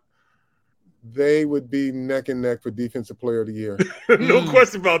 they would be neck and neck for Defensive Player of the Year. No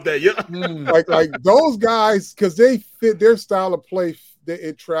question about that. Yeah. Like those guys, because they fit their style of play.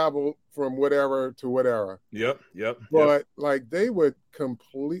 It traveled from whatever to whatever. Yep. But like they would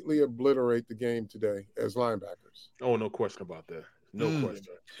completely obliterate the game today as linebackers. Oh, no question about that. No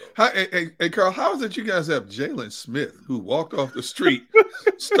question. Hey, Carl, how is it you guys have Jalen Smith who walked off the street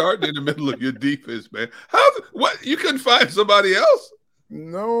starting in the middle of your defense, man? What? You couldn't find somebody else?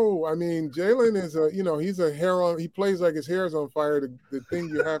 No, I mean, Jalen is he's a hair on. He plays like his hair is on fire. The thing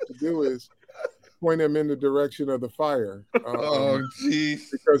you have to do is point him in the direction of the fire. Oh, geez.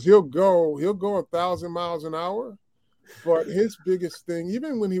 Because he'll go 1,000 miles an hour. But his biggest thing,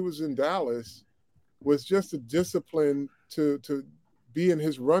 even when he was in Dallas, was just a discipline to be in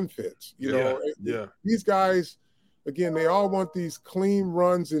his run fits. You know, these guys, again, they all want these clean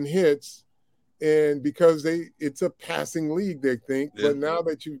runs and hits. And because it's a passing league, they think. But now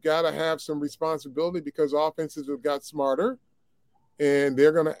that you've got to have some responsibility because offenses have got smarter and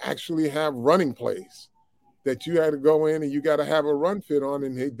they're going to actually have running plays that you had to go in and you got to have a run fit on.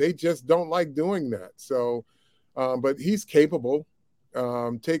 And they just don't like doing that. So, but he's capable.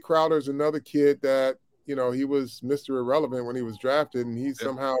 Tay Crowder's another kid that, he was Mr. Irrelevant when he was drafted. And he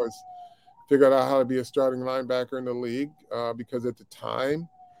somehow has figured out how to be a starting linebacker in the league because at the time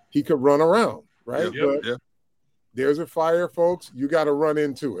he could run around. Right. There's a fire, folks. You got to run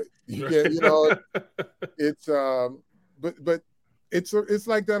into it. You get, it's but it's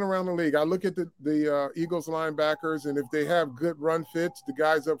like that around the league. I look at the Eagles linebackers, and if they have good run fits, the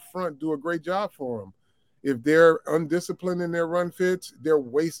guys up front do a great job for them. If they're undisciplined in their run fits, they're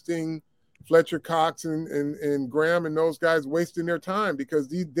wasting Fletcher Cox and Graham and those guys wasting their time because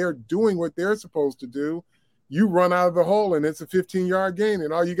they're doing what they're supposed to do. You run out of the hole, and it's a 15-yard gain,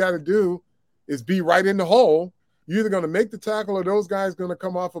 and all you got to do is be right in the hole. You're either going to make the tackle or those guys going to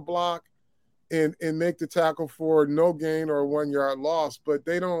come off a block and make the tackle for no gain or a 1-yard loss. But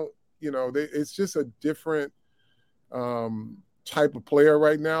they don't, it's just a different type of player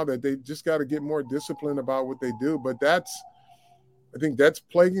right now that they just got to get more disciplined about what they do. But I think that's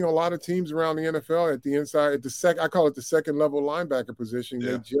plaguing a lot of teams around the NFL at the inside, I call it the second level linebacker position.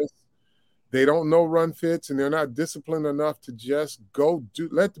 Yeah. They don't know run fits, and they're not disciplined enough to just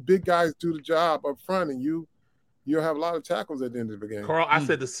let the big guys do the job up front, and you'll have a lot of tackles at the end of the game. Carl, I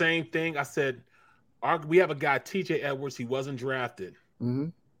said the same thing. I said, we have a guy, TJ Edwards. He wasn't drafted,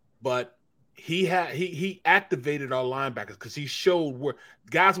 but he activated our linebackers because he showed where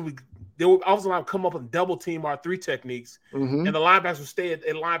guys they were also come up and double team our 3 techniques, and the linebackers would stay at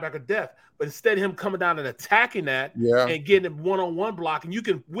linebacker depth. But instead of him coming down and attacking that and getting a one-on-one block, and you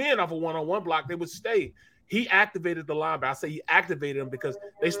can win off a one-on-one block, they would stay. He activated the linebacker. I say he activated him because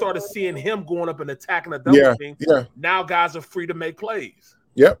they started seeing him going up and attacking a double team. Yeah. Now guys are free to make plays.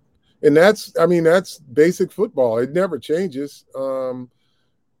 Yep. And that's basic football. It never changes.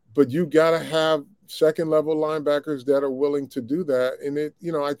 But you got to have second-level linebackers that are willing to do that.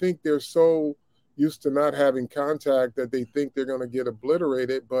 And I think they're so used to not having contact that they think they're going to get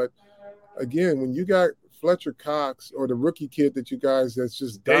obliterated. But again, when you got Fletcher Cox or the rookie kid that you guys that's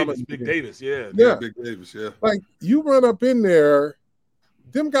just dominating. Big Davis, Big Davis, yeah. Like you run up in there,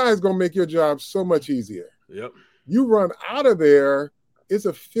 them guys going to make your job so much easier. Yep. You run out of there, it's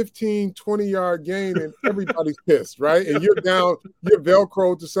a 15, 20-yard gain, and everybody's pissed, right? And you're down, you're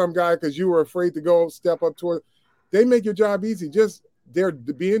Velcro to some guy because you were afraid to go step up toward. They make your job easy. Just they're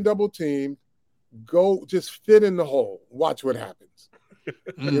being double teamed. Go just fit in the hole. Watch what happens.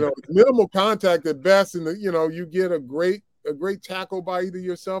 Minimal contact at best, and you get a great tackle by either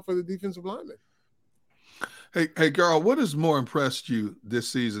yourself or the defensive lineman. Hey, Carl, what has more impressed you this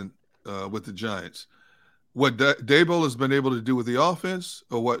season with the Giants? What Daboll has been able to do with the offense,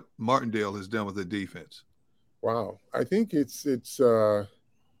 or what Martindale has done with the defense? Wow, I think it's a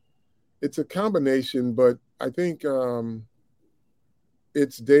combination, but I think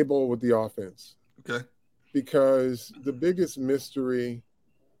it's Daboll with the offense. Okay. Because the biggest mystery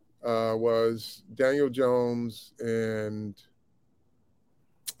was Daniel Jones and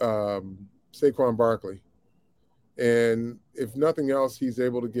Saquon Barkley. And if nothing else, he's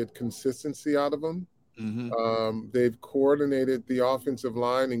able to get consistency out of them. They've coordinated the offensive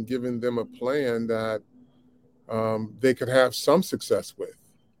line and given them a plan that they could have some success with.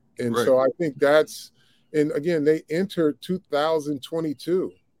 And so I think that's, and again, they entered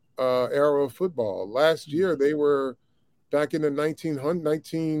 2022 era of football. Last year, they were back in the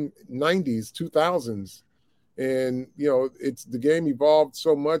 1990s, 2000s. And, it's the game evolved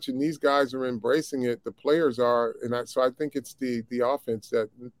so much, and these guys are embracing it. The players are. And so I think it's the offense that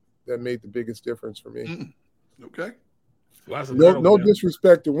made the biggest difference for me. Okay. Well, no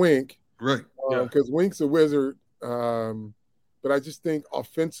disrespect to Wink. Right. Because Wink's a wizard. But I just think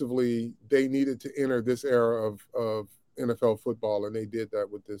offensively they needed to enter this era of NFL football, and they did that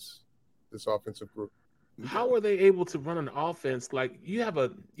with this offensive group. How are they able to run an offense like you have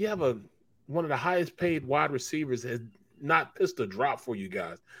a one of the highest paid wide receivers has not pissed a drop for you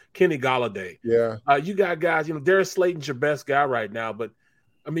guys, Kenny Golladay. Yeah. You got guys, Derrick Slayton's your best guy right now, but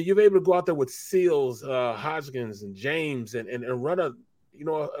I mean, you're able to go out there with Seals, Hodgkins, and James, and run a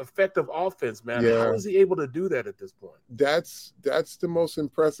effective offense, man. Yeah. How is he able to do that at this point? That's the most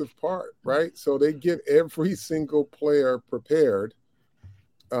impressive part, right? So they get every single player prepared,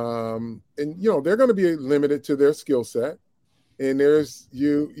 and they're going to be limited to their skill set. And there's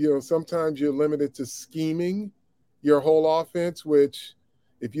sometimes you're limited to scheming your whole offense, which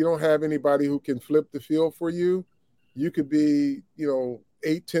if you don't have anybody who can flip the field for you, you could be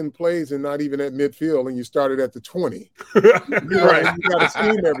 8-10 plays and not even at midfield, and you started at the 20. Right. You got to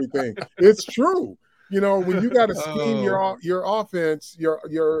scheme everything. It's true. When you got to scheme your offense, your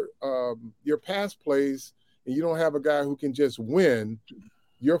pass plays, and you don't have a guy who can just win,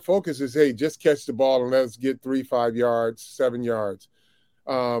 your focus is, hey, just catch the ball and let's get 3, 5 yards, 7 yards.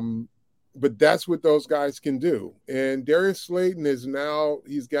 But that's what those guys can do. And Derrick Slayton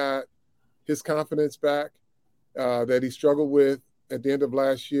he's got his confidence back that he struggled with at the end of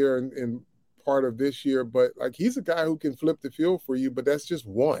last year and part of this year. But he's a guy who can flip the field for you, but that's just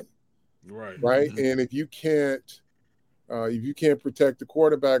one. Right. Mm-hmm. And if you can't protect the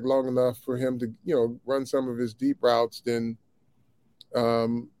quarterback long enough for him to, run some of his deep routes, then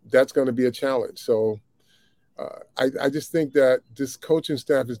that's going to be a challenge. So I just think that this coaching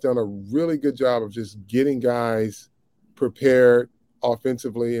staff has done a really good job of just getting guys prepared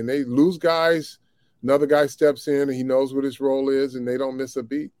offensively, and they lose guys. Another guy steps in and he knows what his role is, and they don't miss a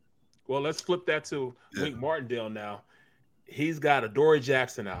beat. Well, let's flip that to Wink Martindale now. He's got Adoree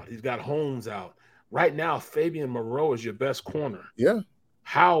Jackson out. He's got Holmes out. Right now, Fabian Moreau is your best corner. Yeah.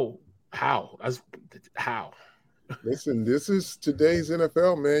 How? Listen, this is today's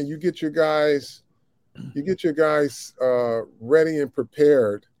NFL, man. You get your guys ready and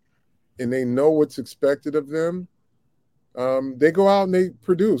prepared, and they know what's expected of them. They go out and they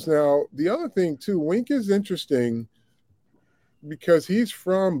produce. Now, the other thing too, Wink is interesting because he's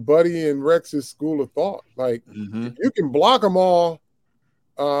from Buddy and Rex's school of thought. If you can block them all,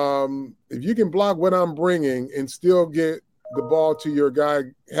 if you can block what I'm bringing and still get the ball to your guy,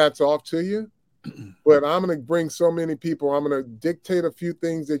 hats off to you. But I'm going to bring so many people. I'm going to dictate a few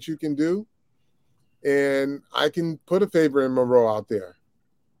things that you can do, and I can put a Fabian Moreau out there,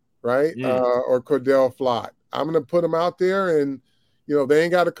 right? Or Cordell Flott. I'm going to put them out there, and they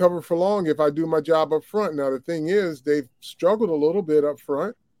ain't got to cover for long if I do my job up front. Now the thing is, they've struggled a little bit up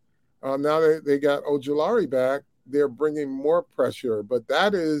front. Now that they got Ojulari back, they're bringing more pressure. But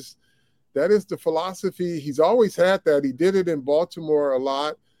that is the philosophy. He's always had that. He did it in Baltimore a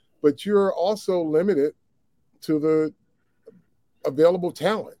lot. But you're also limited to the available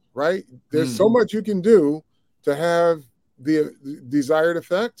talent, right? There's so much you can do to have the desired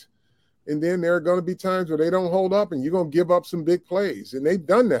effect. And then there are going to be times where they don't hold up and you're going to give up some big plays. And they've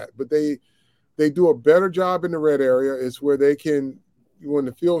done that, but they do a better job in the red area. It's where they can, when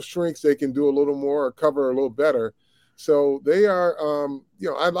the field shrinks, they can do a little more or cover a little better. So they are,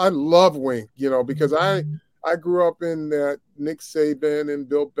 I love Wink, because I grew up in that Nick Saban and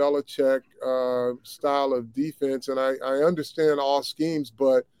Bill Belichick style of defense, and I understand all schemes,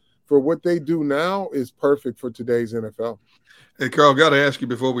 but for what they do now is perfect for today's NFL. Hey, Carl, got to ask you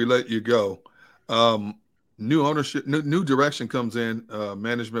before we let you go. New ownership, new direction comes in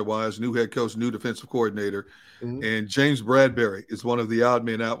management-wise, new head coach, new defensive coordinator, and James Bradberry is one of the odd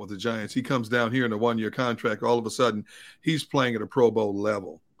men out with the Giants. He comes down here in a one-year contract. All of a sudden, he's playing at a Pro Bowl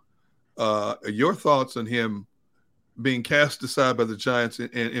level. Your thoughts on him being cast aside by the Giants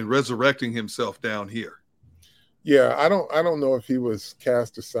and resurrecting himself down here? Yeah, I don't know if he was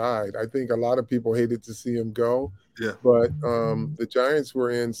cast aside. I think a lot of people hated to see him go. Yeah. But the Giants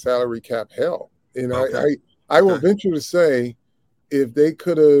were in salary cap hell. And I will venture to say if they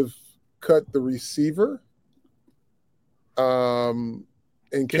could have cut the receiver and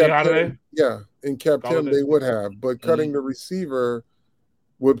kept him, and kept him, they would have. But cutting the receiver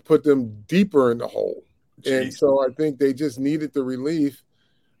would put them deeper in the hole. Jeez. And so I think they just needed the relief.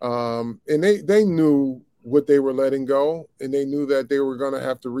 And they knew what they were letting go, and they knew that they were going to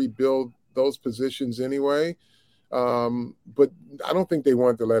have to rebuild those positions anyway. But I don't think they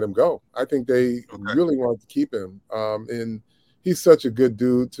wanted to let him go. I think they really wanted to keep him. And he's such a good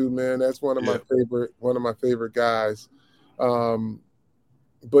dude too, man. That's one of my favorite guys.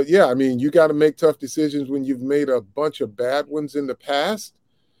 But yeah, I mean, you got to make tough decisions when you've made a bunch of bad ones in the past.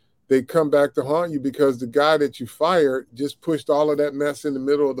 They come back to haunt you because the guy that you fired just pushed all of that mess in the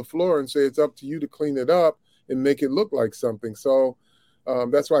middle of the floor and say it's up to you to clean it up and make it look like something. So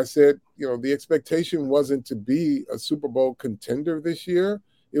that's why I said, the expectation wasn't to be a Super Bowl contender this year.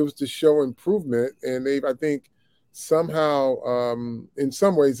 It was to show improvement. And they've, I think, somehow, in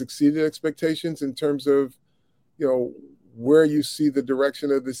some ways, exceeded expectations in terms of, where you see the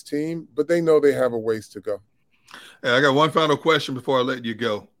direction of this team. But they know they have a ways to go. Hey, I got one final question before I let you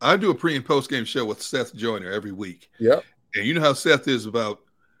go. I do a pre- and post-game show with Seth Joyner every week. Yep. And you know how Seth is about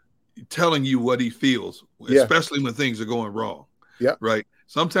telling you what he feels, especially when things are going wrong. Yeah. Right.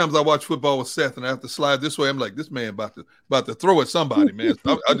 Sometimes I watch football with Seth and I have to slide this way. I'm like, this man about to throw at somebody, man.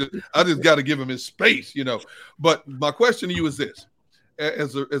 I just got to give him his space, But my question to you is this: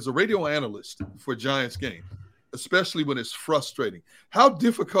 as a radio analyst for Giants game, especially when it's frustrating, how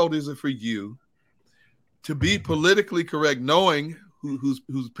difficult is it for you to be politically correct, knowing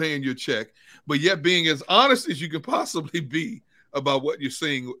who's paying your check, but yet being as honest as you can possibly be about what you're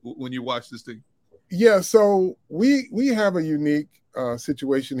seeing when you watch this thing? Yeah, so we have a unique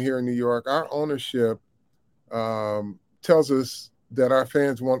situation here in New York. Our ownership tells us that our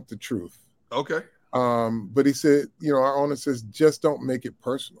fans want the truth. Okay. But he said, our owner says, just don't make it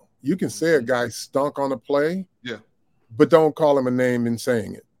personal. You can say a guy stunk on a play, but don't call him a name in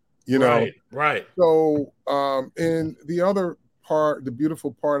saying it. Right. So, and the other part, the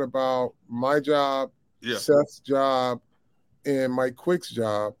beautiful part about my job, Seth's job, and Mike Quick's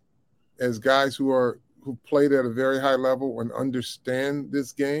job as guys who played at a very high level and understand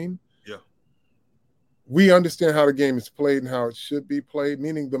this game. Yeah. We understand how the game is played and how it should be played,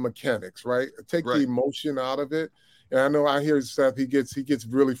 meaning the mechanics, right? Take the emotion out of it. And I hear Seth, he gets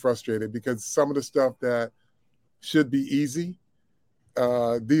really frustrated because some of the stuff that should be easy,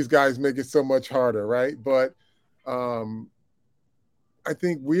 these guys make it so much harder, right? But I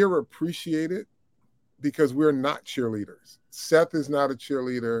think we're appreciated because we're not cheerleaders. Seth is not a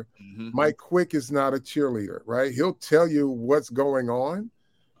cheerleader. Mm-hmm. Mike Quick is not a cheerleader, right? He'll tell you what's going on,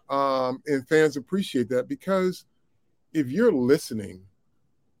 and fans appreciate that because if you're listening,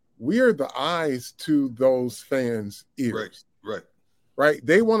 we're the eyes to those fans' ears. Right?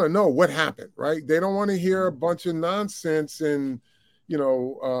 They want to know what happened, right? They don't want to hear a bunch of nonsense and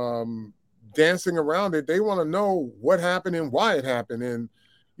dancing around it. They want to know what happened and why it happened. And,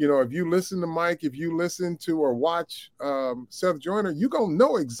 if you listen to Mike, if you listen to or watch Seth Joyner, you're going to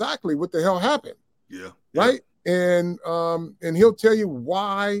know exactly what the hell happened. Yeah. Right. And he'll tell you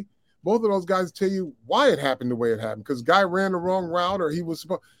why. Both of those guys tell you why it happened the way it happened. Because guy ran the wrong route or he was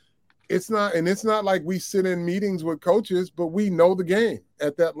supposed. It's not like we sit in meetings with coaches, but we know the game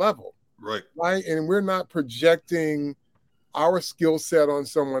at that level. Right. And we're not projecting our skill set on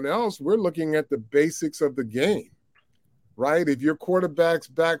someone else. We're looking at the basics of the game, right? If your quarterback's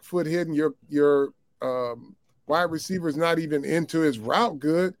back foot hitting, your wide receiver is not even into his route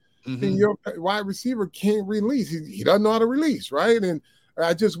good, then your wide receiver can't release. He doesn't know how to release, right? And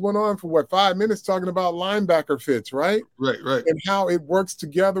I just went on for 5 minutes talking about linebacker fits, right? Right. And how it works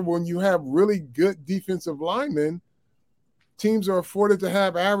together when you have really good defensive linemen. Teams are afforded to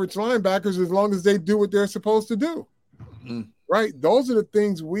have average linebackers as long as they do what they're supposed to do. Mm-hmm. Right? Those are the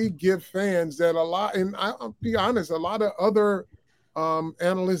things we give fans that and I'll be honest, a lot of other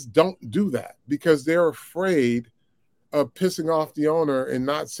analysts don't do that because they're afraid of pissing off the owner and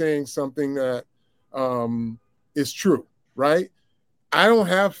not saying something that is true, right? I don't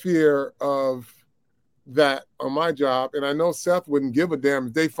have fear of that on my job, and I know Seth wouldn't give a damn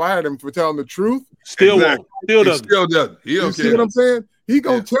if they fired him for telling the truth. Still doesn't. Still doesn't. He don't care. See what I'm saying? He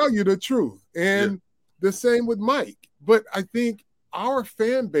gonna tell you the truth, and the same with Mike. But I think our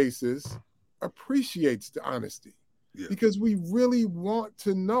fan bases appreciates the honesty because we really want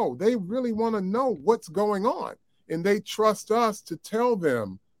to know. They really want to know what's going on, and they trust us to tell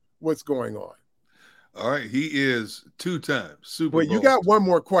them what's going on. All right, he is 2-time Super Bowl. Wait, you got one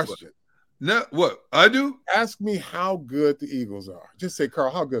more question. No, what? I do? Ask me how good the Eagles are. Just say,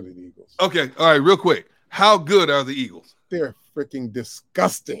 Carl, how good are the Eagles? Okay, all right, real quick. How good are the Eagles? They're freaking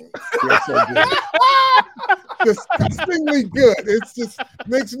disgusting. They're so good. disgustingly good. It's just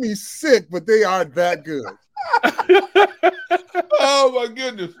makes me sick, but they are that good. Oh my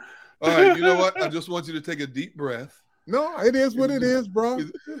goodness. All right, you know what? I just want you to take a deep breath. No, it is what it is, bro.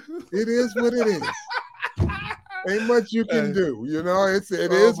 It is what it is. Ain't much you can do. You know, it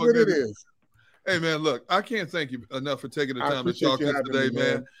is what it is. Hey, man, look, I can't thank you enough for taking the time to talk to us today,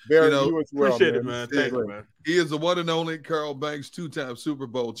 man. Barrett, you as well, appreciate it, man. Thank you, man. He is the one and only Carl Banks, 2-time Super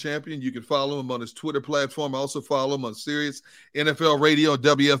Bowl champion. You can follow him on his Twitter platform. Also follow him on Sirius NFL Radio,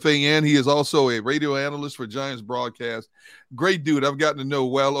 WFAN. He is also a radio analyst for Giants Broadcast. Great dude. I've gotten to know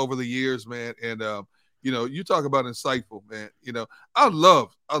well over the years, man. And, you talk about insightful, man. I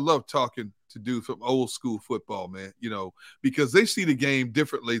love talking to dudes from old school football, man, because they see the game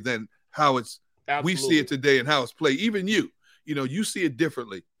differently than how we see it today and how it's played. Even you see it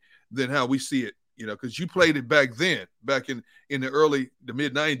differently than how we see it, because you played it back then, back in the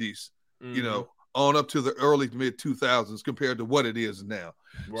mid 90s, on up to the early to mid 2000s compared to what it is now.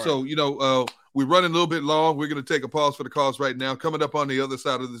 Right. So, we're running a little bit long. We're going to take a pause for the cause right now. Coming up on the other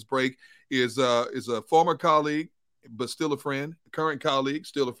side of this break is a former colleague, but still a friend, current colleague,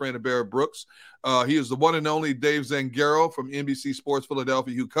 still a friend of Barrett Brooks. He is the one and only Dave Zangaro from NBC Sports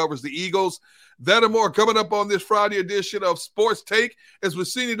Philadelphia, who covers the Eagles. That and more coming up on this Friday edition of Sports Take as we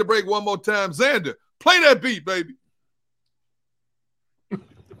see you to break one more time. Xander, play that beat, baby.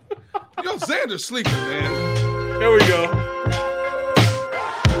 Xander's sleeping, man. There we go.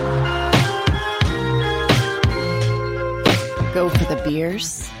 Go for the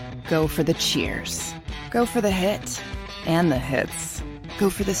beers, go for the cheers. Go for the hit and the hits. Go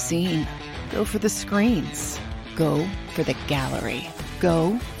for the scene. Go for the screens. Go for the gallery.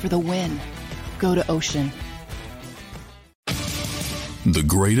 Go for the win. Go to Ocean. The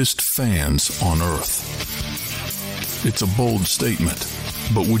greatest fans on earth. It's a bold statement,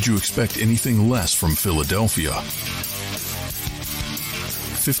 but would you expect anything less from Philadelphia?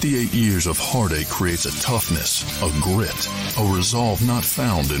 58 years of heartache creates a toughness, a grit, a resolve not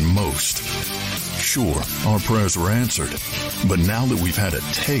found in most. Sure, our prayers were answered, but now that we've had a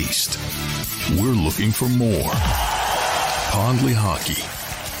taste, we're looking for more. Pondley Hockey,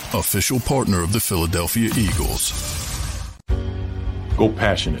 official partner of the Philadelphia Eagles. Go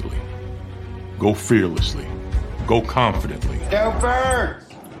passionately. Go fearlessly. Go confidently. Go Birds!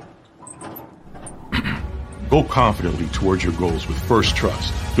 Go confidently towards your goals with First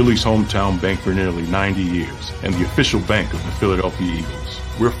Trust, Philly's hometown bank for nearly 90 years, and the official bank of the Philadelphia Eagles.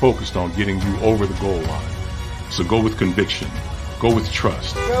 We're focused on getting you over the goal line. So go with conviction, go with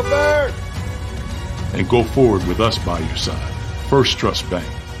trust, Go Birds! And go forward with us by your side. First Trust Bank,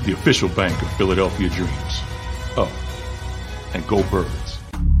 the official bank of Philadelphia dreams. Oh, and go Birds.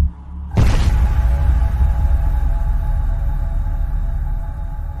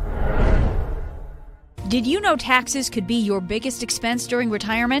 Did you know taxes could be your biggest expense during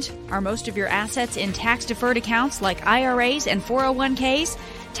retirement? Are most of your assets in tax-deferred accounts like IRAs and 401ks?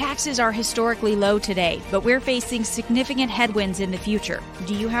 Taxes are historically low today, but we're facing significant headwinds in the future.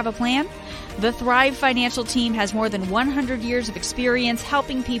 Do you have a plan? The Thrive Financial team has more than 100 years of experience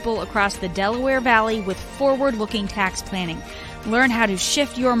helping people across the Delaware Valley with forward-looking tax planning. Learn how to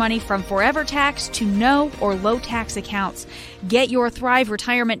shift your money from forever tax to no or low tax accounts. Get your Thrive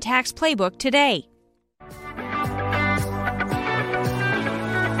Retirement Tax Playbook today.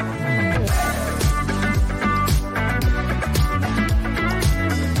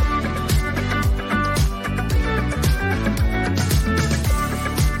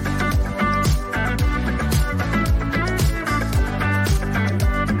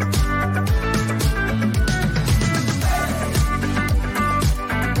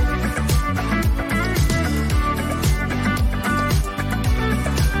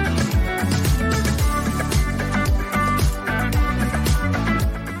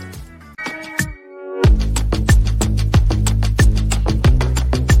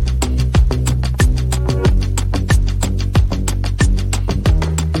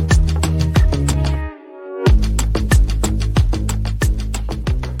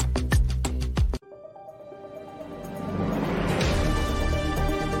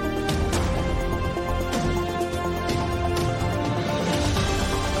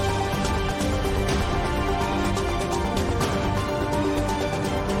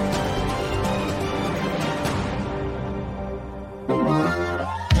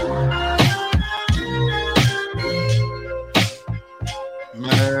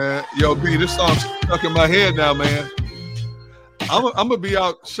 Yo, B, this song's stuck in my head now, man. I'm gonna be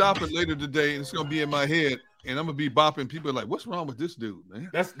out shopping later today, and it's gonna be in my head. and I'm gonna be bopping. People are like, "What's wrong with this dude, man?"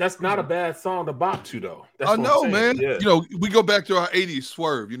 That's not a bad song to bop to, though. That's I know, man. Yeah. You know, we go back to our '80s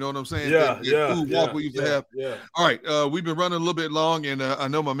swerve. You know what I'm saying? That cool walk we used to have. Yeah. All right, we've been running a little bit long, and I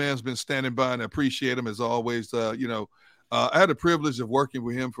know my man's been standing by, and I appreciate him as always. I had the privilege of working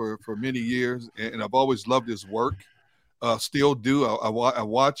with him for many years, and I've always loved his work. Still do. I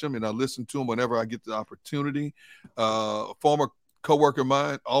watch him and I listen to him whenever I get the opportunity. Former co-worker of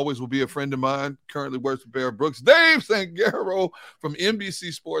mine, always will be a friend of mine, currently works with Barrett Brooks. Dave Sangaro from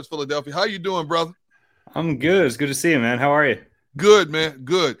NBC Sports Philadelphia. How you doing, brother? I'm good. It's good to see you, man. How are you? Good, man.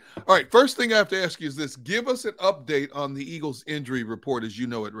 Good. All right. First thing I have to ask you is this. Give us an update on the Eagles injury report as you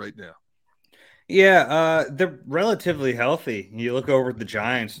know it right now. Yeah, they're relatively healthy. You look over at the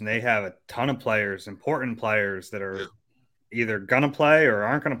Giants, and they have a ton of players, important players that are either going to play or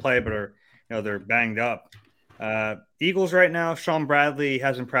aren't going to play, but are, they're banged up. Eagles right now, Sean Bradley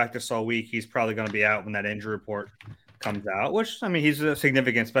hasn't practiced all week. He's probably going to be out when that injury report comes out, which, I mean, he's a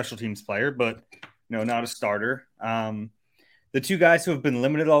significant special teams player, but, not a starter. The two guys who have been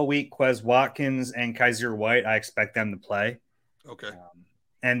limited all week, Quez Watkins and Kaiser White, I expect them to play. Okay.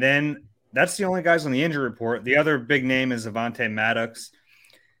 And then that's the only guys on the injury report. The other big name is Avonte Maddox.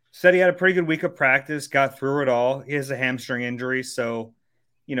 Said he had a pretty good week of practice, got through it all. He has a hamstring injury. So,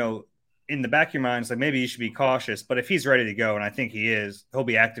 in the back of your mind, it's like maybe you should be cautious. But if he's ready to go, and I think he is, he'll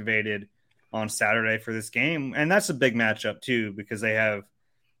be activated on Saturday for this game. And that's a big matchup, too, because they have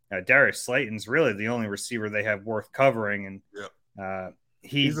Derrick Slayton's really the only receiver they have worth covering. And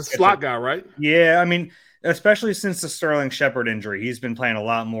he's a slot guy, right? Yeah, I mean, especially since the Sterling Shepard injury, he's been playing a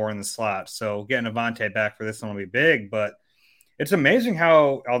lot more in the slot. So getting Avonte back for this one will be big. But it's amazing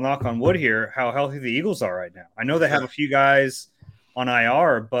how, I'll knock on wood here, how healthy the Eagles are right now. I know they have a few guys on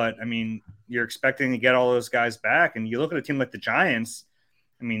IR, but, I mean, you're expecting to get all those guys back. And you look at a team like the Giants,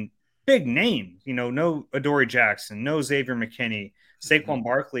 I mean, big names. No Adoree Jackson, no Xavier McKinney. Saquon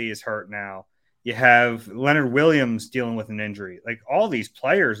Barkley is hurt now. You have Leonard Williams dealing with an injury. Like, all these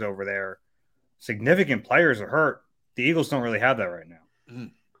players over there, significant players are hurt. The Eagles don't really have that right now.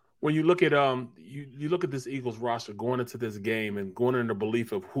 When you look at you look at this Eagles roster going into this game and going into the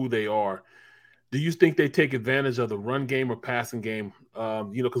belief of who they are, do you think they take advantage of the run game or passing game?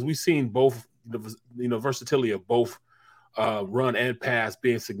 Because we've seen both the versatility of both run and pass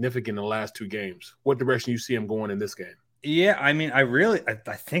being significant in the last two games. What direction you see them going in this game? Yeah, I mean, I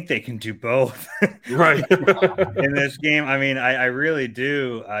think they can do both. Right. In this game. I mean, I really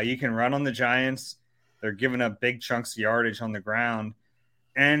do. You can run on the Giants. They're giving up big chunks of yardage on the ground.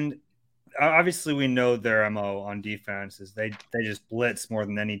 And obviously we know their MO on defense is they just blitz more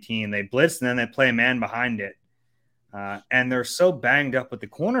than any team. They blitz and then they play a man behind it. And they're so banged up with the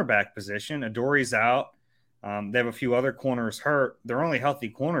cornerback position. Adoree's out. They have a few other corners hurt. Their only healthy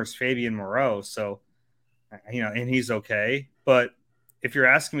corners, Fabian Moreau. So, and he's okay. But if you're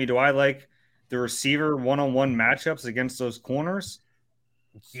asking me, do I like the receiver one-on-one matchups against those corners?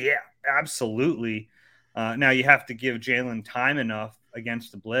 Yeah, absolutely. Now you have to give Jalen time enough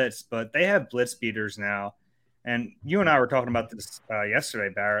against the blitz, but they have blitz beaters now. And you and I were talking about this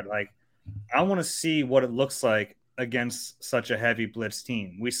yesterday, Barrett. Like, I want to see what it looks like against such a heavy blitz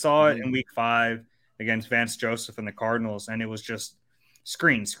team. We saw it in week 5 against Vance Joseph and the Cardinals, and it was just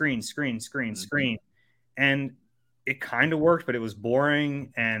screen. And it kind of worked, but it was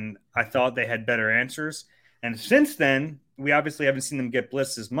boring, and I thought they had better answers. And since then, we obviously haven't seen them get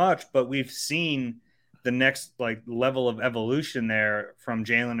blitzed as much, but we've seen the next level of evolution there from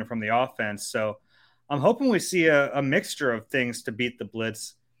Jalen and from the offense. So I'm hoping we see a mixture of things to beat the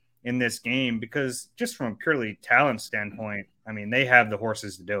blitz in this game, because just from a purely talent standpoint, I mean, they have the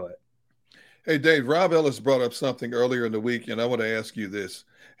horses to do it. Hey, Dave, Rob Ellis brought up something earlier in the week, and I want to ask you this.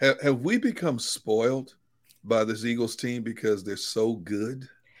 Have we become spoiled by this Eagles team because they're so good?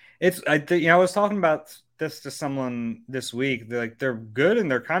 I was talking about this to someone this week. They're good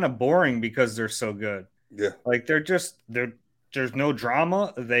and they're kind of boring because they're so good. Yeah. There's no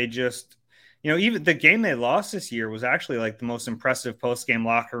drama. They just, even the game they lost this year was actually the most impressive post-game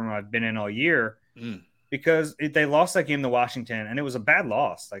locker room I've been in all year, because they lost that game to Washington, and it was a bad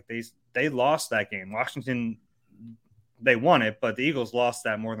loss. They lost that game. Washington, they won it, but the Eagles lost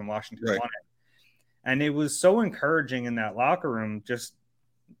that more than Washington won it. And it was so encouraging in that locker room. Just,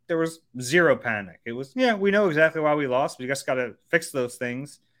 there was zero panic. It was, we know exactly why we lost. We just got to fix those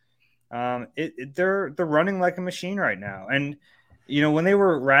things. They're running like a machine right now. And, when they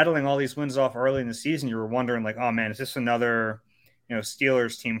were rattling all these wins off early in the season, you were wondering oh man, is this another,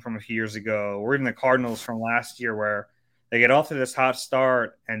 Steelers team from a few years ago, or even the Cardinals from last year, where they get off to this hot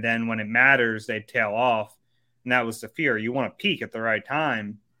start and then when it matters, they tail off. And that was the fear. You want to peak at the right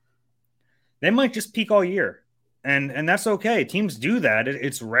time. they might just peak all year. And that's okay. Teams do that.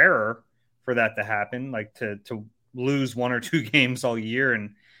 It's rarer for that to happen, like to lose 1 or 2 games all year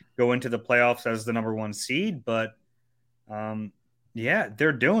and go into the playoffs as the number 1 seed. But yeah,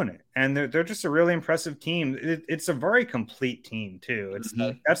 they're doing it, and they're just a really impressive team. It's a very complete team too. It's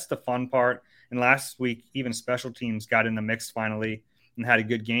that's the fun part. And last week, even special teams got in the mix finally and had a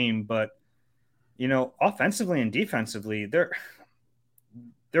good game. But offensively and defensively, they're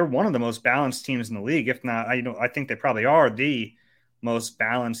one of the most balanced teams in the league. If not, I think they probably are the most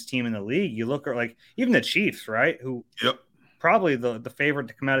balanced team in the league. You look at like even the Chiefs, right? Who probably the favorite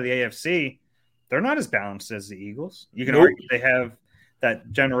to come out of the AFC. They're not as balanced as the Eagles. You can argue they have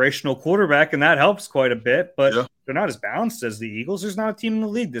that generational quarterback, and that helps quite a bit, but they're not as balanced as the Eagles. There's not a team in the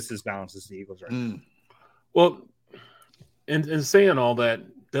league that's as balanced as the Eagles right now. Well, in saying all that,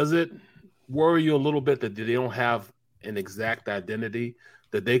 does it worry you a little bit that they don't have an exact identity,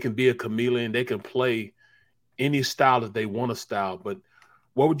 that they can be a chameleon, they can play any style that they want to style, but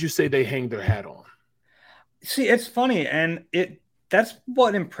what would you say they hang their hat on? See, it's funny, and that's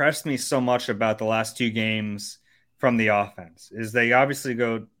what impressed me so much about the last 2 games from the offense is they obviously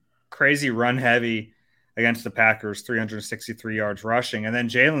go crazy run heavy against the Packers, 363 yards rushing, and then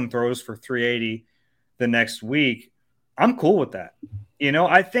Jalen throws for 380 the next week. I'm cool with that.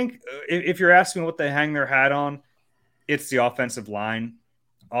 I think if you're asking what they hang their hat on, it's the offensive line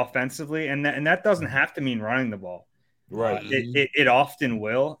offensively, and that doesn't have to mean running the ball. Right. It often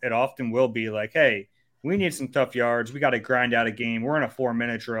will. It often will be like, hey, we need some tough yards. We got to grind out a game. We're in a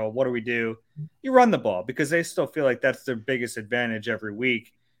 4-minute drill. What do? You run the ball because they still feel like that's their biggest advantage every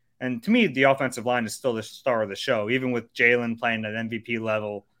week. And to me, the offensive line is still the star of the show, even with Jalen playing at MVP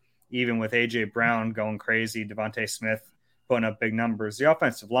level, even with A.J. Brown going crazy, Devontae Smith putting up big numbers. The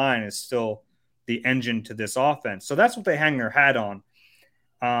offensive line is still the engine to this offense. So that's what they hang their hat on.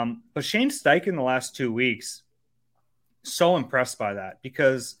 But Shane Steichen the last 2 weeks, so impressed by that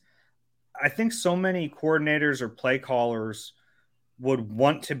because I think so many coordinators or play callers would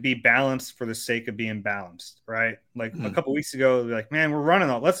want to be balanced for the sake of being balanced, right? Like a couple weeks ago, they're like, man, we're running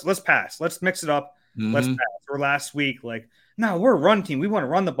on. Let's pass. Let's mix it up. Let's pass. Or last week, like, no, we're a run team. We want to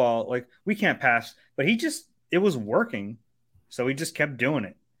run the ball. Like, we can't pass. But it was working. So he just kept doing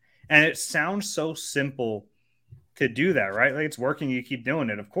it. And it sounds so simple to do that, right? Like, it's working. You keep doing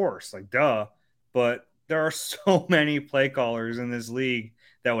it, of course. Like, duh. But there are so many play callers in this league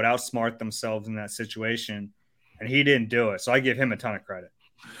that would outsmart themselves in that situation. And he didn't do it. So I give him a ton of credit.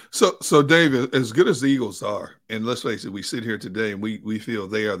 So David, as good as the Eagles are, and let's face it, we sit here today and we feel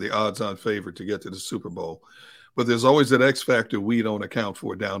they are the odds-on favorite to get to the Super Bowl. But there's always that X factor we don't account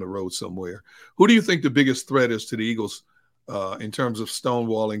for down the road somewhere. Who do you think the biggest threat is to the Eagles in terms of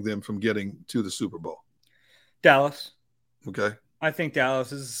stonewalling them from getting to the Super Bowl? Dallas. Okay. I think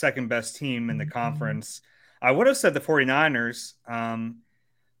Dallas is the second best team in the conference. I would have said the 49ers.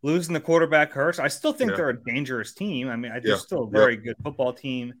 Losing the quarterback hurts. I still think they're a dangerous team. I mean, they're still a very good football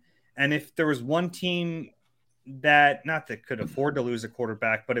team. And if there was one team that could afford to lose a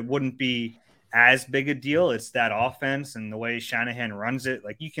quarterback, but it wouldn't be as big a deal, it's that offense and the way Shanahan runs it.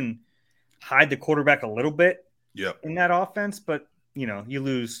 Like, you can hide the quarterback a little bit in that offense, but you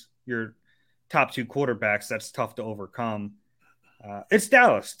lose your top 2 quarterbacks. That's tough to overcome. It's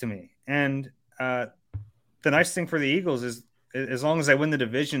Dallas to me. And the nice thing for the Eagles is, as long as they win the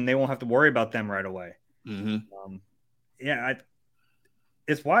division, they won't have to worry about them right away. That's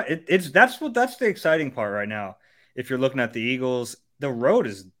the exciting part right now. If you're looking at the Eagles, the road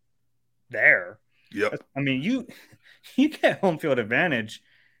is there. Yep. I mean, you get home field advantage.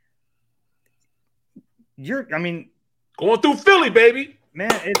 Going through Philly, baby.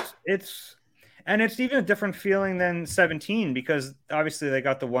 Man, it's even a different feeling than 17 because obviously they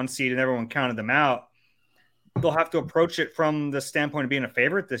got the 1 seed and everyone counted them out. They'll have to approach it from the standpoint of being a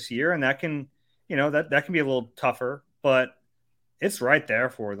favorite this year, and that can, that can be a little tougher, but it's right there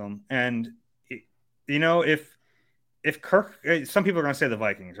for them. And if Kirk, some people are going to say the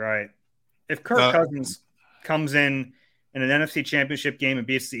Vikings, right? If Kirk Cousins comes in an NFC Championship game and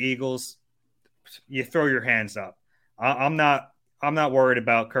beats the Eagles, you throw your hands up. I'm not worried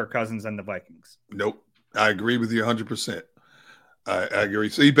about Kirk Cousins and the Vikings. Nope, I agree with you 100%. I agree.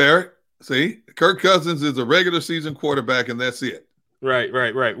 See, Barrett. See, Kirk Cousins is a regular season quarterback, and that's it. Right.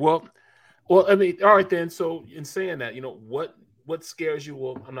 Well, I mean, all right then. So, in saying that, what scares you?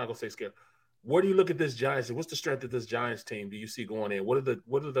 Well, I'm not gonna say scared. Where do you look at this Giants and what's the strength of this Giants team? Do you see going in? What do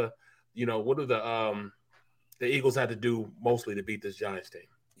the Eagles have to do mostly to beat this Giants team?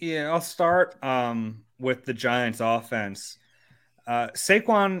 Yeah, I'll start with the Giants offense.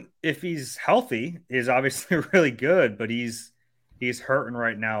 Saquon, if he's healthy, is obviously really good, but he's hurting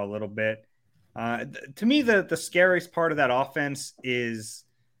right now a little bit. To me, the scariest part of that offense is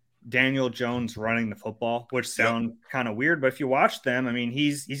Daniel Jones running the football, which sound kind of weird, but if you watch them, I mean,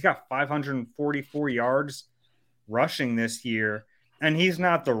 he's got 544 yards rushing this year, and he's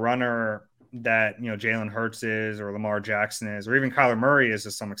not the runner that Jalen Hurts is, or Lamar Jackson is, or even Kyler Murray is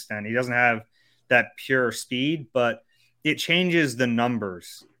to some extent. He doesn't have that pure speed, but it changes the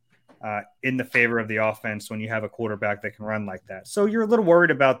numbers in the favor of the offense when you have a quarterback that can run like that. So you're a little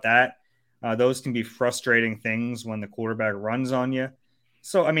worried about that. Those can be frustrating things when the quarterback runs on you.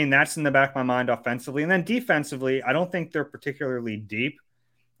 So, I mean, that's in the back of my mind offensively. And then defensively, I don't think they're particularly deep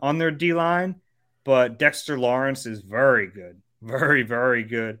on their D-line, but Dexter Lawrence is very good. Very, very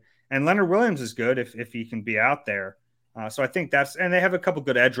good. And Leonard Williams is good if he can be out there. So I think and they have a couple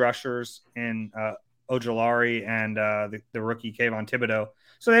good edge rushers in Ojulari and the rookie Kayvon Thibodeau.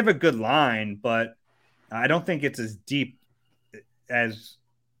 So they have a good line, but I don't think it's as deep as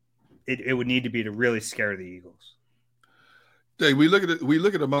it would need to be to really scare the Eagles. Dave, we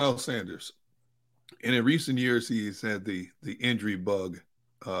look at Miles Sanders, and in recent years he's had the injury bug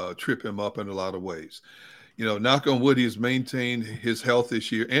trip him up in a lot of ways. Knock on wood, he's maintained his health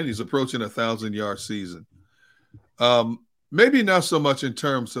this year, and he's approaching 1,000-yard season. Maybe not so much in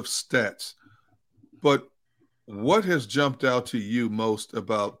terms of stats, but what has jumped out to you most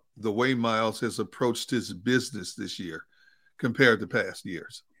about the way Miles has approached his business this year compared to past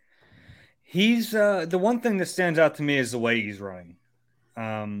years? He's the one thing that stands out to me is the way he's running.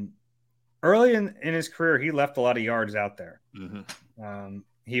 Early in his career, he left a lot of yards out there. Mm-hmm.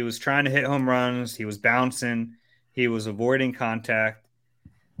 He was trying to hit home runs. He was bouncing. He was avoiding contact.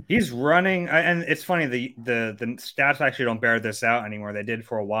 He's running, and it's funny, the stats actually don't bear this out anymore. They did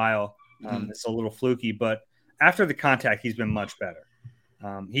for a while. It's a little fluky, but after the contact, he's been much better.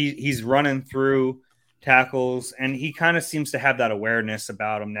 He's running through tackles, and he kind of seems to have that awareness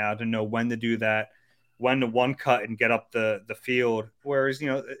about him now to know when to do that, when to one cut and get up the field. Whereas,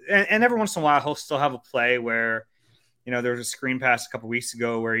 and every once in a while he'll still have a play where, there was a screen pass a couple weeks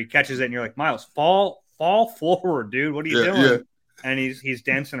ago where he catches it and you're like, Miles, fall forward, dude. What are you doing? Yeah. And he's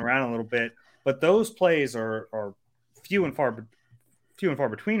dancing around a little bit. But those plays are few and far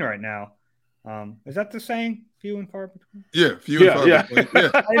between right now. Is that the saying? Few and far between? Yeah, few and far between.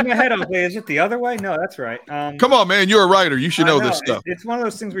 Yeah. In my head, I was like, is it the other way? No, that's right. Come on, man. You're a writer. You should know this stuff. It's one of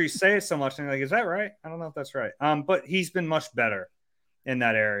those things where you say it so much and you're like, is that right? I don't know if that's right. But he's been much better in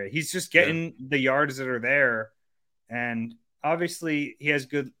that area. He's just getting the yards that are there. And obviously he has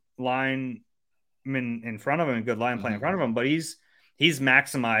good line in front of him and good line play in front of him, but he's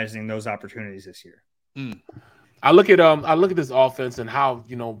maximizing those opportunities this year. I look at this offense and how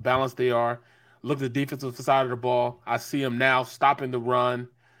balanced they are. Look at the defensive side of the ball. I see him now stopping the run,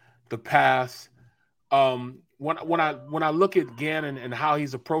 the pass. When I look at Gannon and how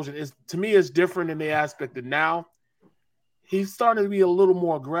he's approaching, to me it's different in the aspect that now he's starting to be a little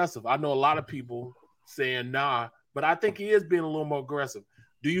more aggressive. I know a lot of people saying nah, but I think he is being a little more aggressive.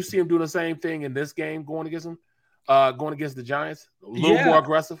 Do you see him doing the same thing in this game going against the Giants? A little more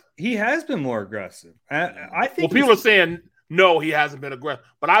aggressive? He has been more aggressive. I think people are saying no, he hasn't been aggressive.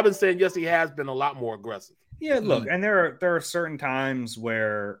 But I've been saying yes, he has been a lot more aggressive. Yeah, look, and there are certain times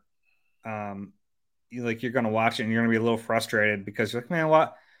where you're going to watch it and you're going to be a little frustrated because you're like, man,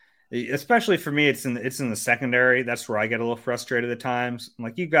 what? Especially for me, it's in the secondary. That's where I get a little frustrated at times. I'm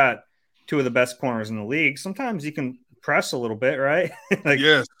like, you got two of the best corners in the league. Sometimes you can press a little bit, right?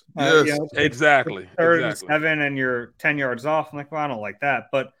 Yes. Exactly. Third and 7 and you're 10 yards off. I'm like, well, I don't like that.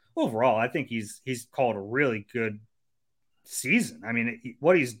 But overall, I think he's called a really good season. I mean,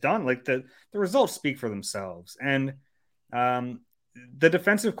 what he's done, like the results speak for themselves. And the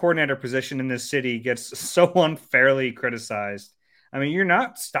defensive coordinator position in this city gets so unfairly criticized. I mean, you're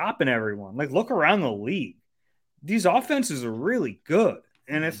not stopping everyone. Like, look around the league. These offenses are really good.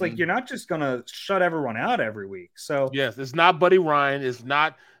 And it's like, you're not just going to shut everyone out every week. So yes, it's not Buddy Ryan. It's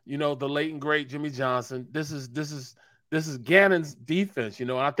not, the late and great Jimmy Johnson. This is Gannon's defense,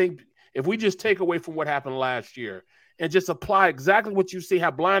 and I think if we just take away from what happened last year and just apply exactly what you see,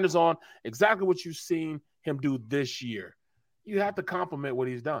 have blinders on, exactly what you've seen him do this year, you have to compliment what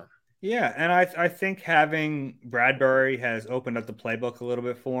he's done. Yeah, and I think having Bradbury has opened up the playbook a little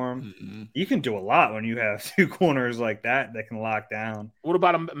bit for him. Mm-hmm. You can do a lot when you have two corners like that can lock down. What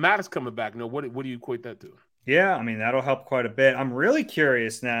about Maddox coming back? What do you equate that to? Yeah, I mean, that'll help quite a bit. I'm really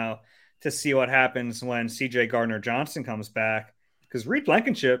curious now to see what happens when C.J. Gardner-Johnson comes back because Reed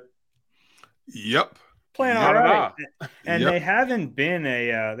Blankenship playing all right. And they haven't been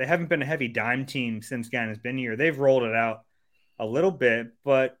a heavy dime team since Gannon's been here. They've rolled it out a little bit,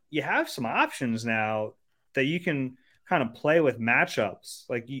 but you have some options now that you can kind of play with matchups.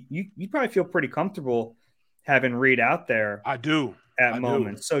 Like you probably feel pretty comfortable having Reed out there. I do at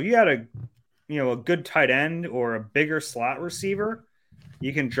moments. So you had a good tight end or a bigger slot receiver.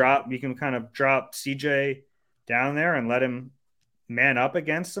 You can kind of drop CJ down there and let him man up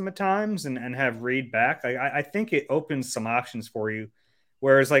against them at times and have Reed back. I think it opens some options for you.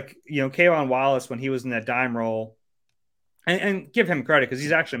 Whereas Kayvon Wallace, when he was in that dime role, and give him credit because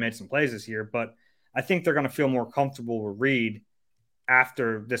he's actually made some plays this year, but I think they're going to feel more comfortable with Reed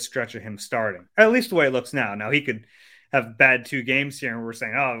after this stretch of him starting, at least the way it looks now. Now he could have bad 2 games here and we're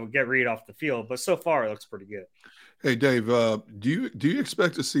saying, oh, we'll get Reed off the field. But so far it looks pretty good. Hey, Dave, do you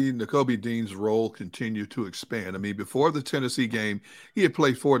expect to see Nakobe Dean's role continue to expand? I mean, before the Tennessee game, he had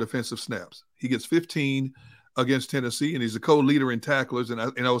played 4 defensive snaps. He gets 15 against Tennessee, and he's a co-leader in tacklers. And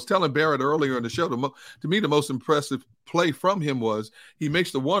I was telling Barrett earlier in the show, to me, the most impressive play from him was he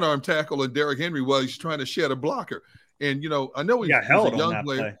makes the one-arm tackle, and Derrick Henry he's trying to shed a blocker. And, I know he's a young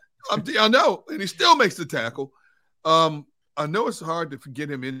player. I know, and he still makes the tackle. I know it's hard to get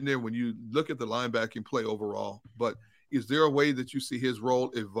him in there when you look at the linebacking play overall, but is there a way that you see his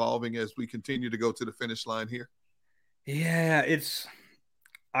role evolving as we continue to go to the finish line here? Yeah, it's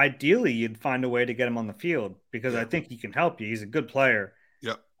ideally you'd find a way to get him on the field because I think he can help you. He's a good player.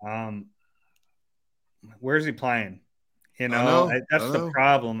 Yeah. Where's he playing? That's the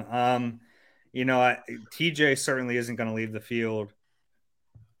problem. TJ certainly isn't going to leave the field.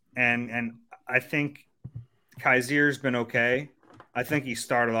 And I think Kazier's been okay. I think he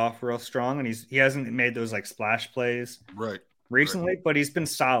started off real strong, and he hasn't made those splash plays recently, but he's been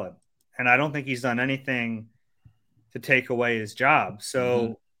solid. And I don't think he's done anything to take away his job.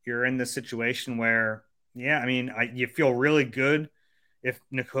 So you're in this situation where, you feel really good if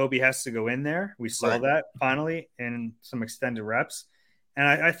Nakobe has to go in there. We saw that finally in some extended reps. And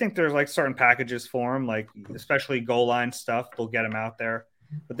I think there's certain packages for him, especially goal line stuff. They'll get him out there.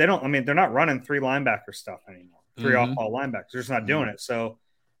 But they're not running 3 linebacker stuff anymore. 3 off-ball linebackers. They're just not doing it. So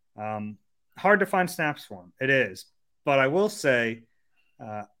hard to find snaps for him. It is. But I will say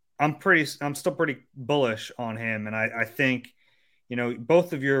I'm still pretty bullish on him. And I think,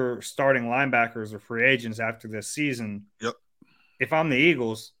 both of your starting linebackers are free agents after this season. Yep. If I'm the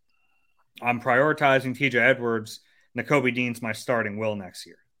Eagles, I'm prioritizing TJ Edwards. Nakobe Dean's my starting will next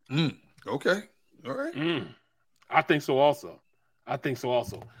year. Okay. All right. I think so also.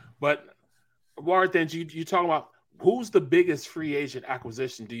 But Barrett, then you talking about who's the biggest free agent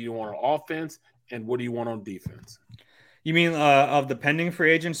acquisition do you want on offense and what do you want on defense? You mean of the pending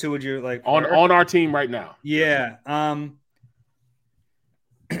free agents? Who would you like on our team right now? Yeah.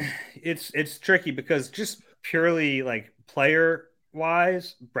 It's tricky because just purely player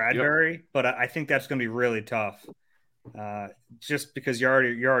wise, Bradbury, but I think that's going to be really tough. Just because you're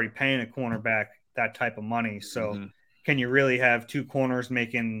already paying a cornerback that type of money. So can you really have 2 corners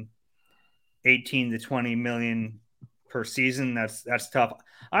making 18 to 20 million per season? That's tough.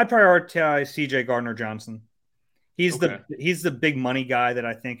 I prioritize CJ Gardner-Johnson. He's the big money guy that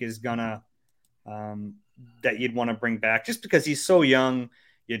I think is gonna that you'd want to bring back just because he's so young.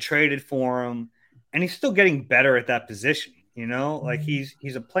 You traded for him, and he's still getting better at that position. He's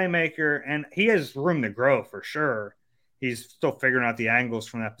a playmaker, and he has room to grow for sure. He's still figuring out the angles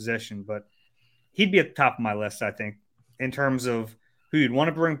from that position, but he'd be at the top of my list, I think, in terms of who you'd want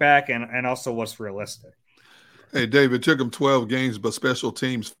to bring back and also what's realistic. Hey, Dave, it took them 12 games, but special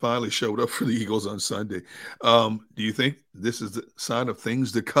teams finally showed up for the Eagles on Sunday. Do you think this is the sign of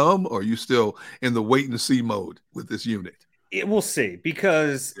things to come, or are you still in the wait-and-see mode with this unit? We'll see,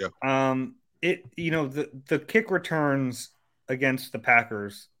 because the kick returns against the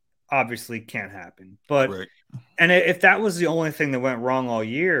Packers obviously can't happen. But and if that was the only thing that went wrong all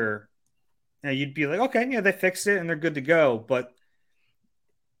year, you'd be like, okay, yeah, they fixed it and they're good to go. But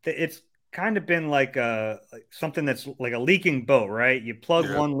it's kind of been like something that's like a leaking boat, right? You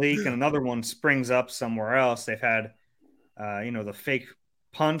plug one leak and another one springs up somewhere else. They've had, the fake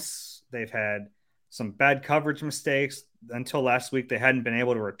punts. They've had some bad coverage mistakes. Until last week, they hadn't been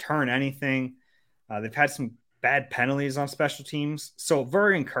able to return anything. They've had some bad penalties on special teams. So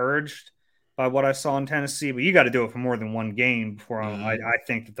very encouraged by what I saw in Tennessee. But you got to do it for more than one game before I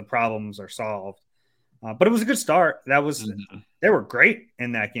think that the problems are solved. But it was a good start. They were great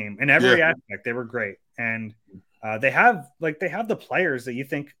in that game in every aspect. They were great, and they have the players that you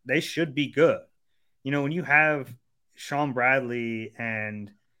think they should be good. When you have Sean Bradley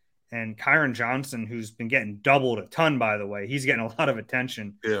and Kyron Johnson, who's been getting doubled a ton, by the way, he's getting a lot of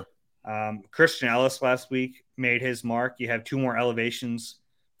attention. Yeah. Christian Ellis last week made his mark. You have 2 more elevations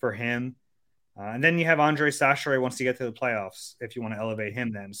for him. And then you have Andre Sachare once you get to the playoffs, if you want to elevate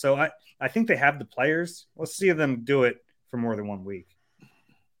him then. So I think they have the players. Let's see them do it for more than 1 week.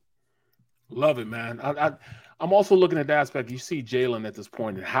 Love it, man. I'm also looking at the aspect. You see Jalen at this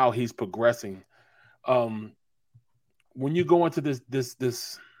point and how he's progressing. When you go into this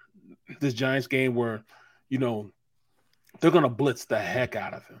Giants game where, you know, they're going to blitz the heck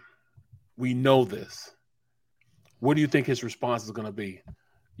out of him. We know this. What do you think his response is going to be?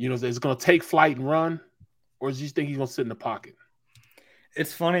 You know, is it going to take flight and run, or do you think he's going to sit in the pocket?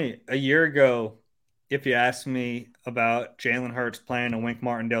 It's funny. A year ago, if you asked me about Jalen Hurts playing a Wink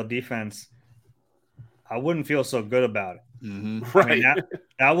Martindale defense, I wouldn't feel so good about it. Mm-hmm. Right. I mean,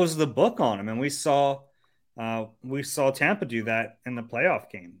 that was the book on him, and we saw Tampa do that in the playoff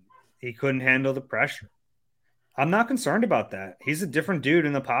game. He couldn't handle the pressure. I'm not concerned about that. He's a different dude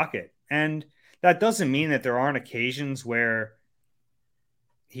in the pocket, and that doesn't mean that there aren't occasions where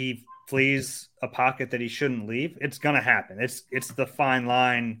he flees a pocket that he shouldn't leave. It's going to happen. It's the fine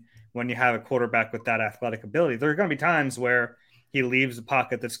line when you have a quarterback with that athletic ability. There are going to be times where he leaves a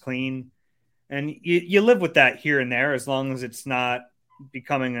pocket that's clean, and you live with that here and there as long as it's not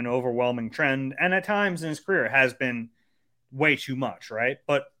becoming an overwhelming trend. And at times in his career, it has been way too much, right?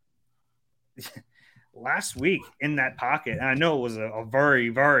 But last week in that pocket, and I know it was a very,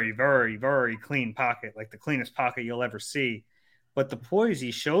 very, very, very clean pocket, like the cleanest pocket you'll ever see. But the poise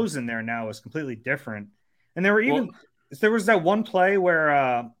he shows in there now is completely different. And there was that one play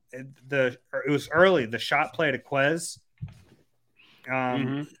where it was early, the shot play to Quez.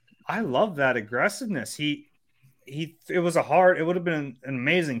 I love that aggressiveness. It would have been an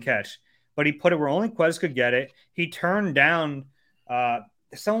amazing catch, but he put it where only Quez could get it. He turned down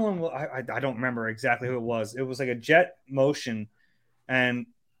someone. I don't remember exactly who it was. It was like a jet motion, and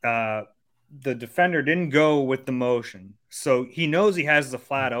the defender didn't go with the motion. So he knows he has the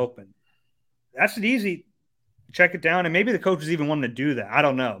flat open. That's an easy check it down. And maybe the coaches even wanted to do that. I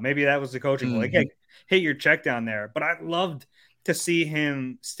don't know. Maybe that was the coaching like, hey, hit your check down there. But I loved to see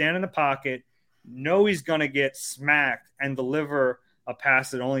him stand in the pocket, know he's going to get smacked and deliver a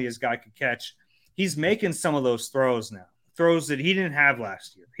pass that only his guy could catch. He's making some of those throws now, throws that he didn't have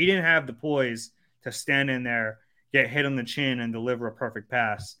last year. He didn't have the poise to stand in there, get hit on the chin and deliver a perfect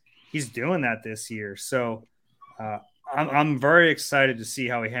pass. He's doing that this year. So I'm very excited to see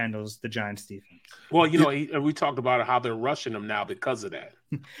how he handles the Giants defense. Well, you know, we talked about how they're rushing him now because of that.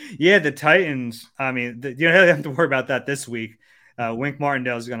 Yeah, the Titans, I mean, you don't have to worry about that this week. Wink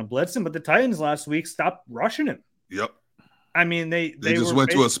Martindale is going to blitz him, but the Titans last week stopped rushing him. Yep. I mean, they just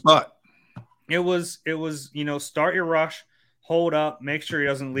went to a spot. It was, you know, start your rush, hold up, make sure he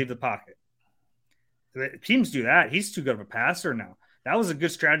doesn't leave the pocket. Teams do that. He's too good of a passer now. That was a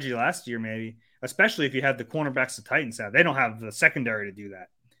good strategy last year, maybe, especially if you have the cornerbacks the Titans have. They don't have the secondary to do that.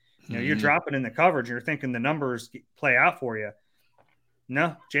 You know, you're dropping in the coverage. You're thinking the numbers play out for you.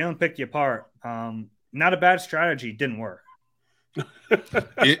 No, Jalen picked you apart. Not a bad strategy. Didn't work.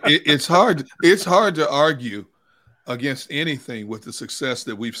 It's hard. It's hard to argue against anything with the success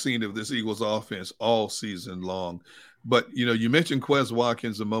that we've seen of this Eagles offense all season long. But, you know, you mentioned Quez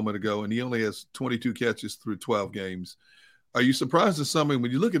Watkins a moment ago, and he only has 22 catches through 12 games. Are you surprised at something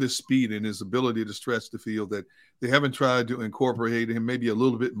when you look at his speed and his ability to stretch the field that they haven't tried to incorporate him maybe a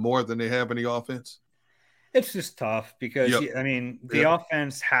little bit more than they have in the offense? It's just tough because, I mean, the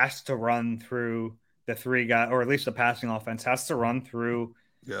offense has to run through the three guys, or at least the passing offense has to run through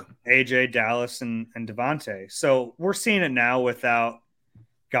AJ, Dallas, and Devontae. So we're seeing it now without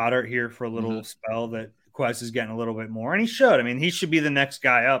Goddard here for a little spell that Quez is getting a little bit more. And he should. I mean, he should be the next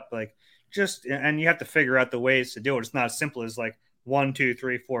guy up. Like, and you have to figure out the ways to do it. It's not as simple as like 1, 2,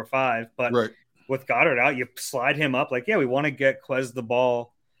 3, 4, 5. But with Goddard out, you slide him up. Like, we want to get Quez the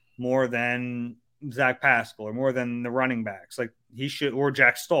ball more than Zach Pascal or more than the running backs. Like he should, or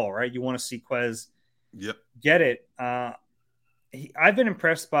Jack Stoll, right? You want to see Quez get it. I've been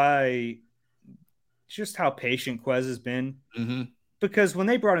impressed by just how patient Quez has been because when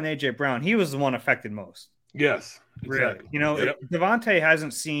they brought in AJ Brown, he was the one affected most. Yes, really. Exactly. You know, Devontae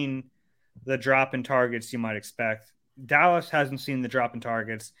hasn't seen the drop in targets you might expect. Dallas hasn't seen the drop in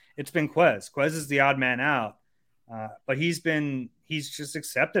targets. It's been Quez. Quez is the odd man out, but he's just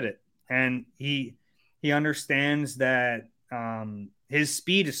accepted it, and he understands that his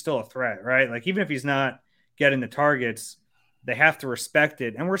speed is still a threat, right? Like even if he's not getting the targets, they have to respect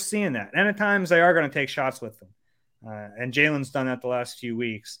it, and we're seeing that. And at times they are going to take shots with them, and Jalen's done that the last few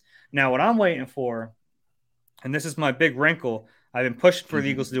weeks. Now, what I'm waiting for, and this is my big wrinkle, I've been pushing for the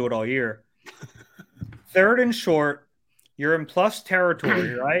Eagles to do it all year. 3rd and short, you're in plus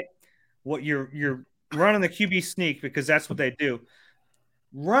territory, right? What you're running the QB sneak because that's what they do.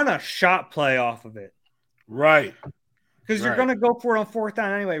 run a shot play off of it. Right. Because you're going to go for it on fourth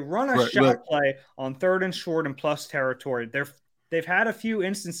down anyway. Run a shot play on third and short and plus territory. They've had a few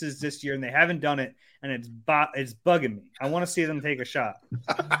instances this year, and they haven't done it, and it's bugging me. I want to see them take a shot.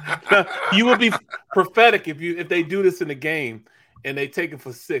 You will be prophetic if they do this in the game and they take it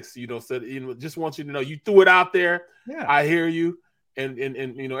for 6. Just want you to know you threw it out there. Yeah. I hear you, and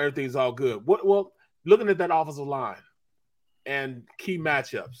everything's all good. Well, looking at that offensive line and key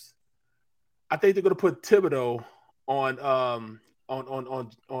matchups, I think they're going to put Thibodeau on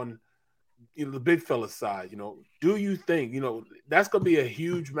the big fella's side. Do you think that's going to be a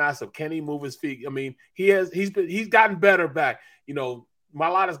huge, massive? Can he move his feet? I mean, he's gotten better back.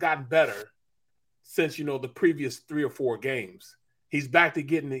 Mailata's gotten better since the previous 3 or 4 games. He's back to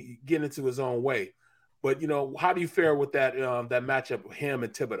getting into his own way. But how do you fare with that matchup with him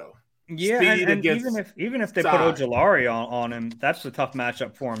and Thibodeau? Yeah, and even if they put Ojulari on him, that's a tough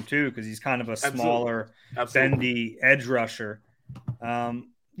matchup for him too, because he's kind of a smaller, bendy edge rusher.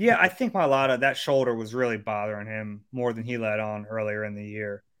 Yeah, I think Mailata, that shoulder was really bothering him more than he let on earlier in the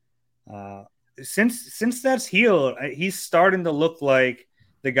year. Since that's healed, he's starting to look like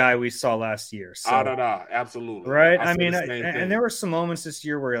the guy we saw last year. So, absolutely. Right? I mean, and there were some moments this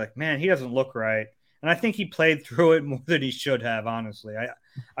year where you're like, man, he doesn't look right. And I think he played through it more than he should have, honestly.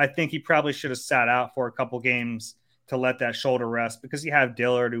 I think he probably should have sat out for a couple games to let that shoulder rest, because you have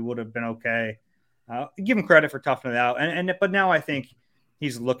Dillard, who would have been okay. Give him credit for toughing it out. But now I think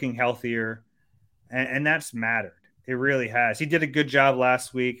he's looking healthier, and that's mattered. It really has. He did a good job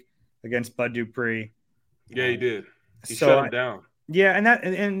last week against Bud Dupree. Yeah, he did. He shut him down. Yeah,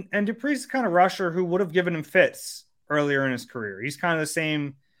 and Dupree's the kind of rusher who would have given him fits earlier in his career. He's kind of the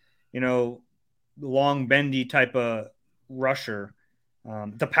same, long, bendy type of rusher.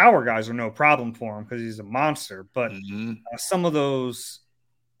 The power guys are no problem for him because he's a monster. But some of those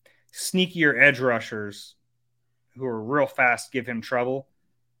sneakier edge rushers who are real fast give him trouble.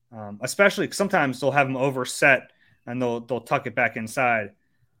 Especially sometimes they'll have him overset and they'll tuck it back inside.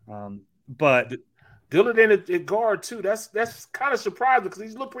 But Dillard in at guard too. That's kind of surprising because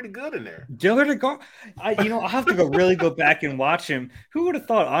he's looked pretty good in there. Dillard at guard. I'll have to go back and watch him. Who would have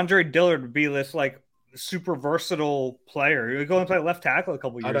thought Andre Dillard would be this like super versatile player? He would go and play left tackle a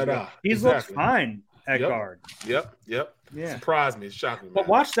couple years ago. He's looked fine at guard. Yep. Yeah. Surprised me. It's shocking. But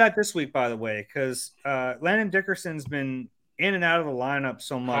watch that this week, by the way, because Landon Dickerson's been in and out of the lineup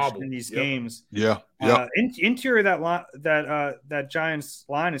so much in these games. Yeah. Interior that Giants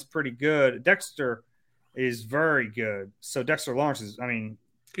line is pretty good. Dexter is very good. So Dexter Lawrence is,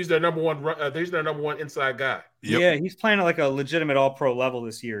 he's their number one. He's their number one inside guy. Yep. Yeah, he's playing at like a legitimate All-Pro level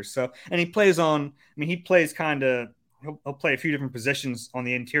this year. So, and he plays kind of. He'll play a few different positions on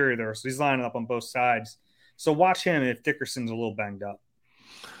the interior there. So he's lining up on both sides. So watch him if Dickerson's a little banged up.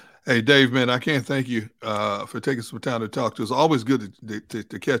 Hey, Dave, man, I can't thank you for taking some time to talk to us. Always good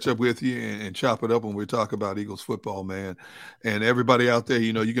to catch up with you and chop it up when we talk about Eagles football, man. And everybody out there,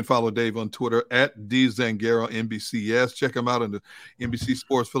 you can follow Dave on Twitter at @DZangaro NBCS. Check him out on the NBC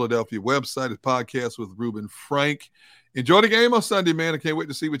Sports Philadelphia website, his podcast with Reuben Frank. Enjoy the game on Sunday, man. I can't wait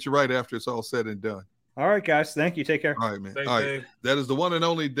to see what you write after it's all said and done. All right, guys. Thank you. Take care. All right, man. Thanks, all right. Dave. That is the one and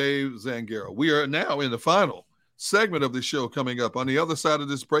only Dave Zangaro. We are now in the final segment of the show coming up. On the other side of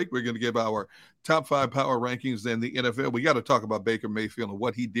this break, we're going to give our top 5 power rankings in the NFL. We got to talk about Baker Mayfield and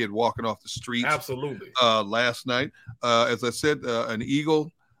what he did walking off the streets. Absolutely. Last night. As I said, an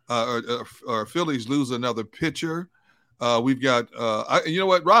Eagle or Phillies lose another pitcher. We've got, you know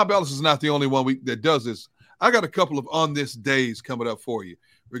what? Rob Ellis is not the only one that does this. I got a couple of on this days coming up for you.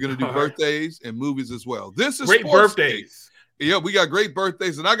 We're going to do birthdays and movies as well. This is great birthdays. Day. Yeah, we got great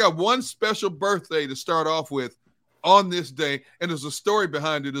birthdays. And I got one special birthday to start off with on this day, and there's a story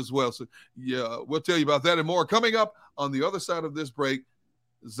behind it as well. So, yeah, we'll tell you about that and more coming up on the other side of this break.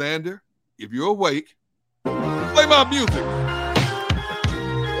 Xander, if you're awake, play my music.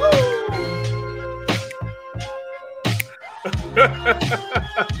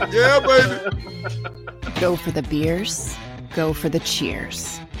 Yeah, baby. Go for the beers. Go for the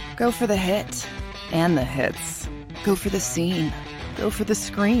cheers. Go for the hit and the hits. Go for the scene. Go for the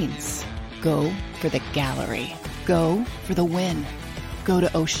screens. Go for the gallery. Go for the win. Go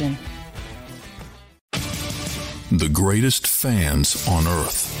to Ocean. The greatest fans on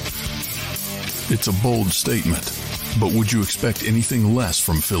earth. It's a bold statement, but would you expect anything less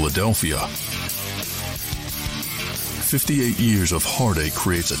from Philadelphia? 58 years of heartache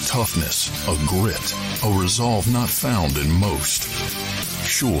creates a toughness, a grit, a resolve not found in most.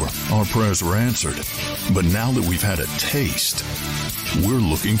 Sure, our prayers were answered, but now that we've had a taste, we're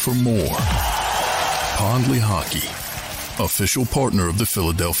looking for more. Pondley Hockey. official partner of the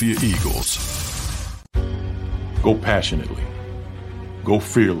Philadelphia Eagles. Go passionately. Go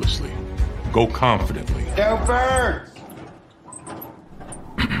fearlessly. Go confidently. Go Birds!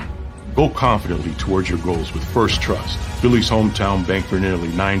 Go confidently towards your goals with First Trust, Philly's hometown bank for nearly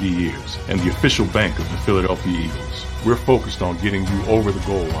 90 years, and the official bank of the Philadelphia Eagles. We're focused on getting you over the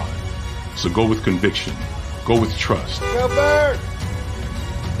goal line. So go with conviction, go with trust, Go Birds!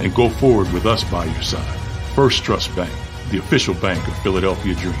 and go forward with us by your side. First Trust Bank, the official bank of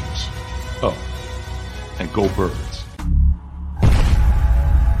Philadelphia dreams. Oh, and go Birds.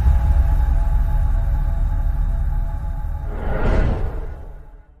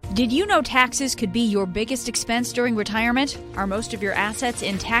 Did you know taxes could be your biggest expense during retirement? Are most of your assets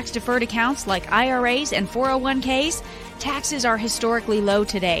in tax-deferred accounts like IRAs and 401ks? Taxes are historically low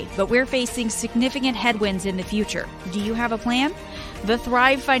today, but we're facing significant headwinds in the future. Do you have a plan? The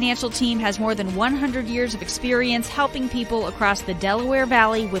Thrive Financial team has more than 100 years of experience helping people across the Delaware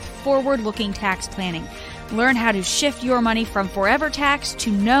Valley with forward-looking tax planning. Learn how to shift your money from forever tax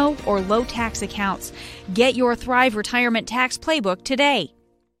to no or low tax accounts. Get your Thrive Retirement Tax Playbook today.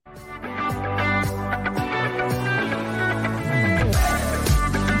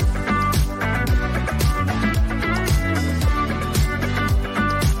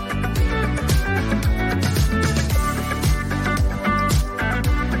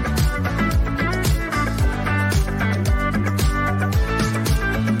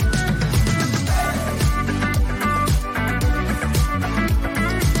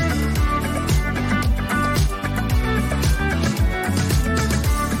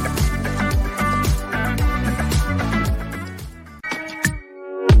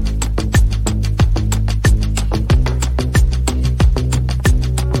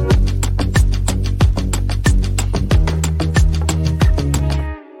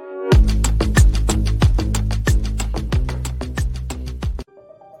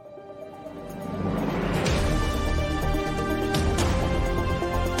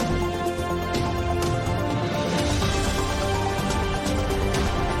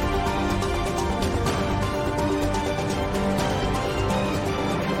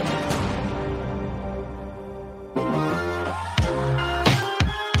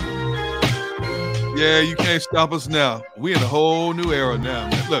 Yeah, you can't stop us now. We in a whole new era now,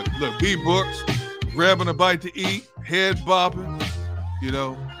 man. Look, B Books, grabbing a bite to eat, head bopping, you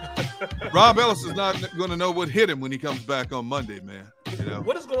know. Rob Ellis is not going to know what hit him when he comes back on Monday, man. You know.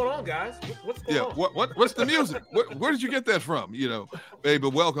 What is going on, guys? What's going on? What's the music? Where did you get that from? You know, hey,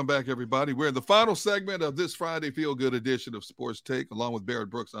 but welcome back, everybody. We're in the final segment of this Friday Feel Good edition of Sports Take, along with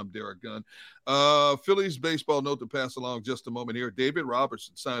Barrett Brooks. I'm Derrick Gunn. Phillies baseball note to pass along just a moment here. David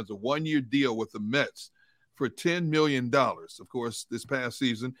Robertson signs a one-year deal with the Mets for $10 million. Of course, this past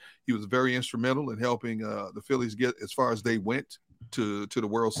season, he was very instrumental in helping the Phillies get as far as they went to the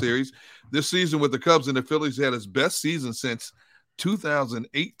World Series. This season with the Cubs and the Phillies had his best season since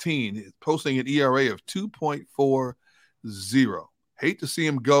 2018, posting an ERA of 2.40. Hate to see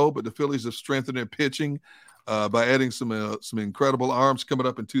him go, but the Phillies have strengthened their pitching by adding some incredible arms coming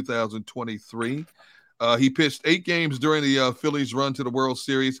up in 2023. He pitched 8 games during the Phillies' run to the World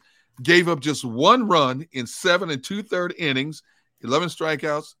Series, gave up just 1 run in 7 2/3 innings, 11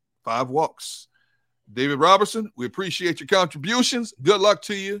 strikeouts, 5 walks. David Robertson, we appreciate your contributions. Good luck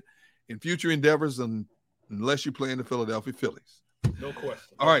to you in future endeavors, unless you play in the Philadelphia Phillies. No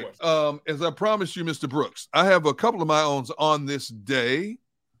question. All right. As I promised you, Mr. Brooks, I have a couple of my own on this day.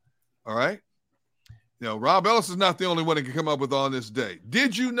 All right. You know, Rob Ellis is not the only one that can come up with on this day.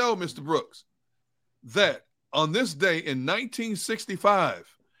 Did you know, Mr. Brooks, that on this day in 1965,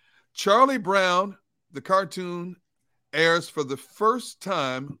 Charlie Brown, the cartoon, airs for the first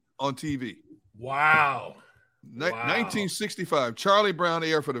time on TV? Wow. 1965, Charlie Brown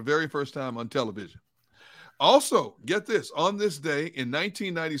aired for the very first time on television. Also, get this, on this day in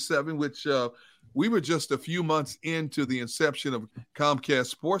 1997, which we were just a few months into the inception of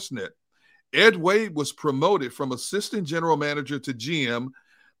Comcast Sportsnet, Ed Wade was promoted from assistant general manager to GM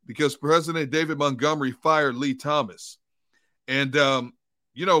because President David Montgomery fired Lee Thomas. And,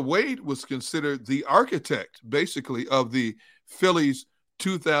 Wade was considered the architect, basically, of the Phillies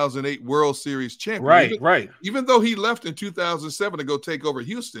 2008 World Series champion. Right. Even though he left in 2007 to go take over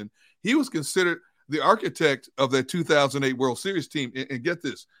Houston, he was considered the architect of that 2008 World Series team. And get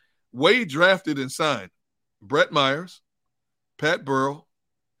this, Wade drafted and signed Brett Myers, Pat Burrell,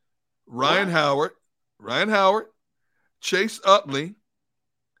 Ryan Howard, Chase Utley,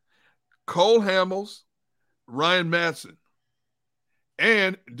 Cole Hamels, Ryan Madsen.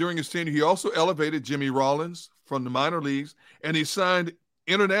 And during his tenure, he also elevated Jimmy Rollins from the minor leagues, and he signed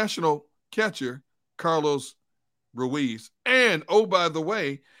international catcher Carlos Ruiz. And, oh, by the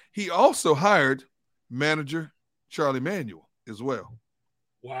way, he also hired manager Charlie Manuel as well.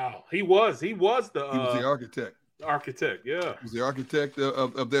 Wow. He was the architect. Architect, yeah. He was the architect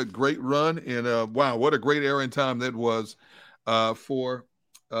of that great run. And, wow, what a great era in time that was for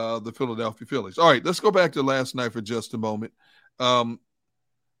the Philadelphia Phillies. All right, let's go back to last night for just a moment.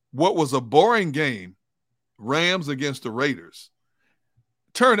 What was a boring game, Rams against the Raiders,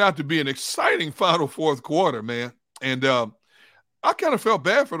 turned out to be an exciting final fourth quarter, man. And I kind of felt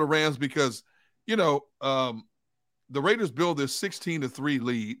bad for the Rams because, the Raiders build this 16-3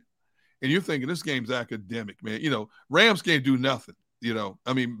 lead, and you're thinking this game's academic, man. Rams can't do nothing.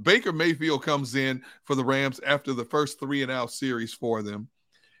 I mean, Baker Mayfield comes in for the Rams after the first 3-and-out series for them,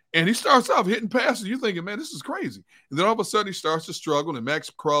 and he starts off hitting passes. You're thinking, man, this is crazy. And then all of a sudden he starts to struggle, and Max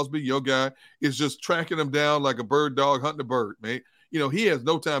Crosby, your guy, is just tracking him down like a bird dog hunting a bird, man. He has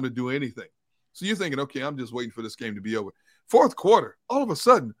no time to do anything. So you're thinking, okay, I'm just waiting for this game to be over. Fourth quarter, all of a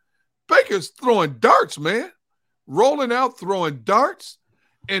sudden, Baker's throwing darts, man. Rolling out, throwing darts,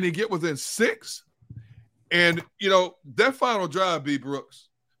 and he get within 6. And, that final drive, B. Brooks.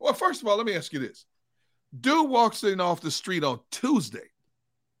 Well, first of all, let me ask you this. Dude walks in off the street on Tuesday,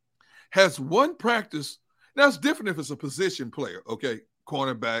 has one practice. Now, it's different if it's a position player, okay,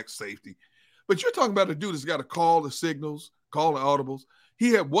 cornerback, safety. But you're talking about a dude that's got to call the signals, call the audibles. He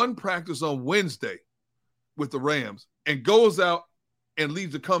had one practice on Wednesday with the Rams and goes out and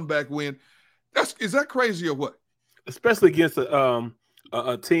leaves a comeback win. Is that crazy or what? Especially against a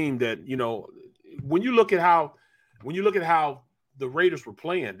team that, when you look at how the Raiders were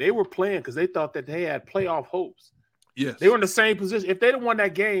playing, they were playing because they thought that they had playoff hopes. Yes. They were in the same position. If they'd have won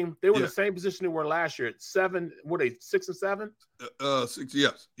that game, they were in the same position they were last year at 7. What are they, 6 and 7? 6,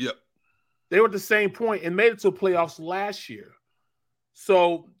 yes. Yep. They were at the same point and made it to the playoffs last year.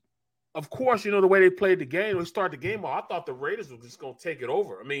 So, of course, the way they played the game, they started the game off, I thought the Raiders were just going to take it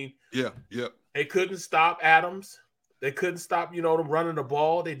over. I mean, they couldn't stop Adams. They couldn't stop, them running the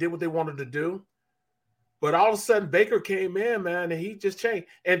ball. They did what they wanted to do. But all of a sudden, Baker came in, man, and he just changed.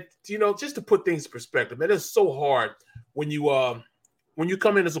 And, just to put things in perspective, man, it's so hard when you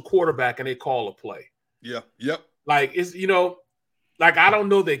come in as a quarterback and they call a play. Yeah, yep. Like, it's, I don't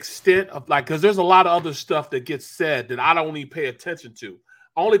know the extent of, because there's a lot of other stuff that gets said that I don't even pay attention to.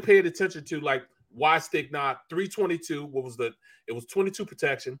 I only paid attention to, why stick not 322. It was 22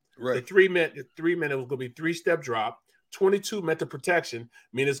 protection. Right. The 3 minute it was going to be 3-step drop. 22 meant the protection.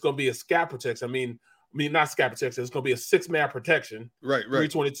 I mean, it's going to be a scat protection. I mean, not scat protection. It's going to be a 6-man protection. Right.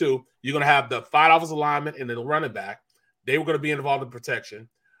 322. You're going to have the 5 offensive lineman and then the running back. They were going to be involved in protection.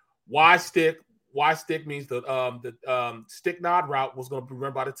 Why stick? Why stick means the stick nod route was going to be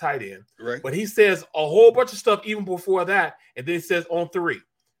run by the tight end. Right. But he says a whole bunch of stuff even before that, and then he says on 3.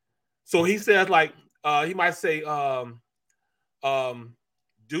 So he says he might say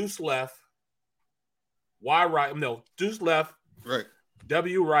deuce left, Y right, no, deuce left, right,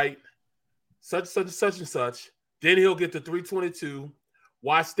 W right, such and such. Then he'll get to 322,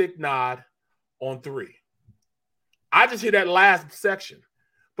 Y stick nod on 3. I just hear that last section.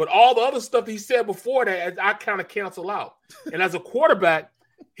 But all the other stuff he said before that, I kind of cancel out. And as a quarterback,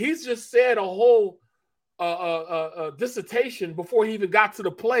 he's just said a whole dissertation before he even got to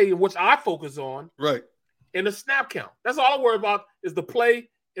the play, which I focus on. Right. In the snap count. That's all I worry about is the play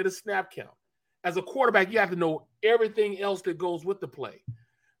and the snap count. As a quarterback, you have to know everything else that goes with the play.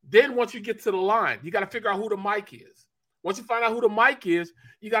 Then once you get to the line, you got to figure out who the mic is. Once you find out who the mic is,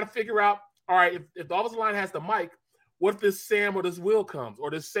 you got to figure out, all right, if the offensive line has the mic, what if this Sam or this Will comes, or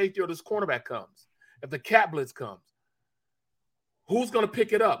this safety or this cornerback comes? If the cat blitz comes, who's going to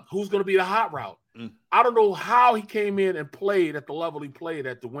pick it up? Who's going to be the hot route? I don't know how he came in and played at the level he played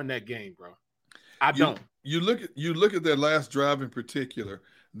at to win that game, bro. I don't. You look at that last drive in particular.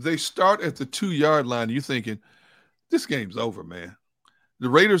 They start at the 2-yard line. You're thinking, this game's over, man. The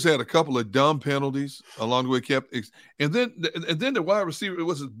Raiders had a couple of dumb penalties along the way, and then the wide receiver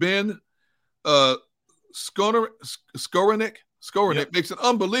was Ben Skowronek makes an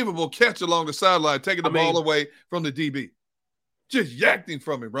unbelievable catch along the sideline, taking the ball away from the DB. Just yacked him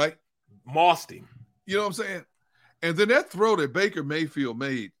from him, right? Mossed him. You know what I'm saying? And then that throw that Baker Mayfield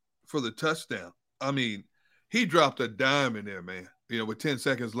made for the touchdown, I mean, he dropped a dime in there, man, with 10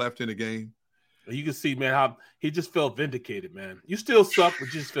 seconds left in the game. You can see, man, how he just felt vindicated, man. You still suck, but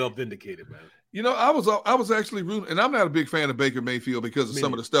just felt vindicated, man. I was actually rooting, and I'm not a big fan of Baker Mayfield because of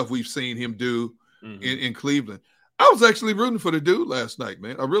some of the stuff we've seen him do in Cleveland. I was actually rooting for the dude last night,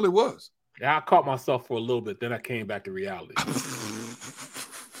 man. I really was. Yeah, I caught myself for a little bit. Then I came back to reality.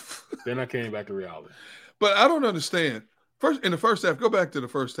 But I don't understand. In the first half, go back to the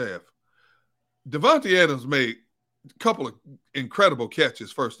first half. Devontae Adams made couple of incredible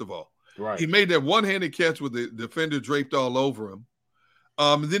catches, first of all. Right. He made that one-handed catch with the defender draped all over him.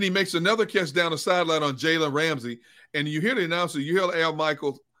 Then he makes another catch down the sideline on Jalen Ramsey. And you hear the announcer, you hear Al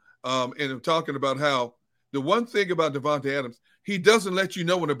Michaels and him talking about how the one thing about Davante Adams, he doesn't let you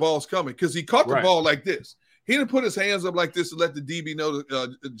know when the ball's coming because he caught the ball like this. He didn't put his hands up like this to let the DB know,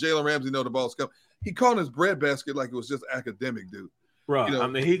 Jalen Ramsey know the ball's coming. He caught his breadbasket like it was just academic, dude. Bro, you know? I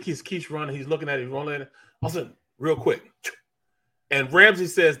mean, he keeps running. He's looking at it, he's rolling at it. All of a sudden, real quick. And Ramsey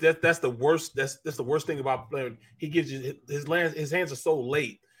says that's the worst. That's the worst thing about playing. He gives you his hands are so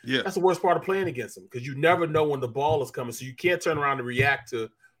late. Yeah, that's the worst part of playing against him because you never know when the ball is coming, so you can't turn around and react to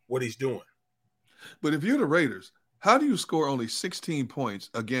what he's doing. But if you're the Raiders, how do you score only 16 points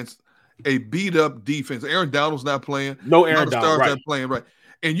against a beat up defense? Aaron Donald's not playing. No, Aaron Donald not playing, right?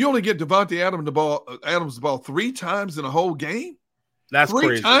 And you only get Davante Adams the ball 3 times in a whole game. That's three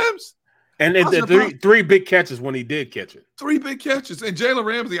crazy. times. And then three big catches when he did catch it. 3 big catches. And Jalen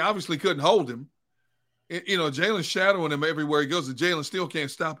Ramsey obviously couldn't hold him. You know, Jalen's shadowing him everywhere he goes, and Jalen still can't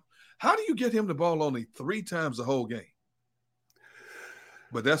stop him. How do you get him the ball only 3 times the whole game?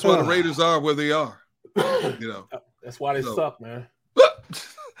 But that's why the Raiders are where they are. You know, that's why they suck, man.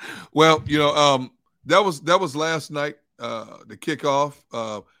 Well, you know, that was last night, the kickoff.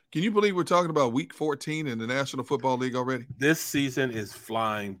 Can you believe we're talking about Week 14 in the National Football League already? This season is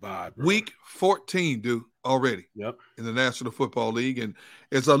flying by, bro. Week 14, dude, already. Yep. In the National Football League. And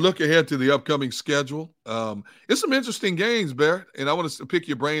as I look ahead to the upcoming schedule, it's some interesting games, Barrett, and I want to pick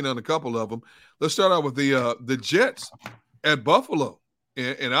your brain on a couple of them. Let's start out with the Jets at Buffalo.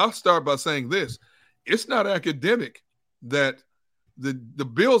 And I'll start by saying this. It's not academic that the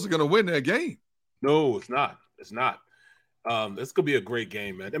Bills are going to win that game. No, it's not. It's not. This could be a great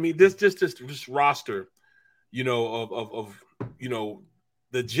game, man. I mean, this roster, you know, of you know,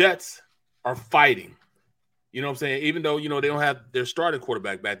 the Jets are fighting. You know what I'm saying? Even though, you know, they don't have their starting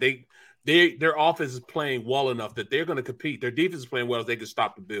quarterback back, their offense is playing well enough that they're going to compete. Their defense is playing well as they can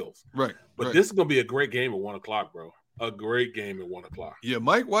stop the Bills. Right. But this is going to be a great game at 1:00, bro. A great game at 1:00. Yeah,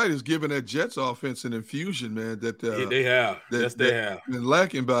 Mike White is giving that Jets offense an infusion, man. That they have. Yes, they have. Been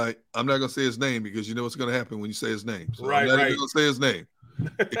lacking by. I'm not going to say his name because you know what's going to happen when you say his name. So right, I'm not even going to say his name.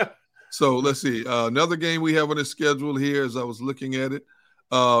 So let's see. Another game we have on the schedule here, as I was looking at it,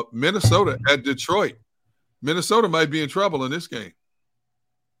 Minnesota at Detroit. Minnesota might be in trouble in this game.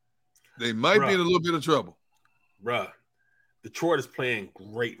 They might be in a little bit of trouble. Bruh, Detroit is playing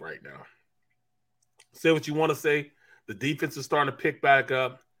great right now. Say what you want to say. The defense is starting to pick back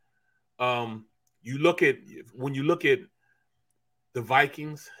up. When you look at the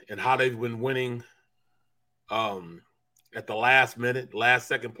Vikings and how they've been winning at the last minute, last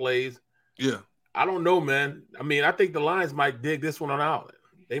second plays. Yeah. I don't know, man. I mean, I think the Lions might dig this one on out.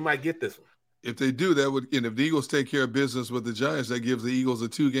 They might get this one. If they do, that would, and if the Eagles take care of business with the Giants, that gives the Eagles a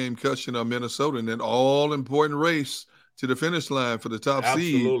 2-game cushion on Minnesota and an all-important race to the finish line for the top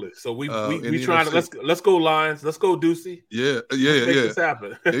seed. Absolutely. So we trying to let's go Lions. Let's go Deucey. Yeah. Make this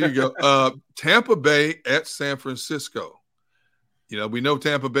happen. There you go. Tampa Bay at San Francisco. You know, we know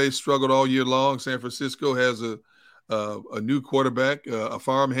Tampa Bay struggled all year long. San Francisco has a new quarterback, a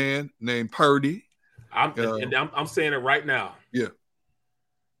farmhand named Purdy. I'm saying it right now. Yeah.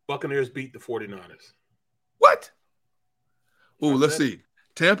 Buccaneers beat the 49ers. What? Oh, let's see.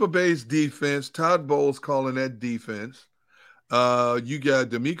 Tampa Bay's defense, Todd Bowles calling that defense. You got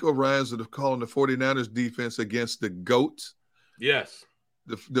D'Amico Ryans that are calling the 49ers defense against the GOATs. Yes.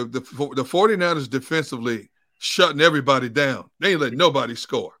 The 49ers defensively shutting everybody down. They ain't letting nobody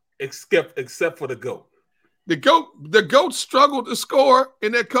score. Except for the GOAT. The GOAT struggled to score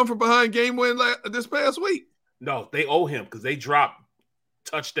in that come from behind game win this past week. No, they owe him because they dropped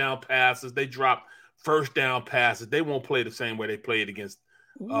touchdown passes. They dropped first down passes. They won't play the same way they played against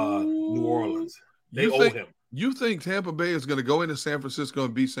New Orleans. They owe him. You think Tampa Bay is going to go into San Francisco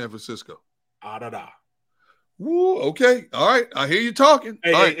and beat San Francisco? Woo, okay. All right. I hear you talking.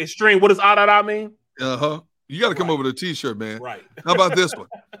 Hey, Stream, what does mean? Uh-huh. You got to come over to a T-shirt, man. Right. How about this one?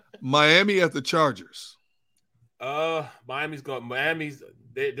 Miami at the Chargers. Miami's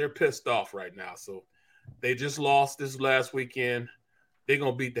they're pissed off right now. So they just lost this last weekend. They're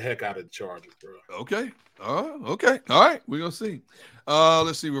going to beat the heck out of the Chargers, bro. Okay. Okay. All right. We're going to see.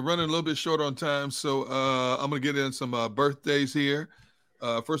 Let's see. We're running a little bit short on time, so I'm going to get in some birthdays here.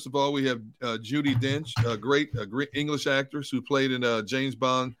 First of all, we have Judi Dench, a great English actress who played in James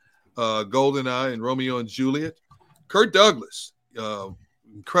Bond, GoldenEye, and Romeo and Juliet. Kirk Douglas,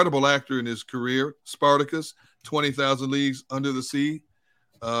 incredible actor in his career. Spartacus, 20,000 Leagues Under the Sea.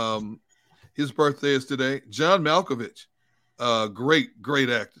 His birthday is today. John Malkovich. Great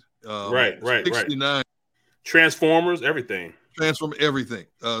actor. 69. Transformers, everything. Transform everything.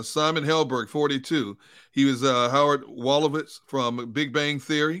 Simon Helberg, 42. He was Howard Wolowitz from Big Bang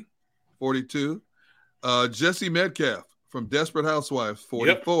Theory, 42. Jesse Metcalf from Desperate Housewives,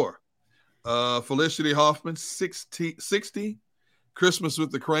 44. Yep. Felicity Hoffman, 60. Christmas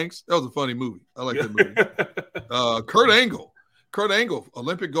with the Cranks. That was a funny movie. I like that movie. Kurt Angle,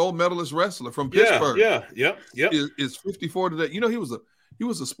 Olympic gold medalist wrestler from Pittsburgh. Yep. Is 54 today. You know, he was a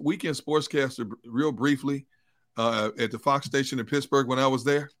weekend sportscaster real briefly at the Fox station in Pittsburgh when I was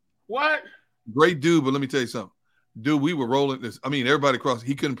there. What? Great dude, but let me tell you something. Dude, we were rolling this. I mean, everybody across,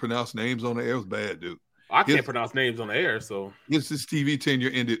 he couldn't pronounce names on the air. It was bad, dude. I can't pronounce names on the air, so. His TV tenure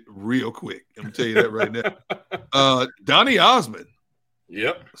ended real quick. I'm going to tell you that right now. Donnie Osmond.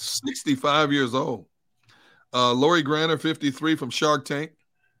 Yep. 65 years old. Lori Granner, 53 from Shark Tank.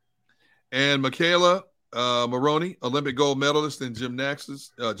 And Michaela Maroney, Olympic gold medalist in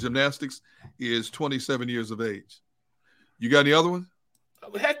gymnastics, is 27 years of age. You got any other ones?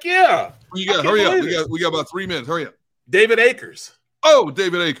 Heck yeah. You got, hurry up. We got about 3 minutes. Hurry up. David Akers. Oh,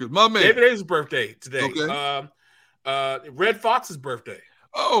 David Akers, my man. David Akers' birthday today. Okay. Red Fox's birthday.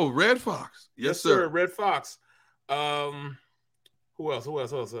 Oh, Red Fox. Yes, sir. Red Fox. Who else?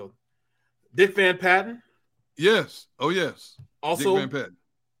 Dick Van Patten. Yes. Oh, yes. Also, Dick Van Patten.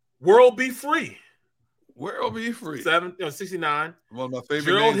 World Be Free. World Be Free. 69. One of my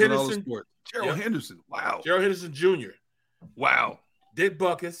favorite Gerald names in all the Henderson. sport. Gerald Henderson. Wow. Gerald Henderson Jr. Wow. Dick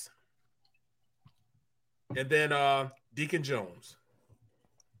Buckus. And then Deacon Jones.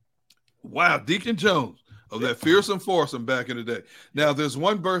 Wow, Deacon Jones of that fearsome foursome back in the day. Now, there's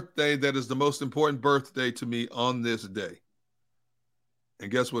one birthday that is the most important birthday to me on this day.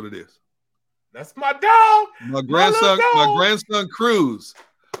 And guess what it is? That's my dog. My grandson Cruz,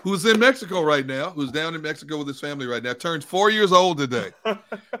 who's in Mexico right now, who's down in Mexico with his family right now, turns 4 years old today.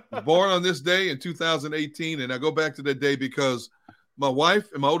 Born on this day in 2018. And I go back to that day because my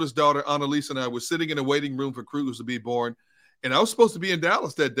wife and my oldest daughter, Annalise, and I were sitting in a waiting room for Cruz to be born. And I was supposed to be in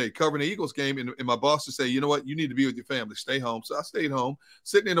Dallas that day covering the Eagles game. And my boss would say, you know what? You need to be with your family. Stay home. So I stayed home,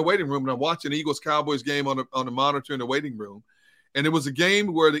 sitting in the waiting room, and I'm watching the Eagles-Cowboys game on the monitor in the waiting room. And it was a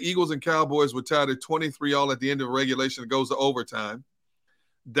game where the Eagles and Cowboys were tied at 23-all at the end of regulation. It goes to overtime.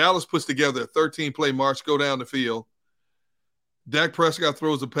 Dallas puts together a 13-play march, go down the field. Dak Prescott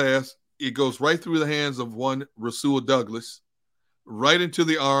throws a pass. It goes right through the hands of one Rasul Douglas, right into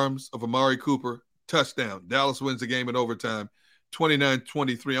the arms of Amari Cooper. Touchdown. Dallas wins the game in overtime,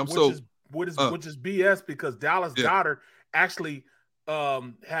 29-23. Which is BS because Dallas Goedert actually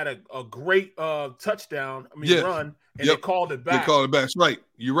had a great touchdown. Run, and they called it back. They called it back. That's right.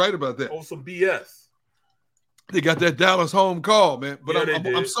 You're right about that. Oh, some BS. They got that Dallas home call, man. But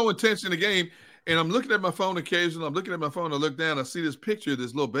I'm so intense in the game, and I'm looking at my phone occasionally. I'm looking at my phone. I look down. I see this picture of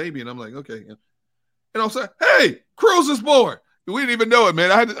this little baby, and I'm like, okay. And I'm saying, hey, Cruz is born. We didn't even know it,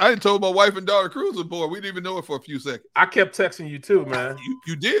 man. I didn't told my wife and daughter Cruz was born. We didn't even know it for a few seconds. I kept texting you too, man.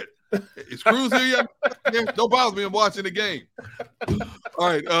 You did. Is Cruz here yet? Yeah, don't bother me. I'm watching the game. All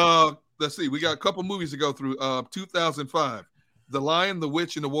right. Let's see. We got a couple movies to go through. 2005, The Lion, the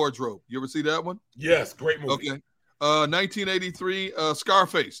Witch, and the Wardrobe. You ever see that one? Yes, great movie. Okay. 1983,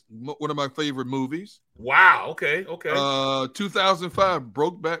 Scarface, one of my favorite movies. Wow. Okay. 2005,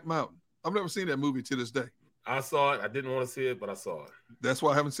 Brokeback Mountain. I've never seen that movie to this day. I saw it. I didn't want to see it, but I saw it. That's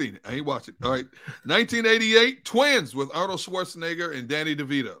why I haven't seen it. I ain't watched it. All right. 1988, Twins with Arnold Schwarzenegger and Danny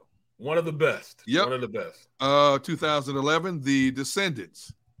DeVito. One of the best. Yep. One of the best. 2011, The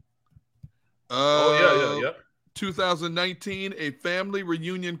Descendants. Yep. 2019, A Family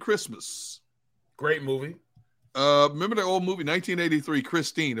Reunion Christmas. Great movie. Remember that old movie, 1983,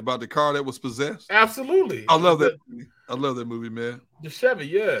 Christine, about the car that was possessed? Absolutely. I love that movie. I love that movie, man. The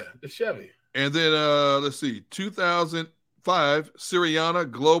Chevy. And then, let's see, 2005, Syriana,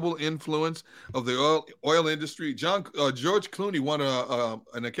 Global Influence of the Oil Industry. George Clooney won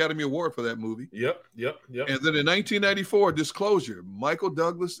an Academy Award for that movie. Yep. And then in 1994, Disclosure, Michael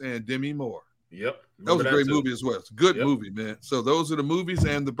Douglas and Demi Moore. Yep. That was a great movie as well. It's a good movie, man. So those are the movies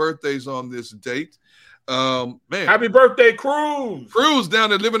and the birthdays on this date. Man, happy birthday, Cruz! Cruz down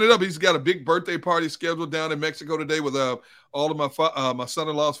there living it up. He's got a big birthday party scheduled down in Mexico today with all of my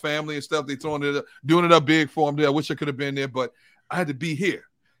son-in-law's family and stuff. They doing it up big for him there. I wish I could have been there, but I had to be here,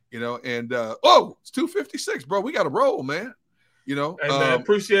 And it's 2:56, bro. We got to roll, man. Hey, man,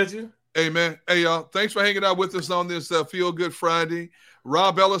 appreciate you. Hey, man. Hey, y'all. Thanks for hanging out with us on this Feel Good Friday.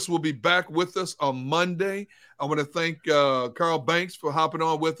 Rob Ellis will be back with us on Monday. I want to thank Carl Banks for hopping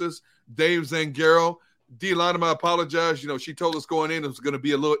on with us. Dave Zangaro. D-Line, I apologize. She told us going in it was going to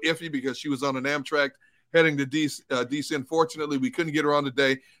be a little iffy because she was on an Amtrak heading to DC. Unfortunately, we couldn't get her on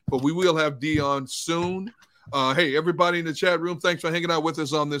today, but we will have D on soon. Hey, everybody in the chat room, thanks for hanging out with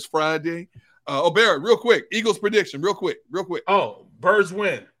us on this Friday. Barrett, real quick, Eagles prediction, real quick. Oh, Birds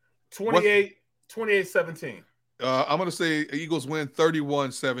win, 28-17. I'm going to say Eagles win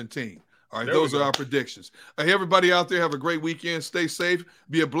 31-17. All right, There those we are go. our predictions. Hey, everybody out there, have a great weekend. Stay safe.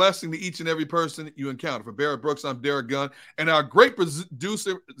 Be a blessing to each and every person you encounter. For Barrett Brooks, I'm Derrick Gunn. And our great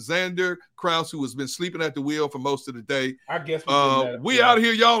producer, Xander Krause, who has been sleeping at the wheel for most of the day. I guess we out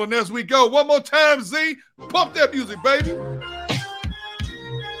here, y'all, and as we go, one more time, Z, pump that music, baby.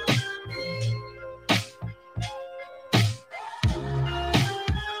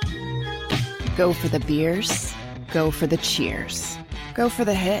 Go for the beers. Go for the cheers. Go for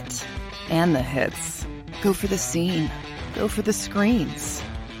the hit and the hits. Go for the scene. Go for the screens.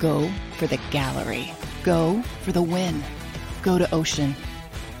 Go for the gallery. Go for the win. Go to Ocean.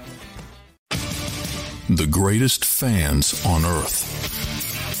 The greatest fans on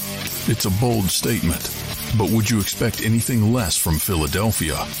earth. It's a bold statement, but would you expect anything less from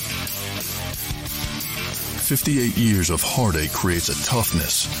Philadelphia? 58 years of heartache creates a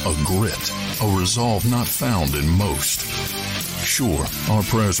toughness, a grit, a resolve not found in most. Sure, our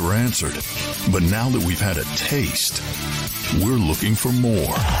prayers were answered, but now that we've had a taste, we're looking for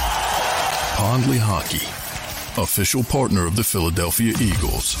more. Pondley Hockey, official partner of the Philadelphia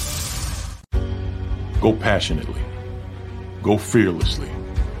Eagles. Go passionately. Go fearlessly.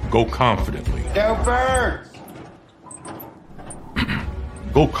 Go confidently. Go Birds!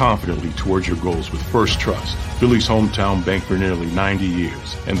 Go confidently towards your goals with First Trust, Philly's hometown bank for nearly 90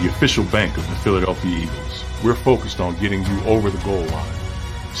 years, and the official bank of the Philadelphia Eagles. We're focused on getting you over the goal line.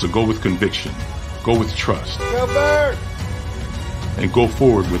 So go with conviction, go with trust, Go Birds! and go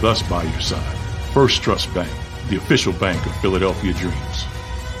forward with us by your side. First Trust Bank, the official bank of Philadelphia dreams.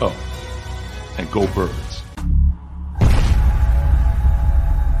 Oh, and go Birds.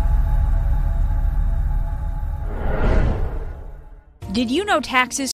 Did you know taxes